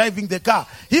start driving the car.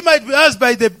 He might be asked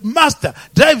by the master,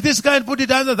 drive this car and put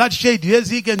it under that shade. Yes,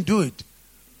 he can do it.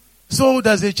 So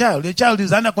does a child. A child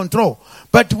is under control.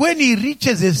 But when he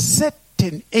reaches a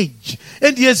certain age,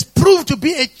 and he has proved to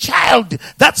be a child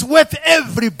that's worth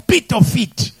every bit of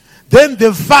it, then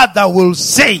the father will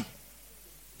say,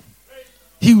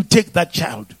 he will take that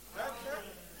child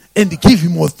and give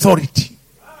him authority.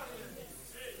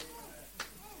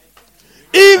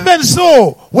 Even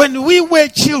so, when we were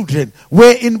children, we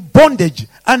were in bondage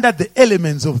under the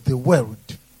elements of the world.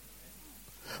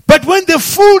 But when the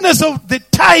fullness of the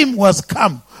time was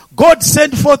come, God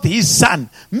sent forth his son,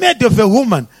 made of a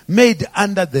woman, made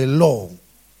under the law,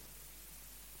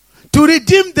 to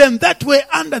redeem them that were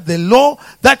under the law,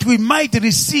 that we might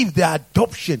receive the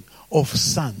adoption of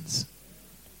sons.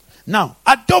 Now,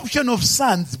 adoption of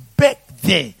sons back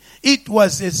there, it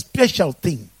was a special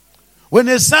thing. When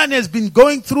a son has been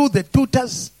going through the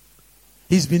tutors,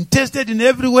 he's been tested in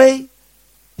every way,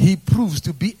 he proves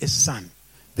to be a son.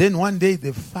 Then one day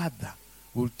the father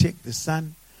will take the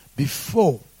son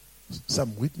before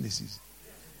some witnesses,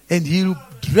 and he'll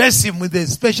dress him with a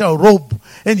special robe,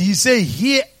 and he say,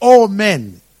 "Hear, all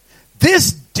men,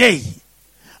 this day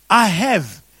I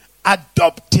have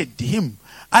adopted him.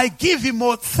 I give him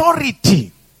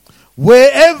authority.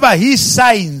 Wherever he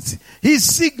signs, his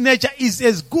signature is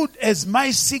as good as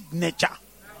my signature.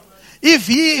 If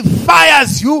he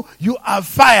fires you, you are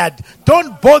fired.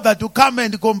 Don't bother to come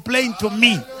and complain to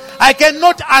me. I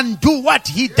cannot undo what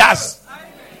he does."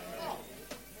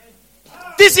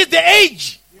 This is the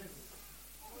age.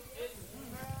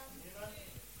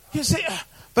 You say,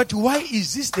 but why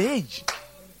is this the age?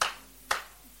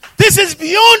 This is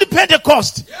beyond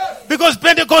Pentecost. Because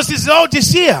Pentecost is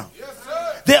Laodicea.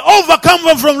 The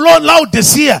overcomer from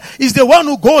Laodicea is the one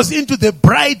who goes into the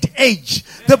bride age.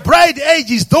 The bride age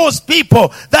is those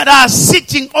people that are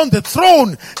sitting on the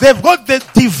throne. They've got the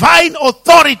divine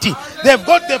authority. They've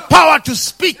got the power to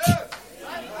speak.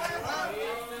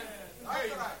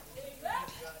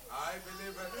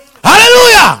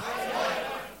 Hallelujah!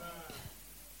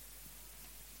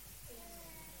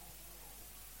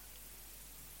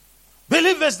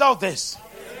 Believest thou this?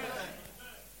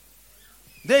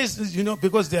 There is,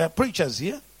 because there are preachers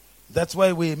here. That's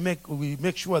why we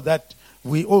make sure that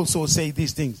we also say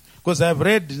these things. Because I've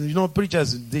read,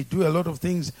 preachers, they do a lot of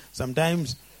things.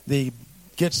 Sometimes they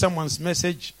get someone's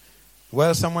message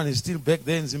while someone is still back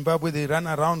there in Zimbabwe. They run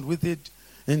around with it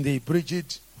and they preach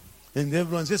it. And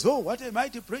everyone says, "Oh, what a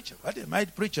mighty preacher, what a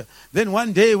mighty preacher." Then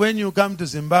one day when you come to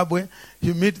Zimbabwe,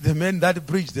 you meet the man that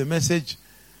preached the message.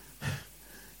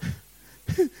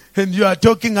 And you are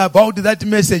talking about that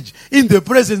message in the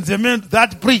presence of the man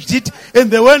that preached it,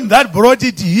 and the one that brought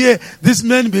it here. This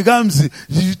man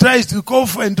he tries to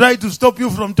cough and try to stop you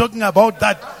from talking about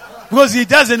that, because he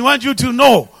doesn't want you to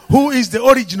know who is the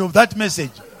origin of that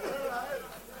message.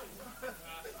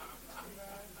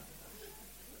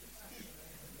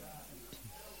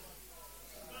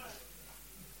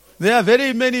 There are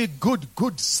very many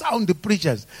good sound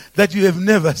preachers that you have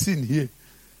never seen here.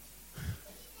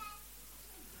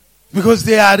 Because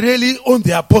they are really on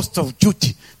the apostles'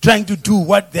 duty, trying to do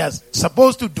what they are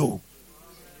supposed to do.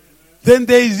 Then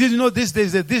there is,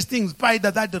 this thing,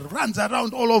 spider that runs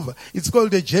around all over. It's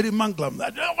called a gerrymangler.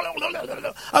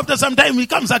 After some time, he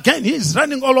comes again. He's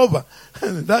running all over.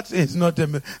 That's not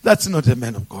a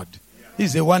man of God.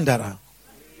 He's a wanderer.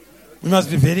 We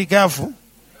must be very careful.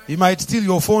 He might steal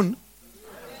your phone.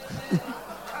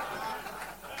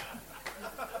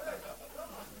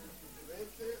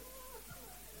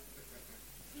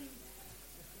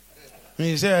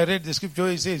 You say, I read the scripture,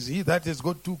 he says, "He that has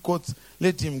got two coats,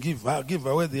 let him give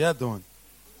away the other one."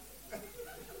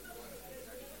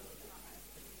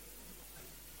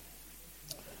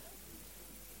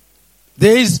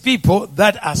 There is people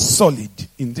that are solid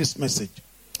in this message.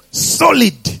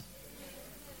 Solid.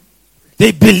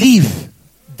 They believe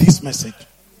this message.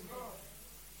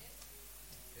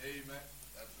 Amen.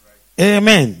 That's right.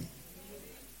 Amen.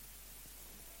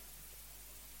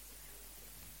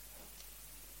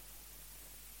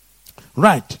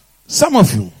 Right. Some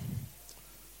of you,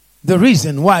 the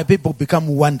reason why people become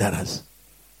wanderers,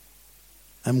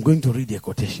 I'm going to read a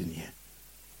quotation here.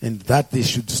 And that they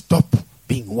should stop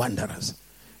being wanderers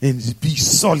and be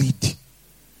solid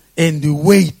and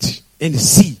wait and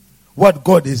see what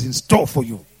God is in store for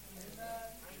you.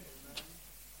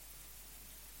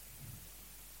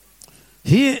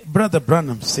 Here, Brother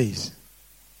Branham says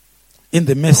in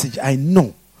the message, I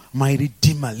know my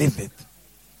Redeemer liveth.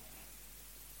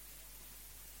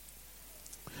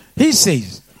 He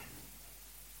says,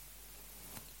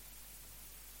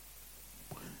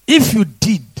 if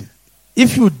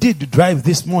you did drive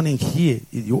this morning here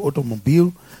in your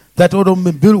automobile, that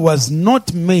automobile was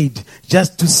not made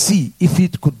just to see if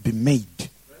it could be made.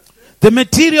 The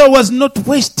material was not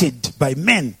wasted by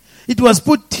men. It was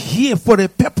put here for a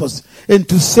purpose and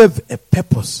to serve a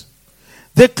purpose.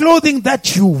 The clothing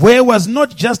that you wear was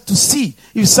not just to see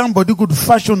if somebody could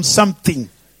fashion something.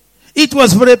 It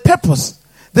was for a purpose.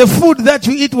 The food that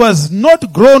you eat was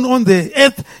not grown on the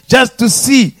earth just to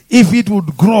see if it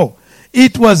would grow.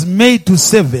 It was made to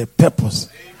serve a purpose.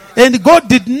 And God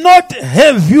did not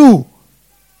have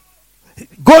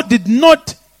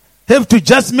to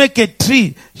just make a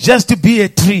tree just to be a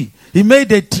tree. He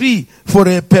made a tree for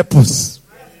a purpose.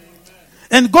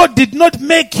 And God did not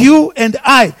make you and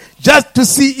I just to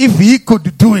see if He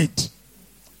could do it.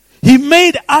 He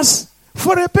made us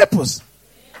for a purpose.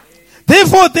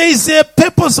 Therefore, there is a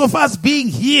purpose of us being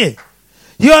here.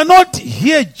 You are not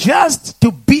here just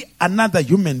to be another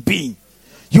human being.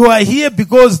 You are here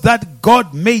because that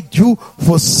God made you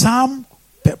for some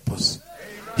purpose.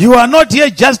 You are not here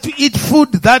just to eat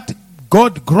food that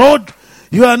God growed.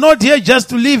 You are not here just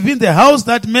to live in the house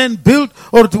that man built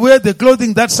or to wear the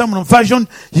clothing that someone fashioned.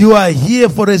 You are here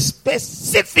for a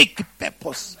specific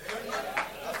purpose.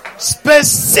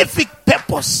 Specific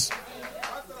purpose.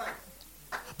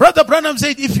 Brother Branham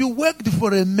said, if you worked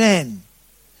for a man,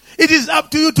 it is up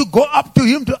to you to go up to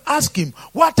him to ask him,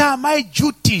 what are my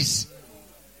duties?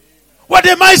 What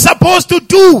am I supposed to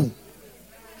do?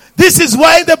 This is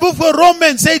why the book of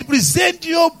Romans said, present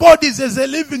your bodies as a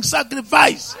living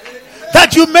sacrifice,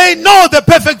 that you may know the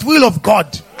perfect will of God.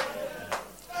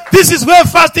 This is where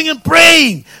fasting and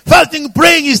praying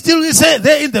is still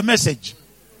there in the message.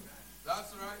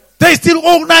 There's still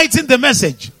all nights in the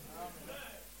message.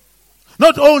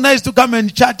 Not all nights to come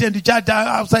and chat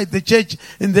outside the church,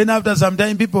 and then after some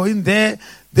time people in there,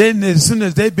 then as soon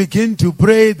as they begin to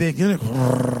pray, they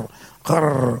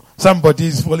somebody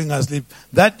is falling asleep.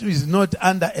 That is not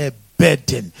under a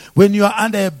burden. When you are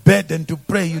under a burden to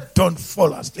pray, you don't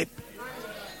fall asleep.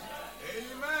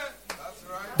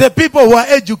 The people who are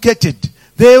educated,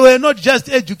 they were not just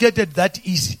educated that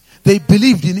easy. They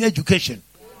believed in education.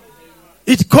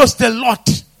 It cost a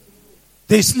lot.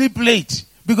 They sleep late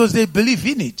because they believe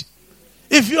in it.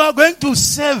 If you are going to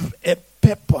serve a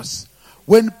purpose,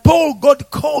 when God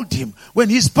called him, when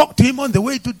he spoke to him on the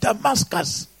way to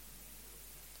Damascus,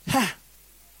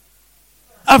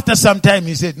 after some time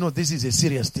he said, no, this is a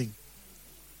serious thing.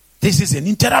 This is an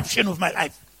interruption of my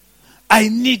life. I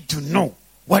need to know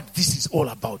what this is all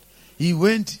about. He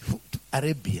went to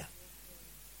Arabia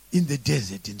in the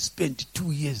desert and spent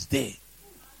 2 years there.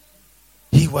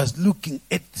 He was looking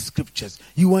at the scriptures.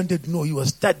 He wanted to know. He was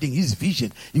studying his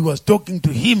vision. He was talking to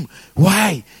him.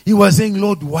 Why? He was saying,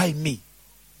 Lord, why me?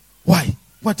 Why?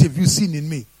 What have you seen in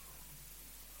me?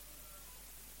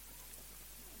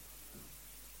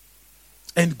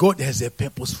 And God has a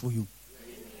purpose for you.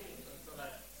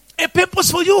 A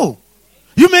purpose for you.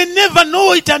 You may never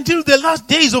know it until the last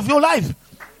days of your life.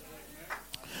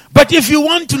 But if you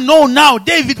want to know now,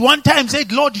 David one time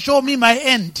said, Lord, show me my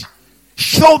end.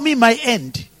 Show me my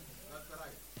end.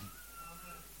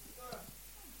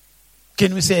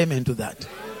 Can we say amen to that?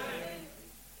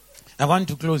 I want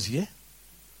to close here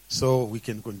so we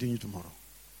can continue tomorrow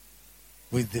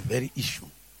with the very issue,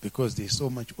 because there's so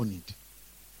much on it.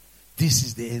 This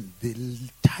is the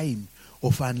time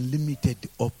of unlimited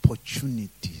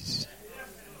opportunities,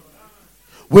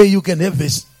 where you can have a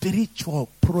spiritual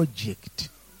project,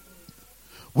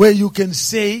 where you can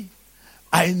say,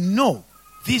 I know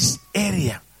this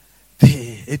area,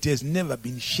 it has never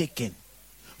been shaken.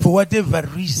 For whatever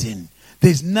reason,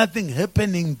 there's nothing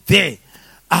happening there.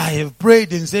 I have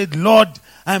prayed and said, Lord,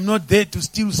 I'm not there to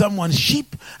steal someone's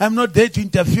sheep. I'm not there to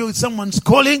interfere with someone's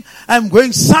calling. I'm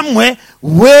going somewhere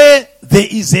where there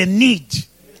is a need.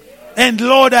 And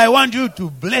Lord, I want you to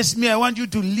bless me. I want you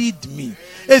to lead me.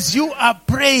 As you are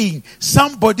praying,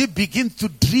 somebody begins to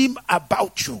dream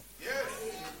about you.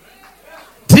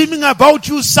 Dreaming about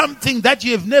you something that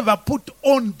you have never put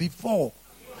on before.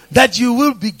 that you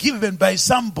will be given by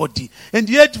somebody. And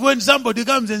yet when somebody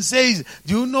comes and says,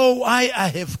 do you know why I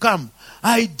have come?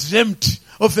 I dreamt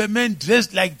of a man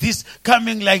dressed like this,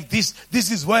 coming like this. This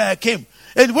is why I came.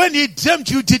 And when he dreamt,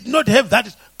 you did not have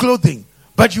that clothing.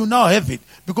 But you now have it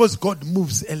because God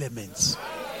moves elements.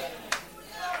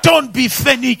 Don't be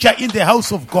furniture in the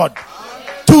house of God.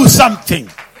 Do something.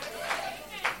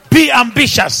 Be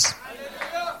ambitious.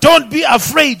 Don't be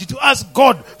afraid to ask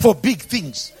God for big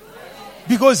things.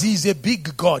 Because He is a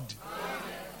big God.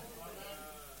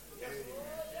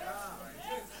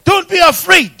 Don't be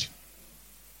afraid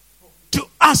to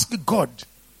ask God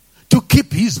to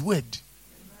keep His word.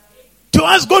 To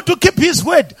ask God to keep His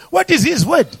word. What is His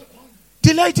word?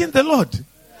 Delight in the Lord.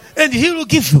 And He will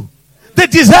give you the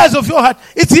desires of your heart.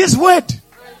 It's His word.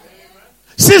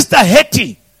 Sister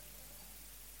Hetty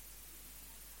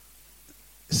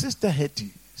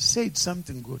said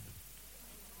something good.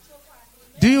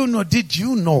 Did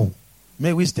you know?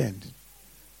 May we stand?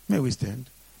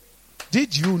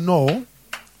 Did you know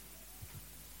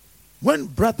when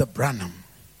Brother Branham,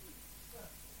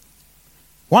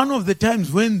 one of the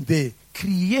times when the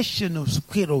creation of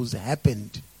squirrels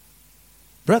happened,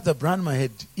 Brother Branham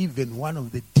had even one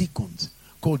of the deacons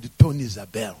called Tony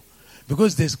Zabel,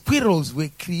 because the squirrels were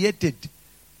created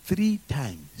 3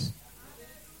 times.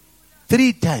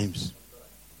 3 times.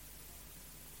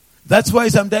 That's why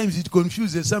sometimes it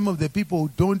confuses some of the people who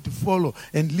don't follow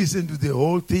and listen to the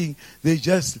whole thing. They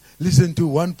just listen to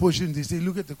one portion. They say,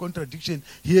 look at the contradiction.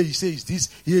 Here he says this,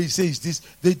 here he says this.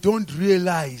 They don't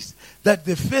realize that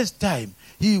the first time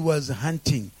he was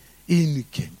hunting in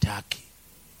Kentucky.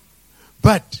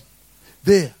 But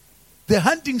the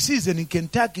hunting season in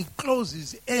Kentucky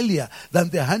closes earlier than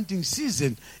the hunting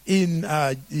season in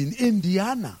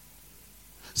Indiana.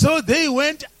 So they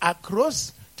went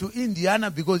across to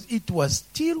Indiana because it was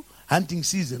still hunting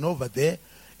season over there.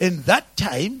 And that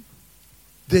time,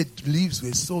 the leaves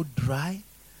were so dry.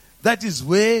 That is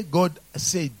where God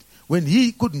said, when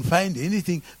he couldn't find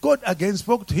anything, God again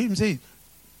spoke to him and said,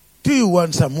 do you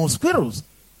want some more squirrels?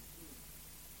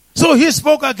 So he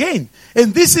spoke again.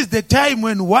 And this is the time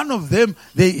when one of them,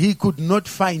 he could not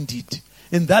find it.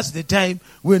 And that's the time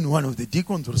when one of the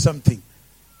deacons or something.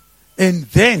 And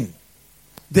then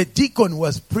the deacon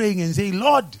was praying and saying,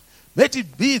 Lord, let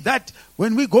it be that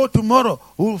when we go tomorrow,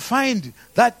 we'll find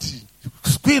that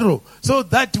squirrel so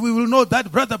that we will know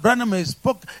that Brother Branham has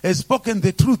spoken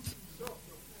the truth.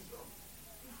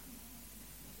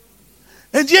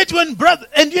 And yet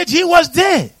he was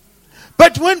there.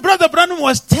 But when Brother Branham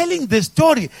was telling the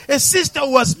story, a sister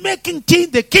was making tea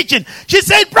in the kitchen. She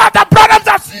said, Brother Branham,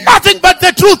 that's nothing but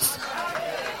the truth.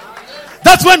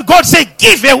 That's when God said,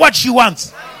 give her what she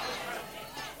wants.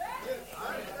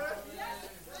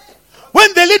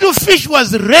 When the little fish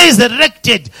was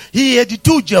resurrected, he had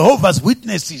 2 Jehovah's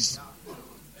Witnesses.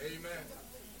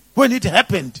 When it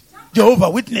happened,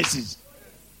 Jehovah's Witnesses.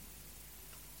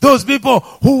 Those people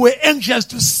who were anxious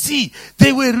to see,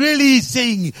 they were really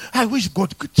saying, I wish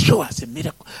God could show us a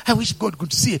miracle. I wish God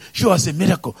could show us a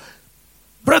miracle.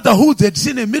 Brother Hood had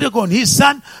seen a miracle on his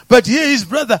son, but here his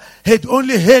brother had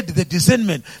only heard the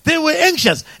discernment. They were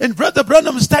anxious. And Brother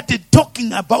Branham started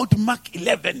talking about Mark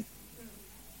 11.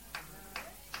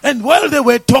 And while they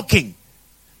were talking,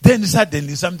 then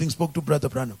suddenly something spoke to Brother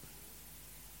Branham.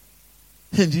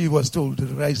 And he was told to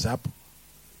rise up.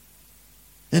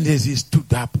 And as he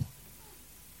stood up,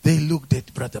 they looked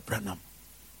at Brother Branham.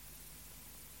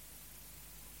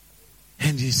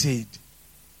 And he said,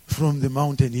 from the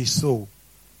mountain he saw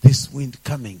this wind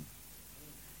coming.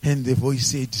 And the voice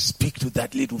said, speak to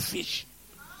that little fish.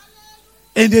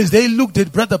 And as they looked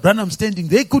at Brother Branham standing,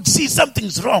 they could see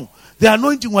something's wrong. The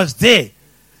anointing was there.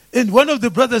 And one of the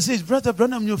brothers says, Brother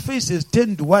Branham, your face has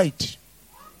turned white.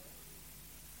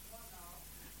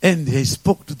 And he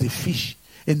spoke to the fish.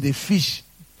 And the fish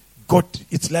got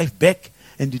its life back.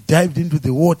 And he dived into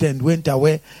the water and went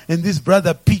away. And this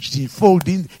brother pitched, he fell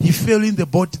in the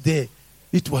boat there.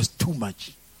 It was too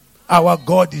much. Our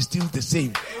God is still the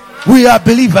same. We are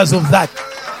believers of that.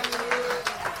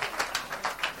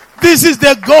 This is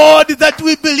the God that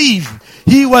we believe.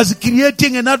 He was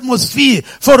creating an atmosphere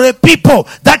for a people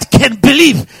that can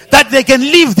believe that they can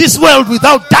leave this world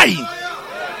without dying.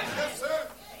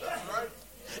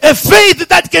 A faith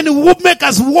that can make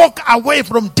us walk away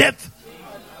from death.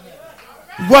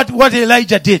 What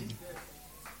Elijah did.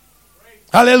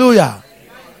 Hallelujah.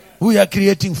 We are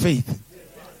creating faith.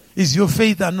 Is your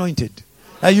faith anointed?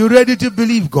 Are you ready to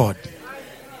believe God?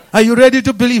 Are you ready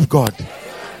to believe God?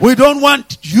 We don't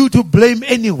want you to blame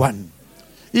anyone.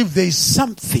 If there is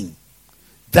something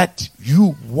that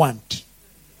you want,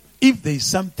 if there is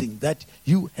something that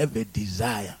you have a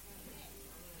desire,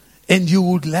 and you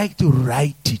would like to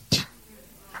write it.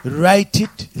 Write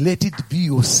it, let it be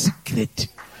your secret.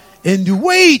 And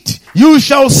wait, you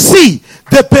shall see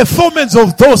the performance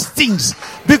of those things.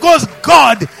 Because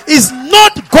God is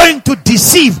not going to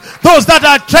deceive those that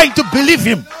are trying to believe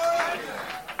him.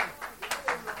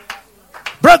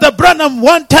 Brother Branham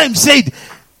one time said,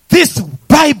 this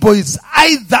Bible is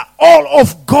either all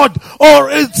of God or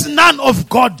it's none of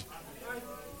God.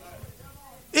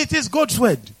 It is God's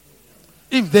word.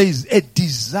 If there is a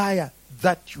desire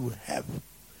that you have,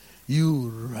 you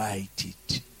write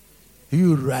it.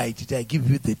 You write it. I give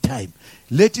you the time.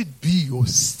 Let it be your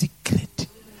secret.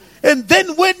 And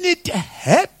then when it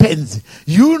happens,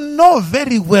 you know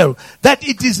very well that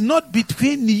it is not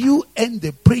between you and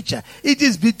the preacher. It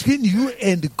is between you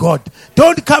and God.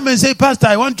 Don't come and say, Pastor,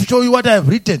 I want to show you what I have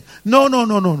written. No.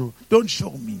 Don't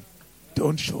show me.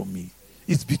 Don't show me.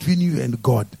 It's between you and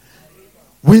God.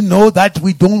 We know that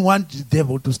we don't want the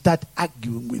devil to start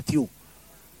arguing with you.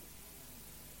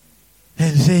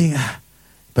 And saying,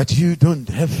 but you don't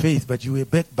have faith, but you were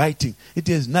backbiting. It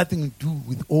has nothing to do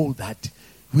with all that.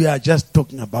 We are just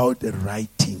talking about the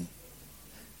writing,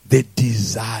 the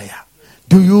desire.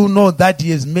 Do you know that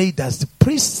he has made us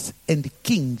priests and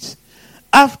kings?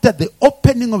 After the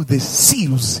opening of the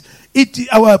seals,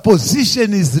 our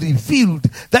position is revealed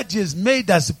that he has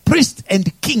made us priests and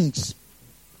kings.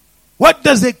 What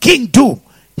does a king do?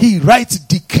 He writes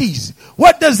decrees.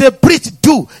 What does a priest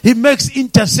do? He makes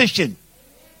intercession.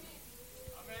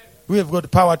 We have got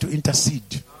power to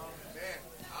intercede.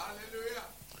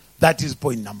 That is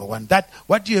point number one. That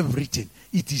what you have written,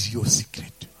 it is your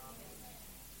secret.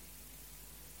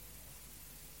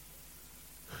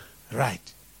 Right.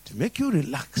 To make you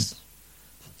relax.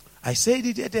 I said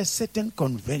it at a certain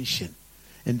convention.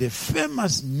 And the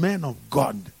famous man of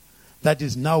God that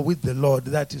is now with the Lord,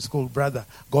 that is called Brother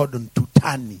Gordon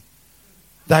Tutani.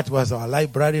 That was our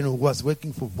librarian who was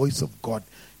working for Voice of God.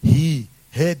 He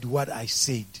heard what I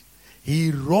said.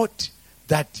 He wrote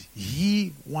that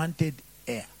he wanted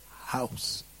a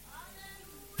house.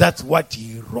 That's what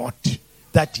he wrote.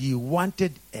 That he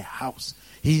wanted a house.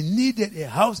 He needed a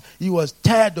house. He was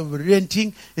tired of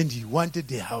renting and he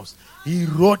wanted a house. He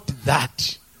wrote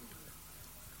that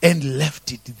and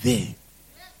left it there.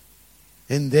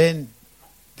 And then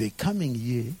the coming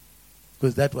year,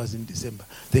 because that was in December,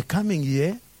 the coming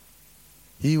year,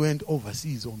 he went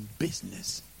overseas on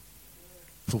business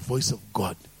for Voice of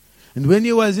God. And when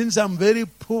he was in some very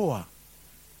poor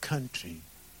country,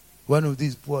 one of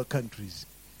these poor countries,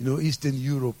 Eastern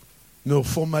Europe,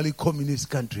 formerly communist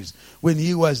countries. When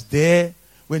he was there,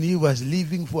 when he was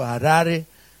leaving for Harare,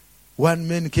 one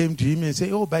man came to him and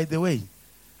said, oh, by the way,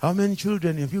 how many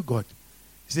children have you got?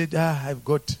 He said, I've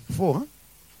got 4. Huh?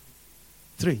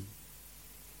 3.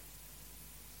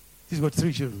 He's got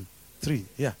 3 children. 3,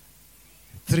 yeah.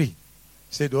 3. He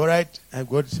said, all right,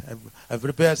 I've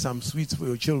prepared some sweets for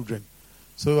your children.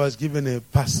 So he was given a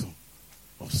parcel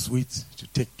of sweets to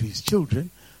take to his children.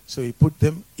 So he put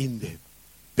them in the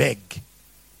bag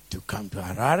to come to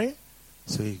Harare.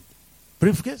 So he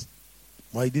briefcase,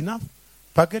 wide enough,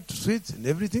 packet of sweets and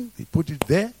everything. He put it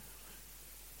there.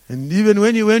 And even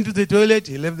when he went to the toilet,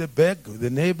 he left the bag with the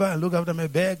neighbor. Look after my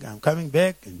bag. I'm coming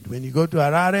back. And when you go to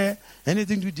Harare,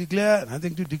 anything to declare,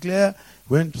 nothing to declare.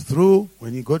 Went through.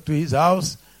 When he got to his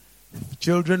house,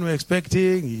 children were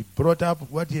expecting. He brought up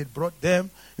what he had brought them.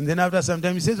 And then after some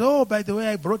time, he says, oh, by the way,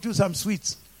 I brought you some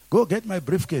sweets. Go get my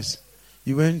briefcase.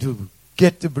 He went to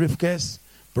get the briefcase,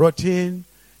 brought in.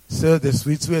 So the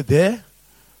sweets were there.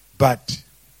 But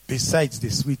besides the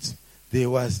sweets, there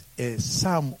was a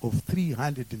sum of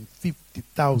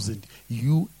 $350,000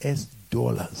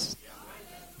 US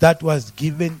that was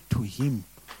given to him.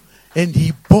 And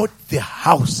he bought the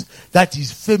house that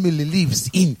his family lives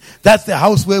in. That's the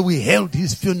house where we held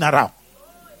his funeral.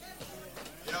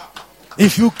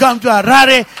 If you come to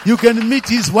Harare, you can meet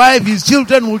his wife. His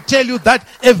children will tell you that.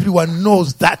 Everyone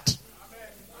knows that.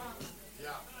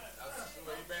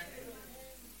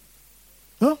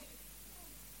 Huh?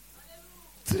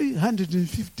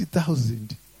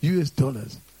 350,000 US.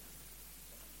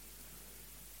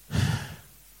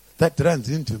 That runs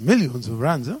into millions of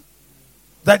rands. Huh?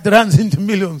 That runs into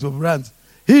millions of rands.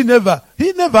 He never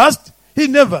asked.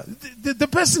 The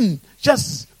person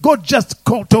God just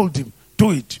told him,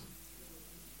 do it.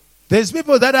 There's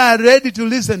people that are ready to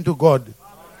listen to God.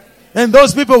 And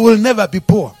those people will never be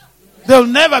poor. They'll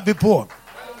never be poor.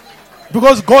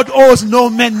 Because God owes no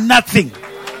man nothing.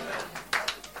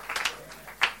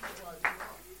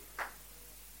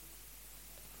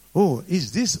 Oh,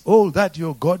 is this all that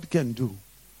your God can do?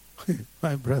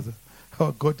 My brother,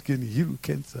 our God can heal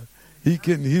cancer. He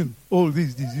can heal all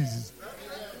these diseases.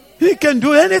 He can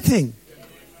do anything.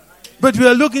 But we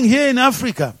are looking here in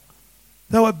Africa.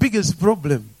 Our biggest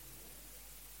problem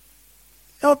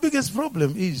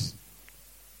is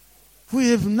we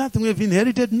have nothing. We have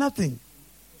inherited nothing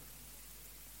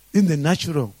in the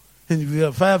natural. And we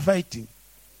are firefighting.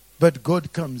 But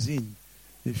God comes in.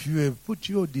 If you have put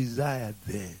your desire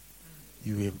there,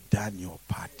 you have done your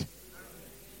part.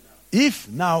 If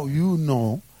now you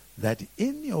know that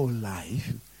in your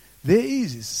life there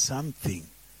is something,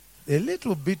 a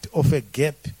little bit of a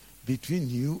gap between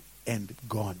you and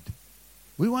God,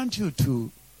 we want you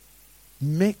to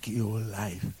make your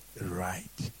life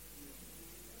right.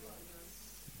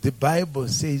 The Bible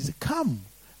says, come,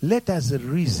 let us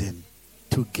reason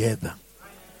together.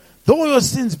 Though your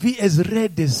sins be as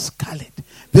red as scarlet,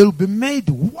 they will be made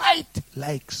white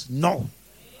like snow.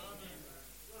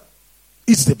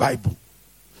 It's the Bible.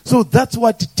 So that's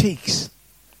what takes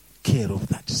care of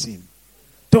that sin.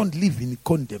 Don't live in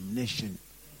condemnation.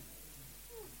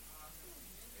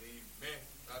 Amen.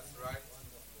 That's right.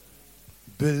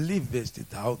 Believest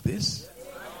thou this?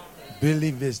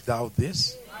 Believest thou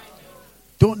this?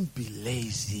 Don't be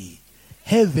lazy.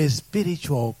 Have a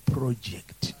spiritual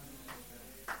project.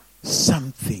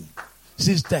 Something.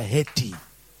 Sister Hetty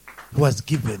was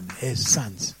given her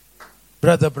sons.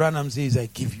 Brother Branham says, I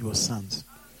give you sons.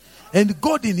 And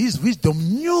God in his wisdom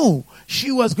knew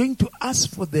she was going to ask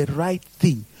for the right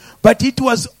thing. But it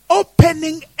was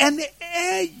opening an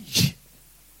edge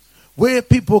where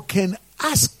people can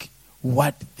ask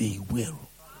what they will.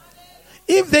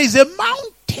 If there is a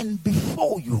mountain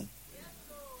before you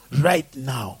right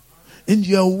now, and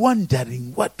you are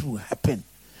wondering what will happen,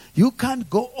 you can't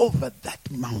go over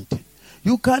that mountain.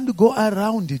 You can't go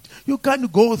around it. You can't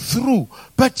go through.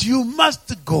 But you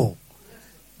must go.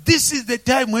 This is the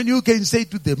time when you can say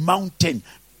to the mountain,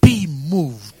 be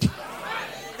moved.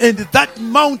 And that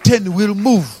mountain will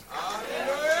move.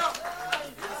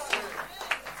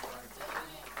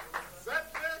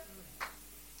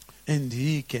 And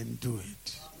he can do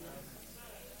it.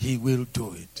 He will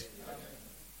do it.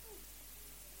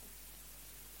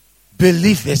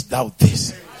 Believest thou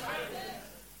this?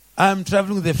 I'm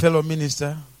traveling with a fellow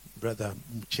minister, Brother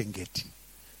Mchengeti.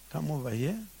 Come over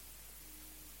here.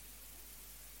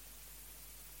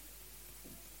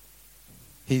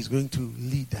 He's going to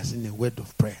lead us in a word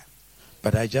of prayer.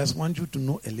 But I just want you to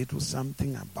know a little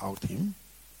something about him.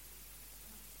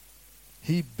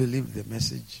 He believed the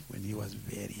message when he was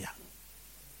very young.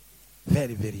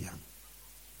 Very, very young.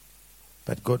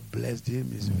 But God blessed him.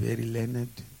 He's very learned.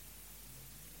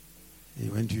 He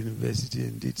went to university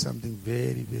and did something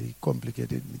very, very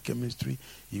complicated in chemistry.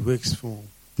 He works for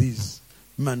these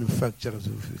manufacturers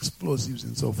of explosives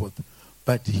and so forth.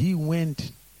 But he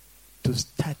went to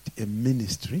start a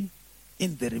ministry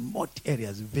in the remote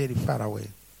areas, very far away.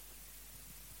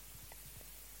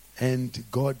 And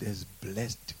God has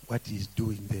blessed what he's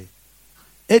doing there.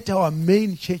 At our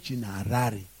main church in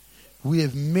Harare, we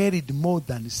have married more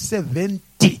than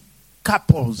 70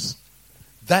 couples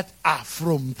that are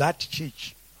from that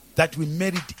church that we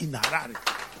married in Harare.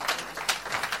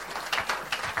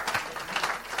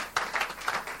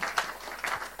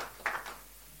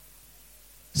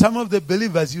 Some of the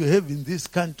believers you have in this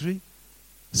country,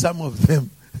 some of them,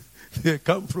 they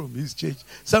come from his church.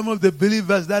 Some of the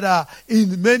believers that are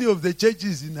in many of the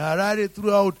churches in Harare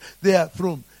throughout, they are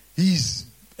from his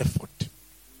effort.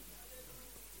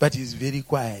 But he's very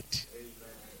quiet.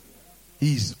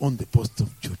 He's on the post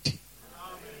of duty.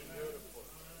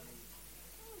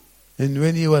 And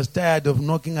when he was tired of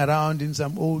knocking around in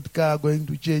some old car going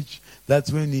to church,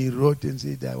 that's when he wrote and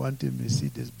said, I want a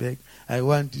Mercedes bag. I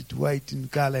want it white in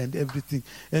color and everything.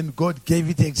 And God gave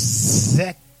it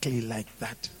exactly like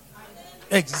that.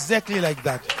 Exactly like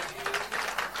that.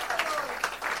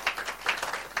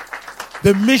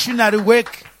 The missionary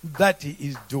work that he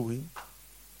is doing,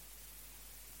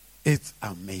 it's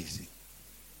amazing.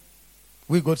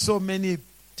 We got so many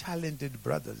talented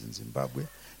brothers in Zimbabwe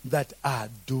that are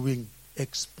doing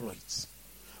exploits.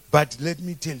 But let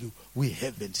me tell you, we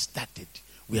haven't started.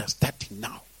 We are starting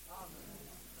now.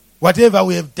 Whatever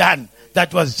we have done,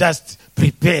 that was just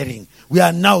preparing. We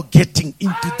are now getting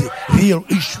into the real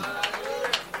issue.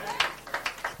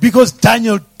 Because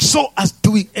Daniel saw us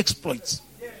doing exploits.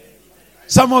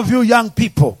 Some of you young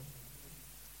people,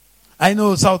 I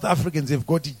know South Africans have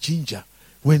got ginger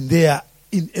when they are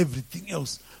in everything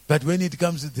else. But when it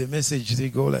comes to the message, they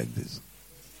go like this.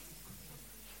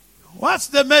 What's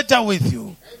the matter with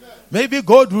you? Maybe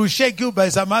God will shake you by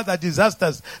some other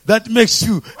disasters that makes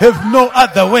you have no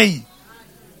other way.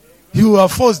 You are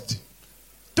forced.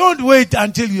 Don't wait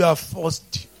until you are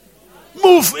forced.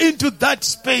 Move into that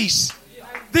space.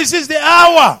 This is the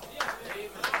hour.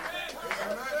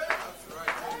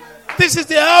 This is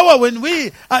the hour when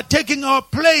we are taking our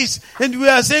place and we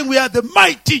are saying we are the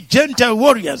mighty Gentile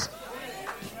warriors.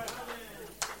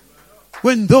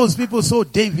 When those people saw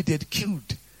David had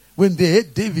killed, when they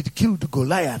had David killed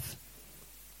Goliath,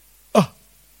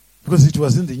 because it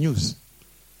was in the news,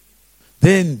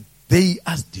 then they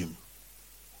asked him,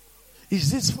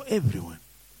 is this for everyone?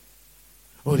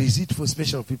 Or is it for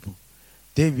special people?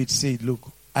 David said, look,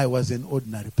 I was an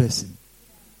ordinary person.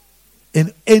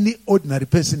 And any ordinary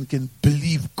person can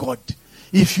believe God.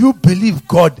 If you believe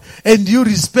God and you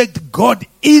respect God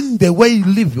in the way you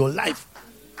live your life,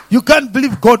 you can't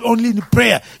believe God only in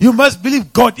prayer. You must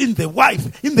believe God in the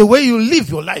way you live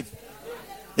your life.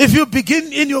 If you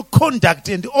begin in your conduct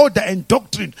and order and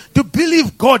doctrine to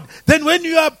believe God, then when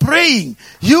you are praying,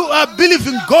 you are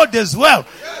believing God as well.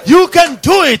 You can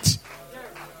do it.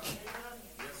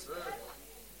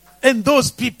 And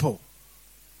those people,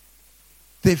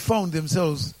 they found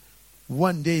themselves,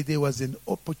 one day there was an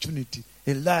opportunity.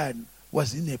 A lion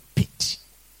was in a pit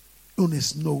on a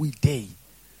snowy day.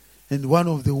 And one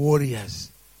of the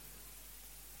warriors,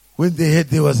 when they heard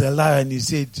there was a lion, he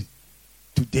said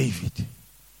to David,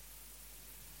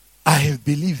 I have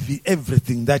believed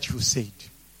everything that you said.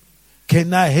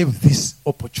 Can I have this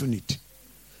opportunity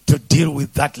to deal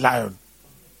with that lion?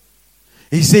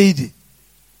 He said,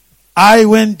 I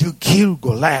went to kill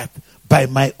Goliath by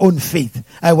my own faith.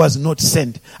 I was not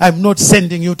sent. I'm not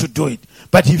sending you to do it.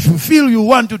 But if you feel you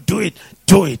want to do it,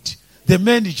 do it. The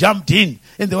men jumped in,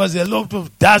 and there was a lot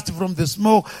of dust from the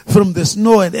smoke, from the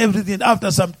snow and everything. After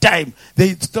some time,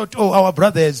 they thought, our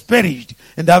brother has perished.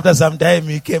 And after some time,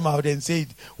 he came out and said,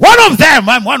 one of them,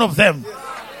 I'm one of them.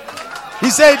 He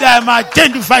said, I'm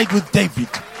identified with David.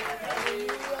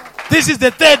 This is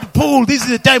the third pool. This is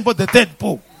the time for the third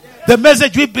pool. The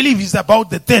message we believe is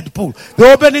about the third pool.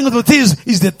 The opening of the things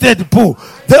is the third pool.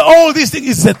 All these things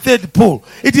is the third pool.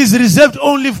 It is reserved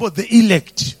only for the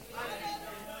elect.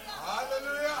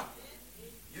 Hallelujah.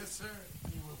 Yes, sir.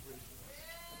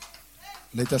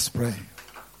 Let us pray.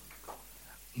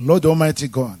 Lord Almighty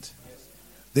God,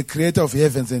 the creator of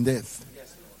heavens and earth,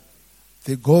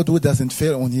 the God who doesn't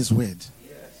fail on his word.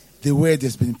 The word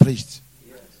has been preached.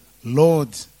 Lord,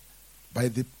 by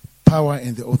the power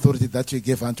and the authority that you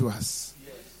gave unto us,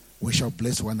 we shall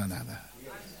bless one another.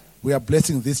 We are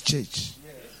blessing this church.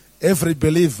 Every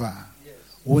believer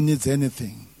who needs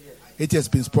anything, it has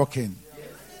been spoken.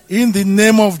 In the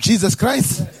name of Jesus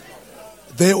Christ,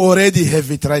 they already have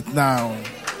it right now.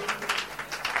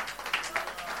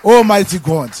 Almighty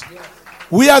God,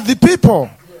 we are the people,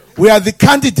 we are the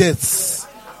candidates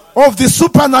of the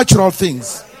supernatural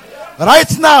things.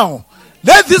 Right now,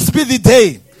 let this be the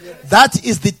day. That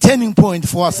is the turning point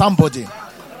for somebody.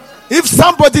 If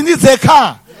somebody needs a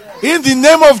car, in the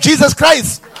name of Jesus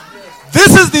Christ,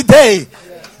 this is the day,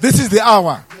 this is the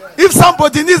hour. If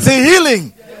somebody needs a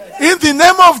healing, in the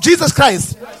name of Jesus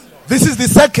Christ, this is the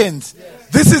second,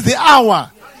 this is the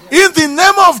hour. In the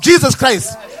name of Jesus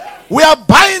Christ, we are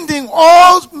binding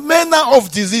all manner of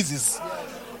diseases,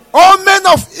 all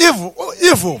manner of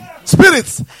evil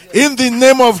spirits, in the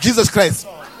name of Jesus Christ.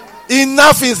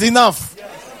 Enough is enough.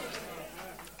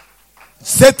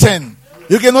 Satan,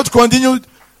 you cannot continue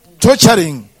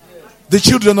torturing the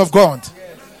children of God.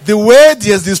 The word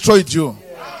has destroyed you.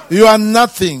 You are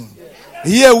nothing.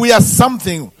 Here we are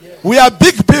something. We are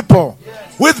big people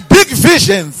with big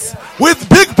visions, with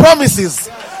big promises,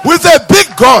 with a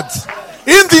big God.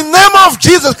 In the name of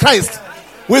Jesus Christ,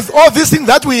 with all these things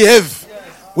that we have,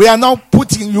 we are now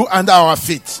putting you under our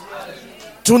feet.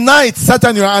 Tonight,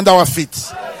 Satan, you are under our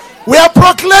feet. We are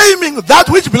proclaiming that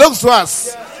which belongs to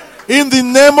us. In the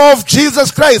name of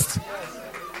Jesus Christ,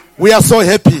 we are so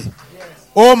happy.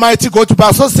 Almighty God, to be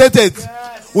associated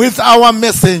with our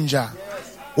messenger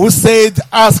who said,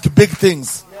 ask big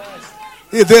things.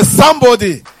 If there's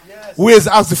somebody who has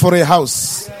asked for a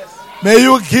house, may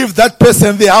you give that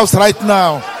person the house right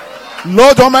now.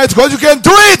 Lord Almighty God, you can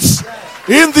do it.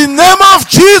 In the name of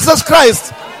Jesus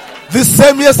Christ, the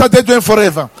same yesterday, today, and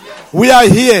forever. We are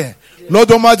here,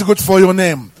 Lord Almighty God, for your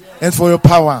name and for your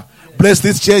power. Bless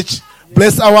this church.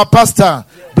 Bless our pastor.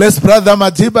 Bless Brother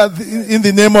Madiba in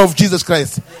the name of Jesus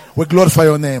Christ. We glorify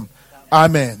your name.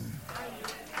 Amen.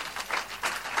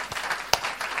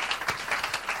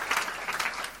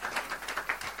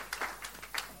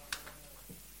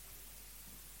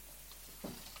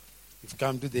 We've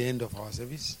come to the end of our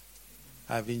service.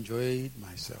 I've enjoyed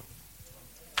myself.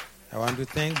 I want to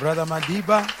thank Brother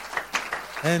Madiba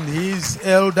and his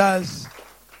elders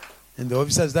and the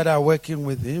officers that are working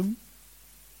with him,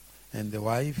 and the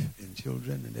wife and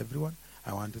children and everyone.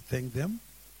 I want to thank them.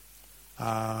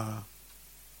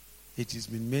 It has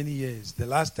been many years. The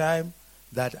last time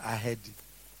that I had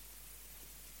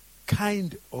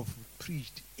kind of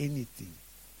preached anything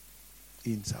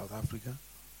in South Africa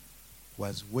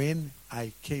was when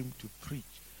I came to preach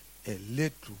a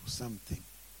little something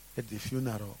at the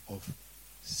funeral of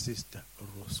Sister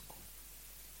Roscoe.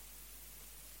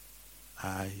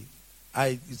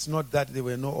 It's not that there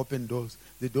were no open doors.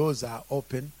 The doors are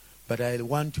open, but I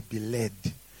want to be led.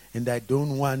 And I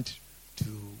don't want to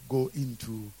go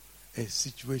into a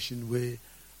situation where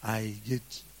I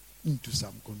get into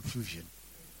some confusion.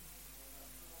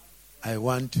 I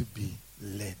want to be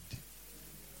led.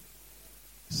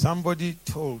 Somebody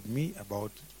told me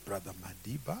about Brother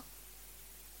Madiba,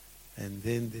 and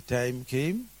then the time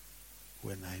came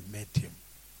when I met him.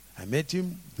 I met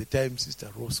him the time Sister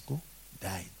Roscoe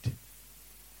died.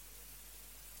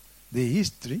 The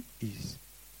history is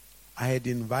I had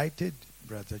invited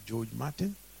Brother George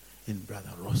Martin and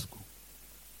Brother Roscoe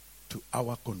to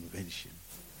our convention.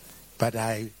 But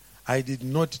I did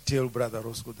not tell Brother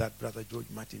Roscoe that Brother George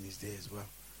Martin is there as well,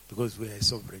 because we are a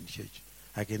sovereign church.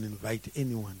 I can invite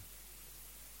anyone.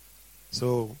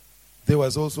 So there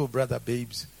was also Brother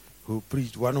Babes who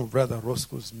preached one of Brother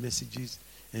Roscoe's messages,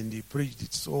 and he preached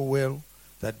it so well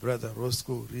that Brother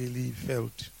Roscoe really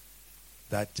felt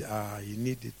that he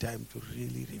needed time to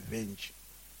really revenge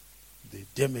the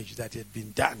damage that had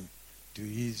been done to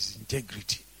his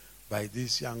integrity by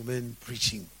this young man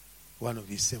preaching one of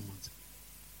his sermons.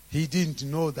 He didn't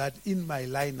know that in my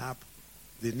lineup,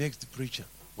 the next preacher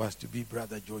was to be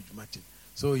Brother George Martin.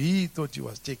 So he thought he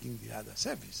was taking the other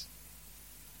service.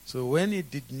 So when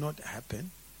it did not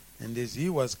happen, and as he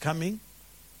was coming,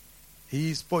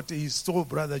 he saw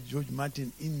Brother George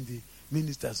Martin in the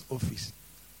minister's office.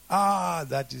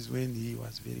 That is when he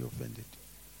was very offended.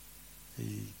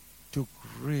 He took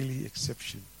really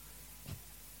exception.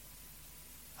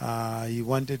 He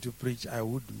wanted to preach. I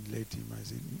wouldn't let him. I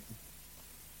said,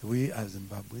 we as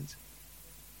Zimbabweans,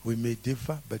 we may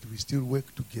differ, but we still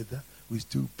work together. We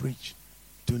still preach.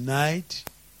 Tonight,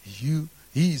 he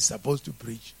is supposed to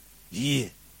preach here.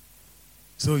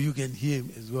 So you can hear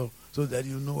him as well, so that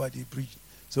you know what he preached.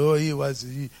 So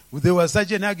there was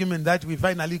such an argument that we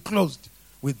finally closed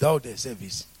without a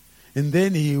service. And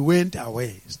then he went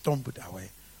away, stomped away.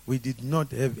 We did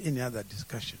not have any other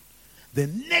discussion. The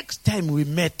next time we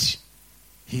met,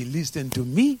 he listened to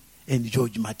me and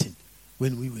George Martin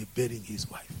when we were burying his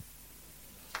wife.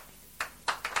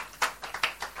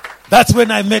 That's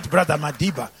when I met Brother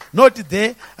Madiba. Not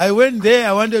there. I went there.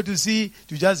 I wanted to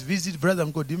just visit Brother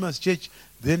Nkodima's church.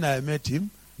 Then I met him.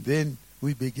 Then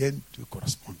we began to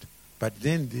correspond. But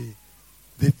then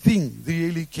the thing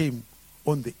really came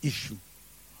on the issue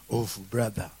of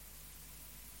brother.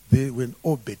 When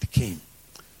Obed came.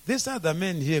 This other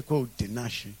man here called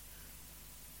Tinashe,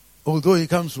 although he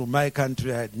comes from my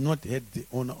country, I had not had the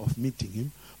honor of meeting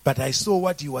him, but I saw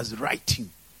what he was writing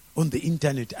on the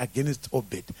internet against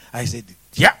Obed. I said,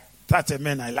 yeah, that's a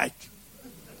man I like.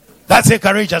 That's a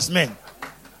courageous man.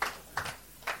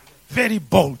 Very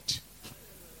bold.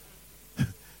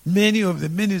 Many of the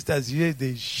ministers here,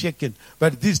 they're shaken.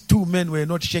 But these two men were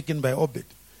not shaken by Obed.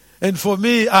 And for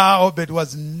me, Obed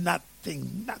was nothing.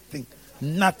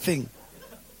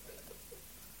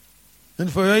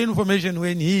 And for your information,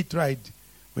 when we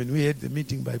had the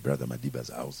meeting by Brother Madiba's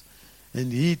house,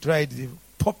 and he tried the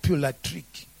popular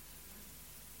trick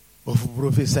of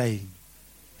prophesying.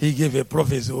 He gave a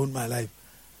prophecy on my life.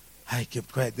 I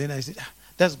kept quiet. Then I said,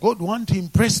 does God want to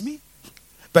impress me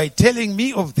by telling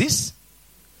me of this?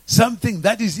 Something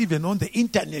that is even on the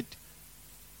internet.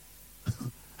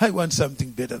 I want something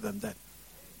better than that.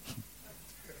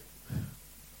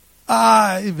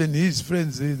 Even his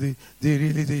friends,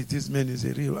 this man is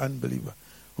a real unbeliever.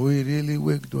 We really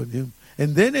worked on him.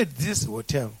 And then at this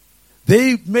hotel,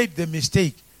 they made the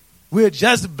mistake. We had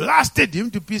just blasted him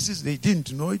to pieces. They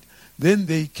didn't know it. Then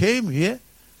they came here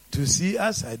to see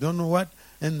us. I don't know what.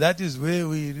 And that is where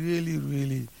we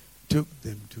really took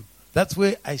them to. That's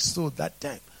where I saw that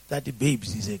time that the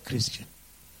Babes is a Christian.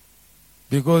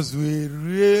 Because we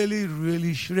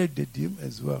really shredded him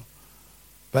as well.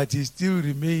 But he still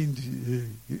remained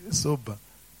sober.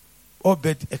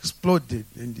 Obed exploded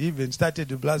and even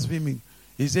started blaspheming.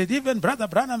 He said, even Brother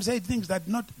Branham said things that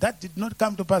did not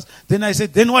come to pass. Then I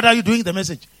said, then what are you doing the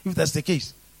message, if that's the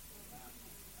case?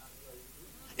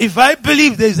 If I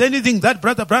believe there is anything that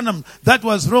Brother Branham that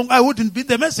was wrong, I wouldn't be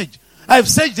the message. I've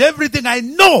said everything I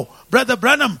know. Brother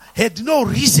Branham had no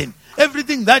reason.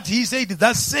 Everything that he said,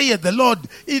 thus saith the Lord,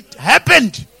 it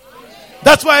happened.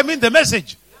 That's why I mean the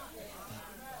message.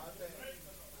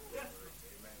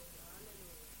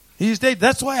 He said,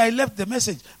 that's why I left the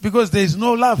message, because there is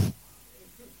no love.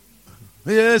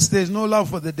 Yes, there's no love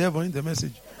for the devil in the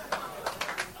message.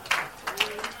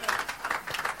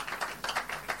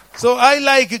 So I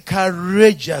like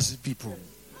courageous people.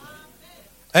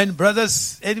 And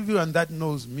brothers, everyone that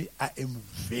knows me, I am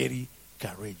very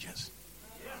courageous.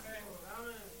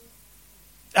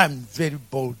 I'm very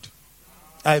bold.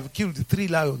 I've killed 3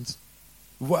 lions.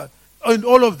 And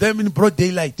all of them in broad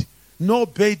daylight. No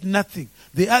bait, nothing.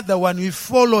 The other one, we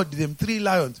followed them, 3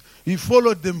 lions. We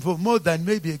followed them for more than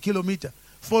maybe a kilometer.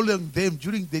 Following them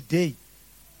during the day.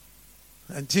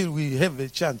 Until we have a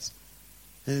chance.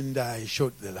 And I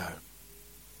shot the lion.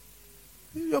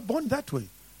 You're born that way.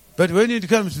 But when it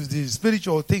comes to the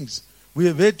spiritual things, we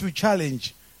have had to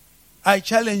challenge. I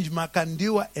challenged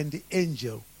Makandiwa and the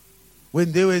angel.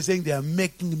 When they were saying they are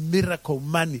making miracle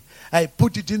money, I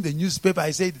put it in the newspaper.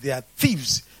 I said they are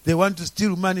thieves. They want to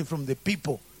steal money from the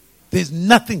people. There's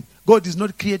nothing. God is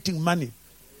not creating money.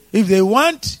 If they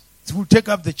want, we'll take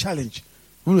up the challenge.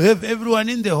 We'll have everyone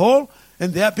in the hall,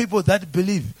 and there are people that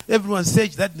believe. Everyone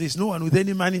says that there's no one with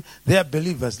any money. They are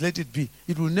believers. Let it be.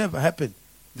 It will never happen.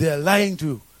 They are lying to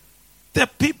you. The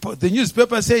people, the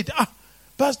newspaper said,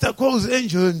 Pastor calls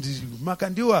angel and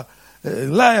Makandiwa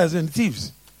liars and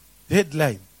thieves.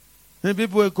 Headline. And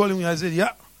people were calling me. I said,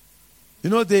 yeah. You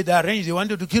know, they'd arranged. They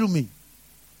wanted to kill me.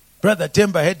 Brother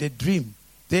Temba had a dream.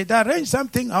 They'd arranged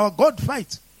something. Our God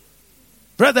fights.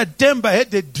 Brother Temba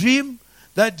had a dream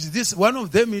that this one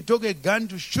of them, he took a gun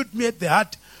to shoot me at the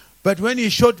heart. But when he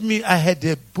shot me, I had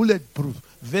a bulletproof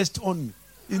vest on me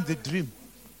in the dream.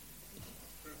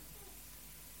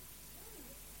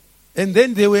 And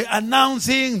then they were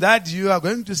announcing that you are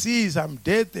going to see some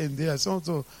death and they are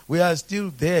so we are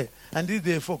still there. And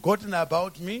they've forgotten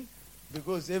about me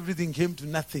because everything came to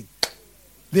nothing.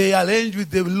 They arranged with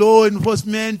the law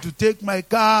enforcement to take my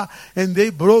car and they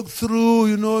broke through,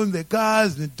 in the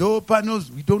cars, the door panels.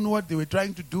 We don't know what they were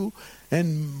trying to do.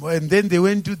 And then they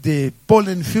went to the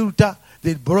pollen filter.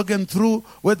 They'd broken through,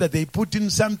 whether they put in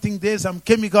something there, some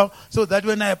chemical, so that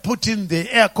when I put in the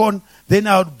aircon, then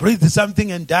I would breathe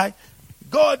something and die.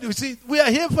 God, you see, we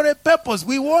are here for a purpose.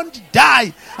 We won't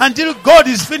die until God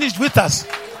is finished with us.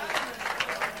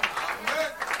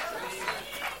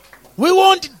 We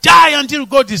won't die until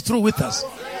God is through with us.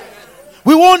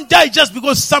 We won't die just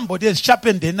because somebody has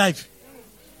sharpened a knife.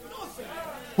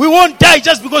 We won't die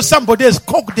just because somebody has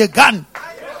cocked a gun.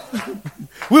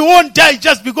 We won't die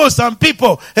just because some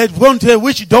people have gone to a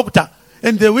witch doctor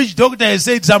and the witch doctor has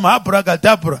said some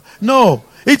abracadabra. No,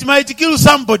 it might kill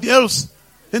somebody else.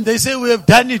 And they say we have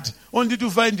done it only to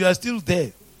find you are still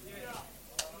there.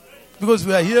 Because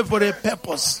we are here for a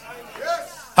purpose.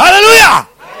 Hallelujah!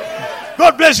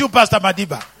 God bless you, Pastor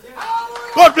Madiba.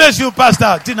 God bless you, Pastor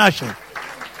Tinashe.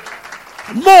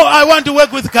 More, I want to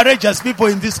work with courageous people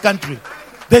in this country.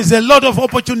 There's a lot of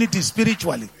opportunities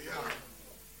spiritually.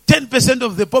 10%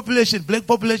 of the population, black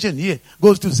population here,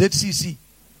 goes to ZCC.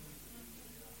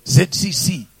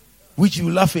 ZCC, which you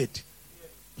laugh at.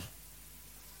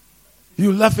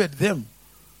 You laugh at them.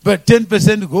 But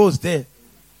 10% goes there.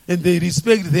 And they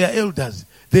respect their elders.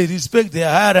 They respect their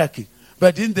hierarchy.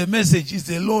 But in the message, it's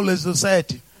a lawless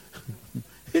society.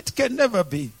 It can never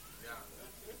be.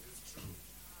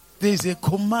 There's a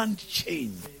command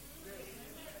chain.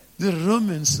 The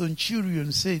Roman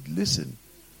centurion said, listen.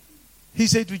 He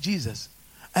said to Jesus,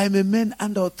 I am a man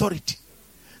under authority.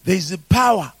 There is a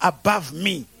power above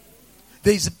me.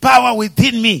 There is power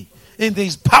within me. And there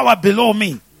is power below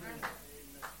me.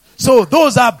 So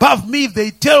those are above me. If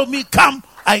they tell me come,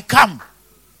 I come.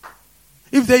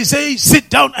 If they say sit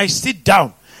down, I sit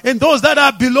down. And those that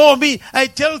are below me, I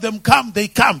tell them come, they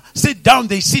come. Sit down,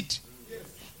 they sit.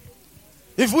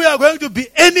 If we are going to be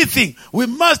anything, we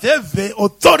must have the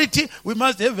authority, we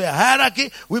must have a hierarchy,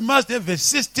 we must have a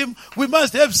system, we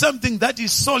must have something that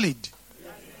is solid.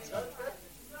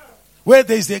 Where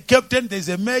there is a captain, there is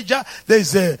a major, there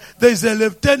is a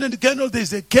lieutenant colonel, there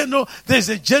is a colonel, there is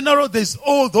a general, there is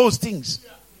all those things.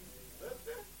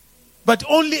 But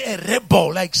only a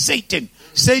rebel like Satan.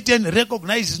 Satan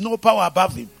recognizes no power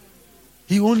above him.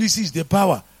 He only sees the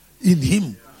power in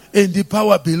him and the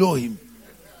power below him.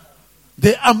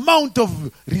 The amount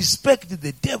of respect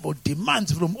the devil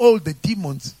demands from all the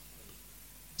demons.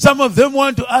 Some of them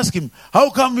want to ask him,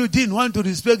 how come you didn't want to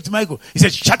respect Michael? He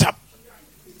said, shut up.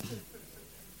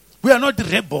 We are not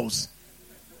rebels.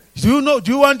 Do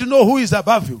you want to know who is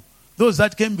above you? Those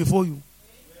that came before you.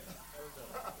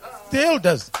 The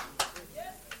elders.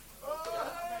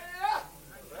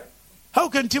 How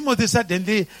can Timothy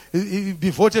suddenly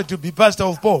be voted to be pastor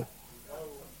of Paul?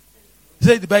 He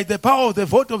said, by the power of the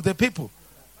vote of the people.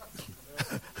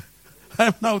 I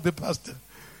am now the pastor.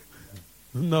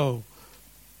 No.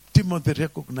 Timothy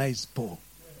recognized Paul.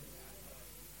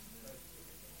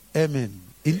 Amen.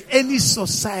 In any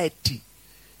society,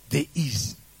 there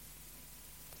is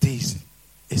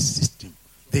a system.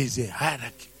 There is a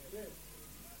hierarchy.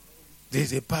 There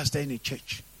is a pastor in a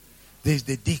church. There is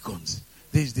the deacons.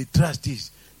 There is the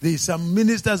trustees. There is some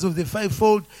ministers of the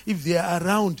fivefold. If they are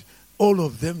around, all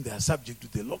of them, they are subject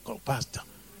to the local pastor.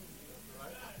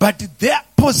 But their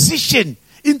position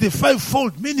in the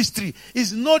fivefold ministry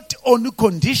is not on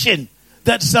condition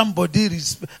that somebody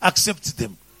accepts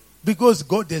them. Because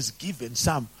God has given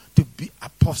some to be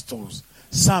apostles,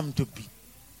 some to be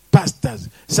pastors,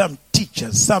 some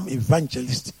teachers, some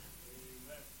evangelists.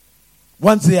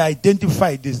 Once they are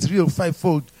identified as real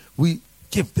fivefold, we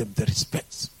give them the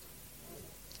respect.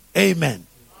 Amen.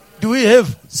 Do we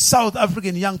have South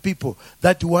African young people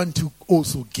that want to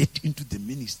also get into the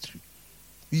ministry?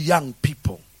 Young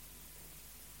people.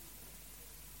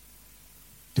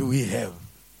 Do we have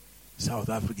South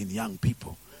African young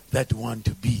people that want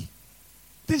to be?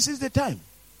 This is the time.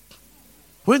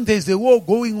 When there's a war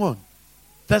going on,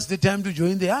 that's the time to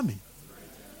join the army.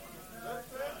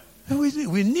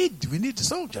 We need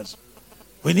soldiers.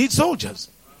 We need soldiers.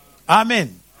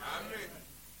 Amen.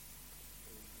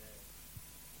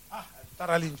 I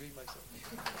thoroughly enjoy myself.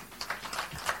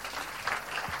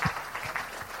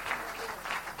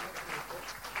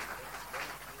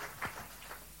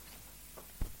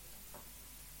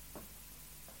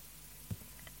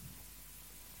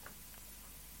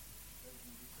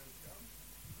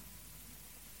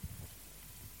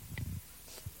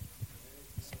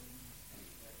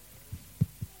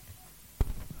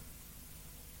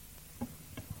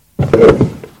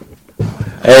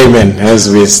 Amen. As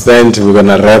we stand, we're going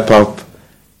to wrap up.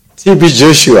 TB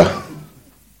Joshua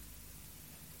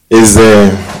is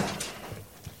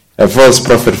a false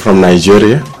prophet from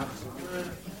Nigeria.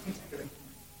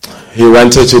 He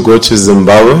wanted to go to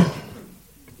Zimbabwe.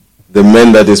 The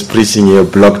man that is preaching here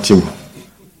blocked him.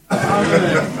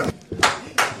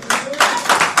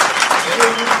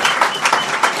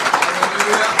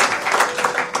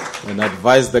 And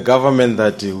advised the government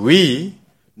that we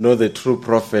know the true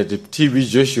prophet. TB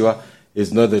Joshua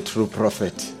is not the true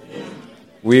prophet.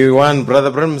 Brother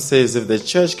Branham says, if the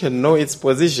church can know its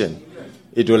position,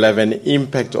 it will have an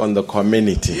impact on the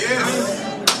community.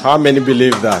 How many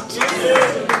believe that?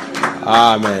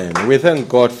 Amen. We thank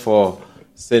God for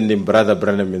sending Brother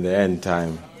Branham in the end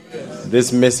time.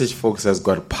 This message, folks, has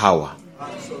got power.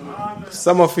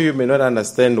 Some of you may not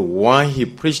understand why he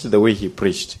preached the way he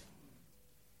preached.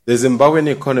 The Zimbabwean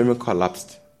economy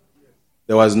collapsed.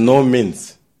 There was no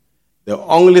means. The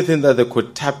only thing that they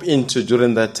could tap into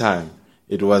during that time,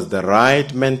 it was the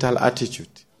right mental attitude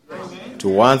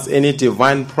towards any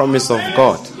divine promise of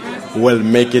God will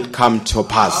make it come to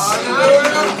pass.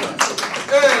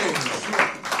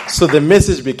 So the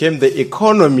message became the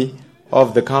economy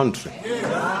of the country.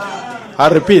 I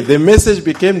repeat, the message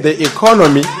became the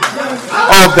economy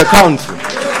of the country.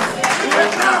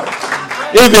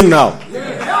 Even now.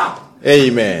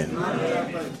 Amen.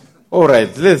 All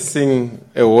right, let's sing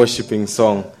a worshiping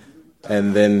song,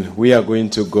 and then we are going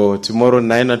to go. Tomorrow,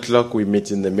 9 o'clock, we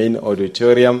meet in the main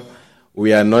auditorium.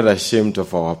 We are not ashamed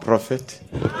of our prophet.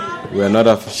 We are not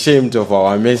ashamed of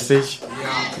our message.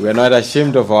 We are not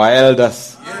ashamed of our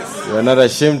elders. We are not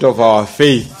ashamed of our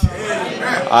faith.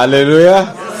 Hallelujah.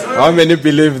 How many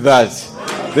believe that?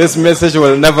 This message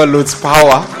will never lose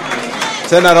power.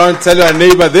 Turn around, tell your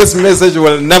neighbor, this message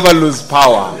will never lose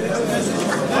power.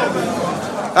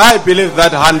 I believe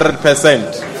that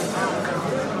 100%.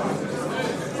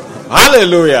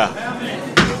 Hallelujah.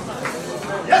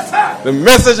 The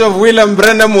message of William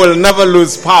Branham will never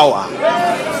lose power.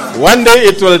 One day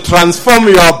it will transform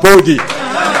your body.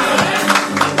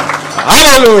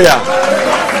 Hallelujah.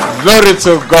 Glory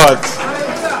to God.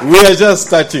 We are just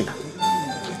starting.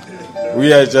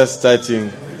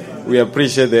 We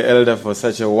appreciate the elder for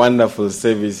such a wonderful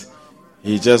service.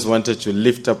 He just wanted to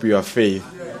lift up your faith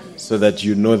so that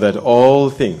you know that all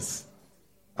things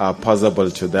are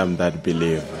possible to them that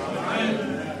believe.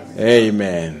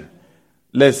 Amen.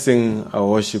 Let's sing a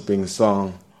worshiping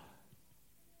song.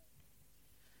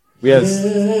 Yes.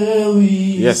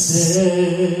 Yes.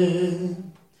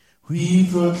 We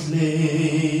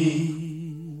proclaim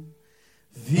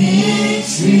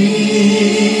victory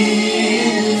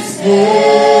this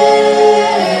day.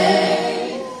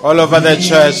 All over the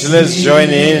church, let's join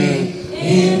in.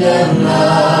 In the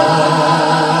blood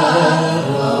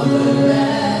of the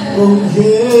Lamb. Oh,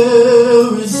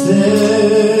 here we stand.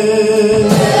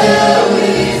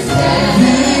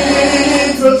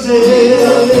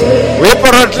 We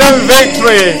proclaim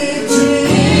victory.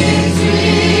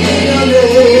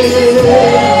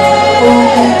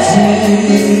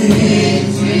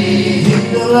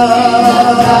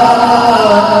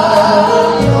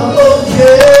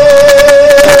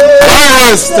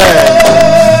 stand.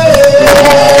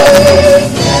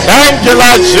 Thank you,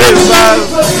 Lord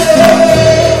Jesus.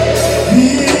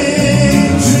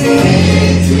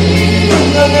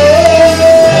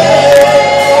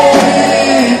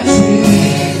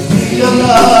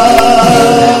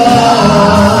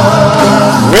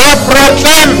 We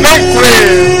proclaim victory.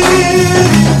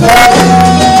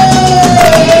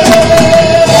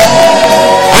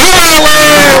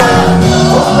 Hallelujah.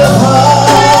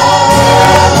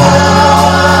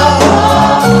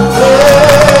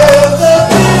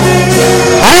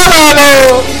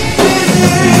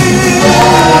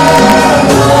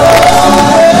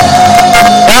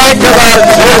 Thank you, Lord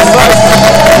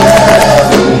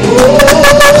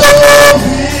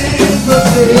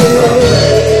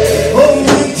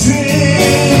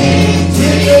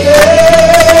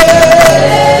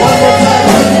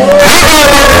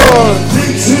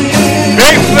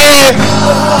victory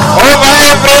over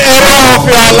every area of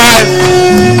your life.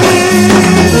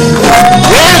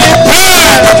 Really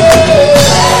bad.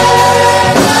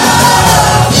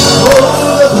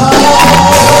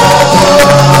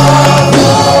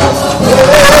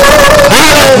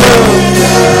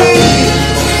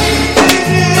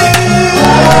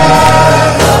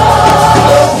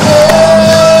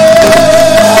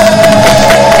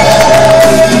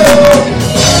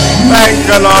 Thank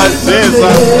you, Lord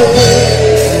Jesus.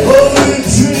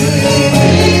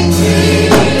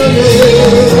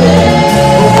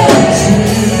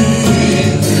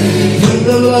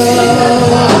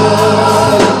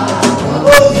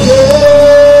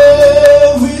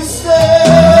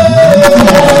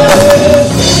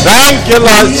 Thank you,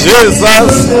 Lord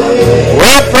Jesus.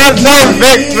 We proclaim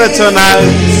victory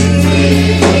tonight.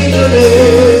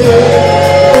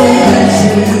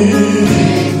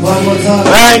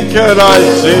 Thank you, Lord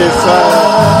Jesus.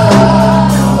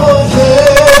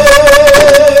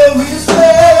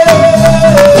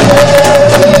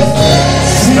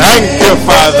 Thank you,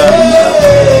 Father.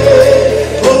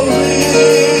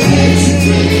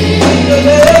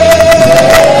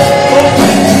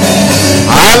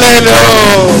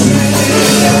 Hallelujah.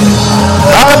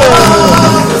 Hallelujah.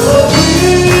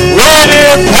 We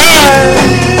depend.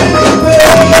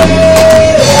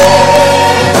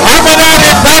 How many are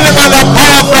depending on the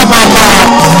power from above?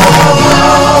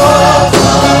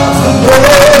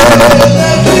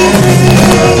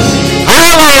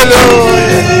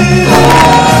 Hallelujah.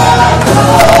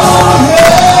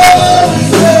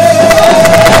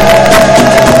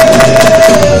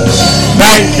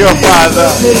 Thank you, Father.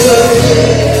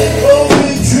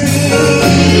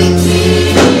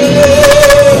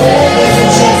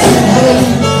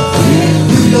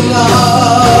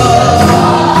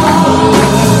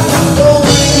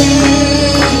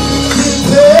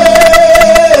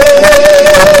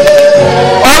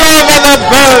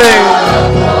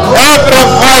 Every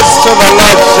voice to the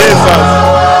Lord Jesus.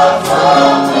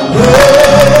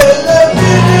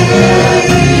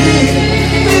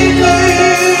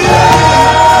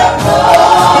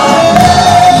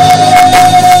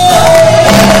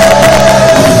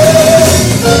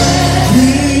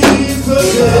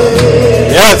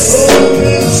 Yes.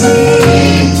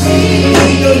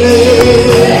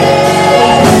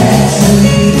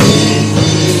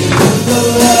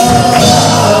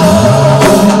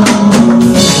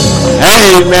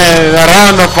 Amen. A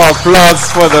round of applause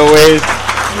for the wait.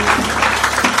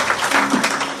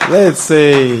 Let's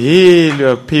say, heal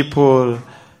your people,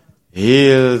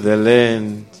 heal the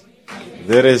land.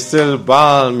 There is still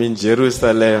balm in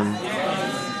Jerusalem.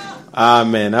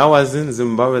 Amen. I was in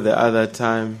Zimbabwe the other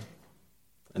time,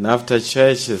 and after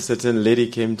church, a certain lady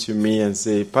came to me and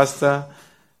said, Pastor,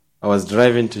 I was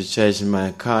driving to church,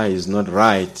 my car is not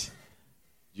right.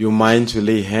 You mind to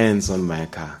lay hands on my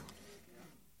car?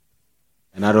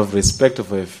 And out of respect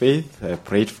for her faith, I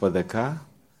prayed for the car.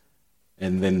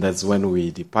 And then that's when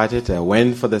we departed. I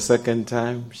went for the second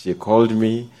time. She called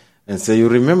me and said, you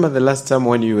remember the last time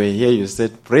when you were here, you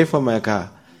said, pray for my car.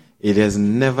 It has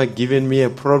never given me a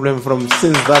problem from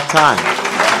since that time.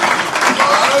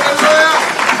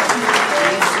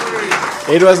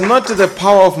 It was not the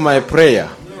power of my prayer.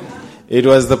 It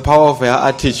was the power of her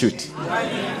attitude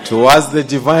towards the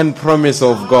divine promise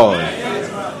of God.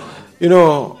 You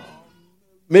know,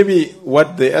 maybe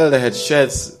what the elder had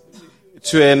shared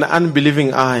to an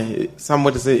unbelieving eye,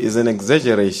 somebody say, is an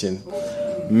exaggeration.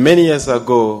 Many years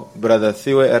ago, Brother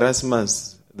Theo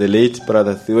Erasmus, the late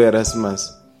Brother Theo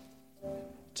Erasmus,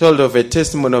 told of a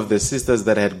testimony of the sisters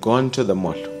that had gone to the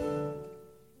mall.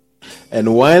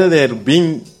 And while they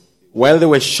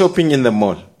were shopping in the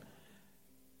mall,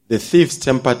 the thieves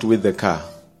tampered with the car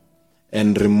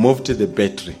and removed the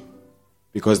battery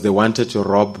because they wanted to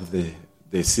rob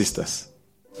the sisters.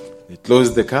 They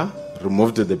closed the car,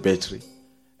 removed the battery,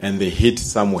 and they hid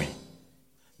somewhere.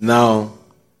 Now,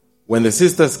 when the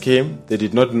sisters came, they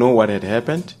did not know what had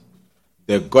happened.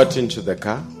 They got into the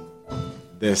car.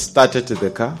 They started the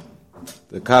car.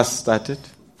 The car started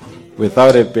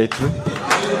without a battery.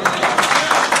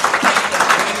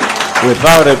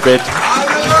 Without a battery.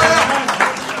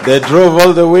 They drove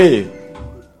all the way,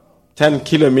 10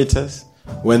 kilometers.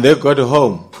 When they got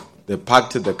home, they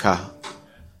parked the car.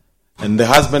 And the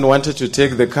husband wanted to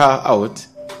take the car out.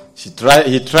 He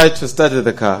tried to start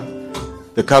the car.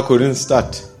 The car couldn't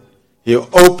start. He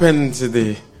opened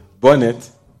the bonnet.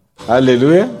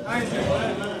 Hallelujah.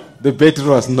 The battery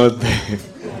was not there.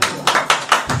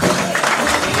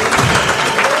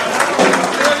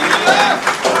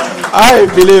 I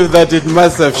believe that it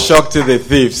must have shocked the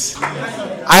thieves.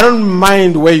 I don't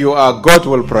mind where you are. God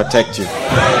will protect you.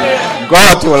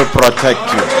 God will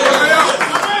protect you.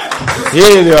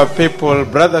 Heal your people.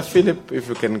 Brother Philip, if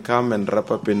you can come and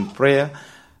wrap up in prayer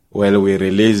while we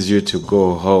release you to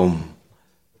go home.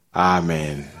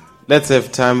 Amen. Let's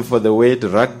have time for the wait.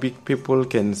 Rugby people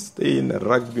can stay in a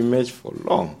rugby match for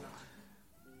long.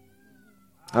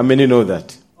 How many know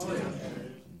that?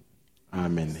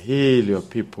 Amen. Heal your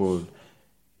people.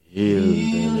 Heal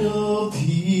them. Your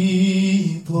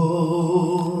people.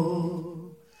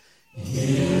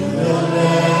 Heal the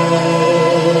land.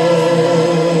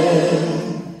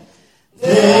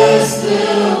 There's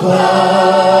still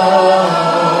power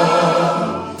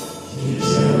in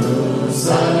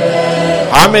Jerusalem.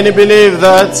 How many believe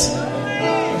that?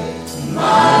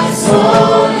 My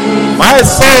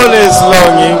soul is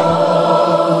longing.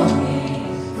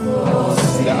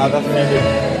 The other Philip.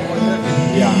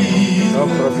 Yeah, no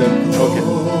problem. Okay.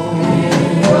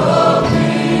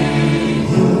 Heal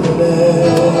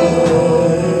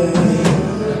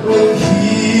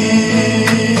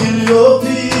your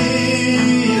people.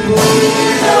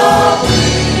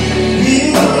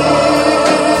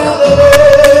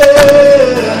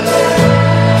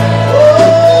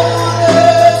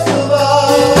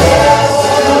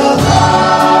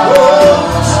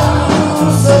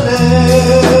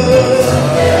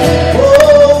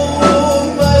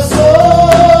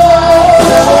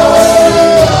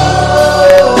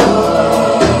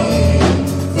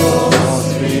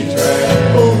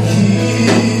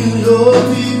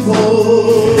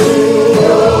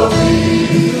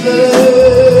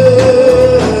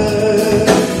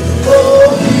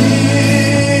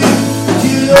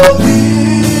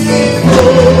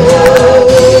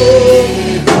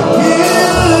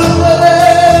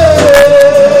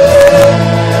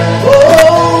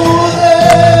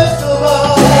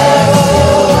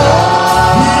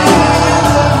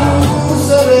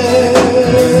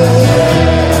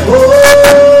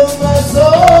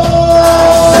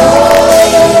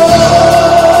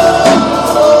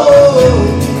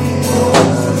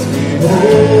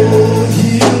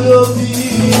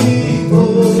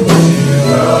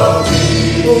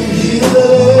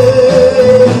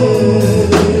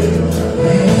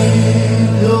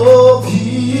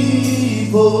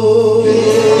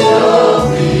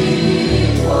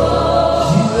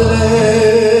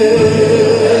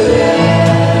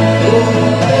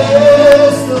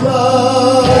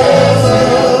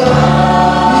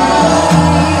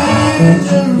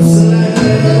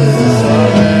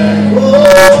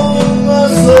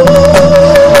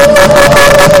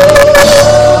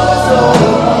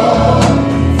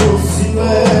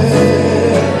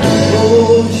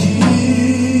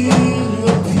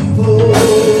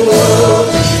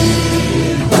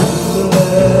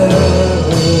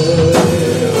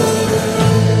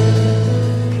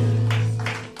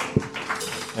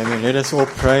 Let us all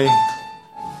pray.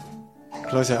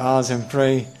 Close our eyes and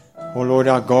pray. Oh Lord,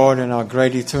 our God and our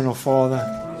great eternal Father.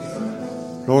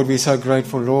 Lord, we're so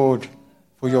grateful, Lord,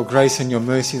 for your grace and your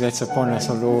mercy that's upon us,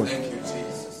 oh Lord.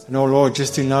 And oh Lord,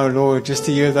 just to know, Lord, just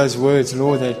to hear those words,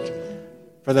 Lord, that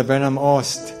Brother Branham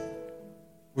asked,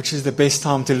 which is the best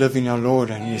time to live in, our Lord?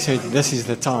 And he said, this is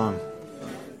the time.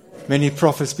 Many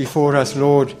prophets before us,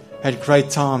 Lord, had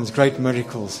great times, great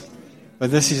miracles. But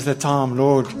this is the time,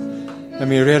 Lord. And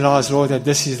we realize, Lord, that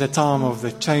this is the time of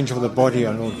the change of the body,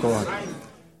 our Lord God.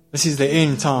 This is the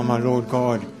end time, our Lord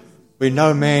God, where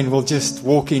no man will just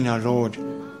walk in, our Lord.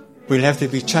 We'll have to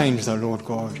be changed, our Lord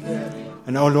God.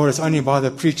 And, oh Lord, it's only by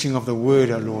the preaching of the word,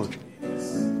 our Lord,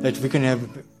 that we can have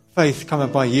faith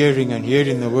coming by hearing and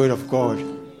hearing the word of God.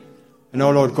 And, oh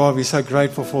Lord God, we're so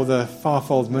grateful for the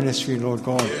fivefold ministry, Lord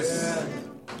God.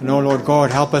 And, oh Lord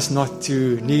God, help us not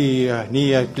to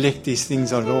neglect these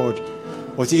things, our Lord,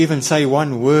 or to even say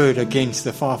one word against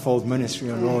the fivefold ministry,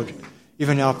 our Lord.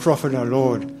 Even our prophet, our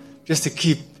Lord, just to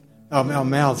keep our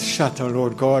mouths shut, O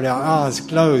Lord God, our eyes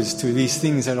closed to these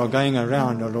things that are going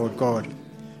around, O Lord God.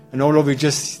 And, O Lord, we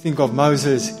just think of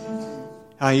Moses,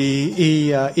 how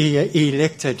he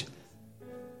elected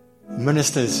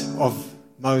ministers of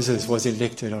Moses was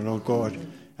elected, O Lord God.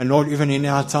 And, Lord, even in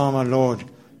our time, O Lord,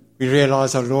 we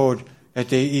realize, O Lord, that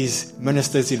there is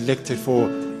ministers elected for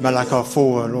Malacca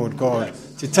 4, O Lord God,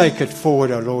 to take it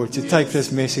forward, O Lord, to take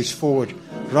this message forward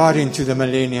right into the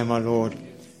millennium, O Lord.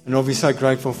 And Lord, we're so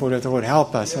grateful for that, Lord.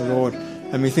 Help us, O Lord.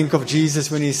 And we think of Jesus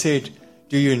when he said,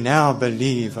 do you now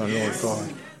believe, O Lord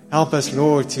God? Help us,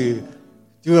 Lord, to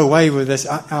do away with this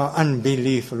our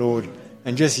unbelief, Lord,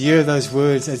 and just hear those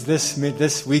words as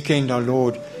this weekend, O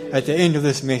Lord, at the end of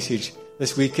this message,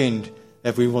 this weekend,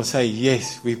 that we will say,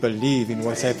 yes, we believe in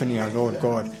what's happening, O Lord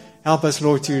God. Help us,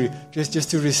 Lord, to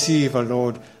just to receive, O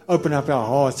Lord. Open up our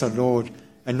hearts, O Lord,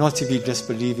 and not to be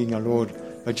disbelieving, O Lord,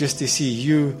 but just to see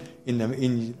you in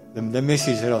the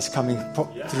message that is coming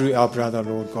through our brother,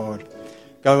 Lord God.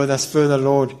 Go with us further,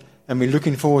 Lord, and we're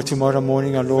looking forward tomorrow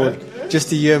morning, O Lord, just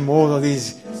to hear more of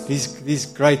these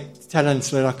great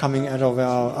talents that are coming out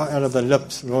of the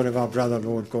lips, Lord, of our brother,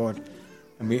 Lord God.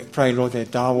 And we pray, Lord,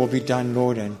 that thy will be done,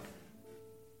 Lord, and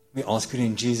we ask it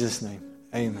in Jesus' name.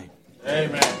 Amen.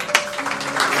 Amen.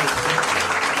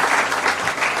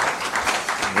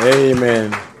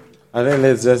 Amen. I think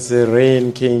let's just say,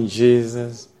 reign King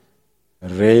Jesus.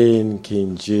 Reign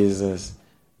King Jesus.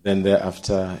 Then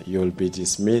thereafter you'll be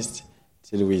dismissed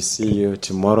till we see you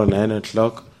tomorrow 9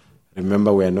 o'clock.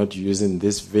 Remember, we are not using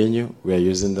this venue. We are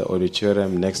using the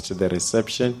auditorium next to the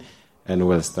reception, and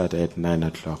we'll start at 9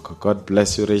 o'clock. God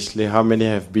bless you richly. How many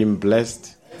have been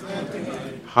blessed?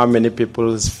 How many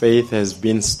people's faith has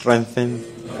been strengthened?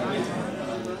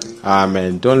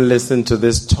 Amen. Don't listen to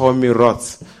these Tommy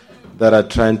Roths that are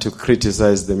trying to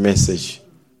criticize the message.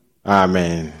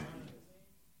 Amen.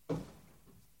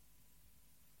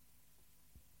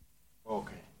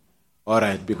 Okay. All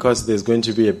right. Because there's going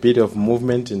to be a bit of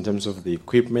movement in terms of the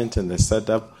equipment and the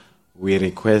setup, we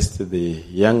request the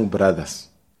young brothers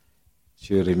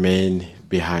to remain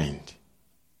behind.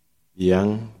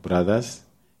 Young brothers,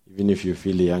 even if you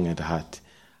feel young at heart.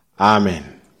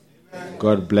 Amen.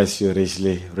 God bless you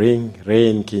richly.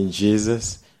 Reign King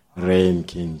Jesus. Reign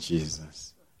King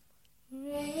Jesus.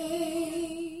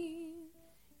 Reign,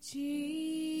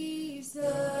 Jesus,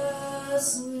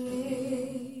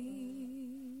 reign.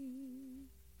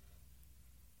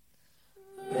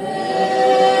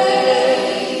 Reign,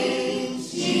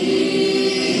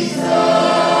 Jesus,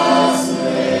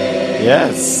 reign.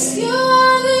 Yes. You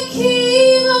are the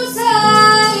King of Zion.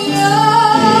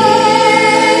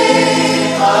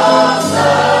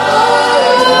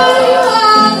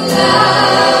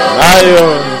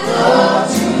 Zion.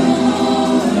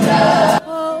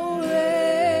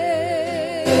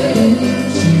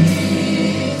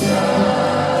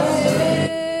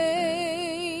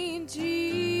 Reign,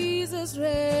 Jesus,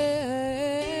 reign.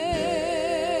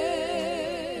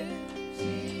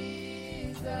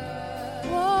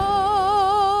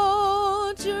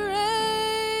 Won't you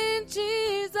reign,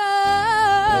 Jesus?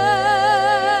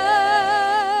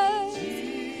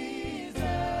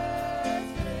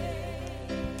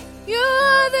 You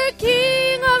are the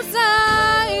King of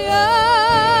Zion.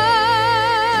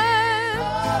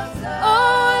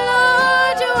 Oh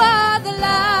Lord, you are the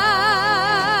Lion.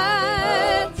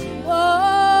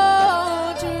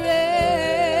 Won't you reign?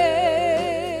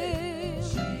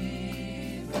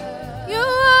 You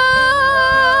are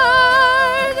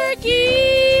the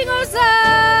King of Zion.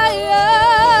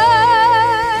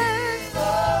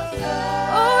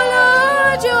 Oh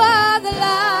Lord, you are the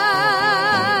Lion.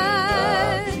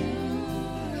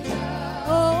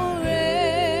 Oh,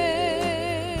 reign.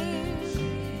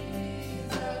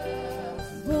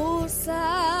 Busa,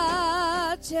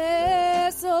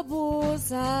 Jesu,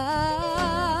 busa.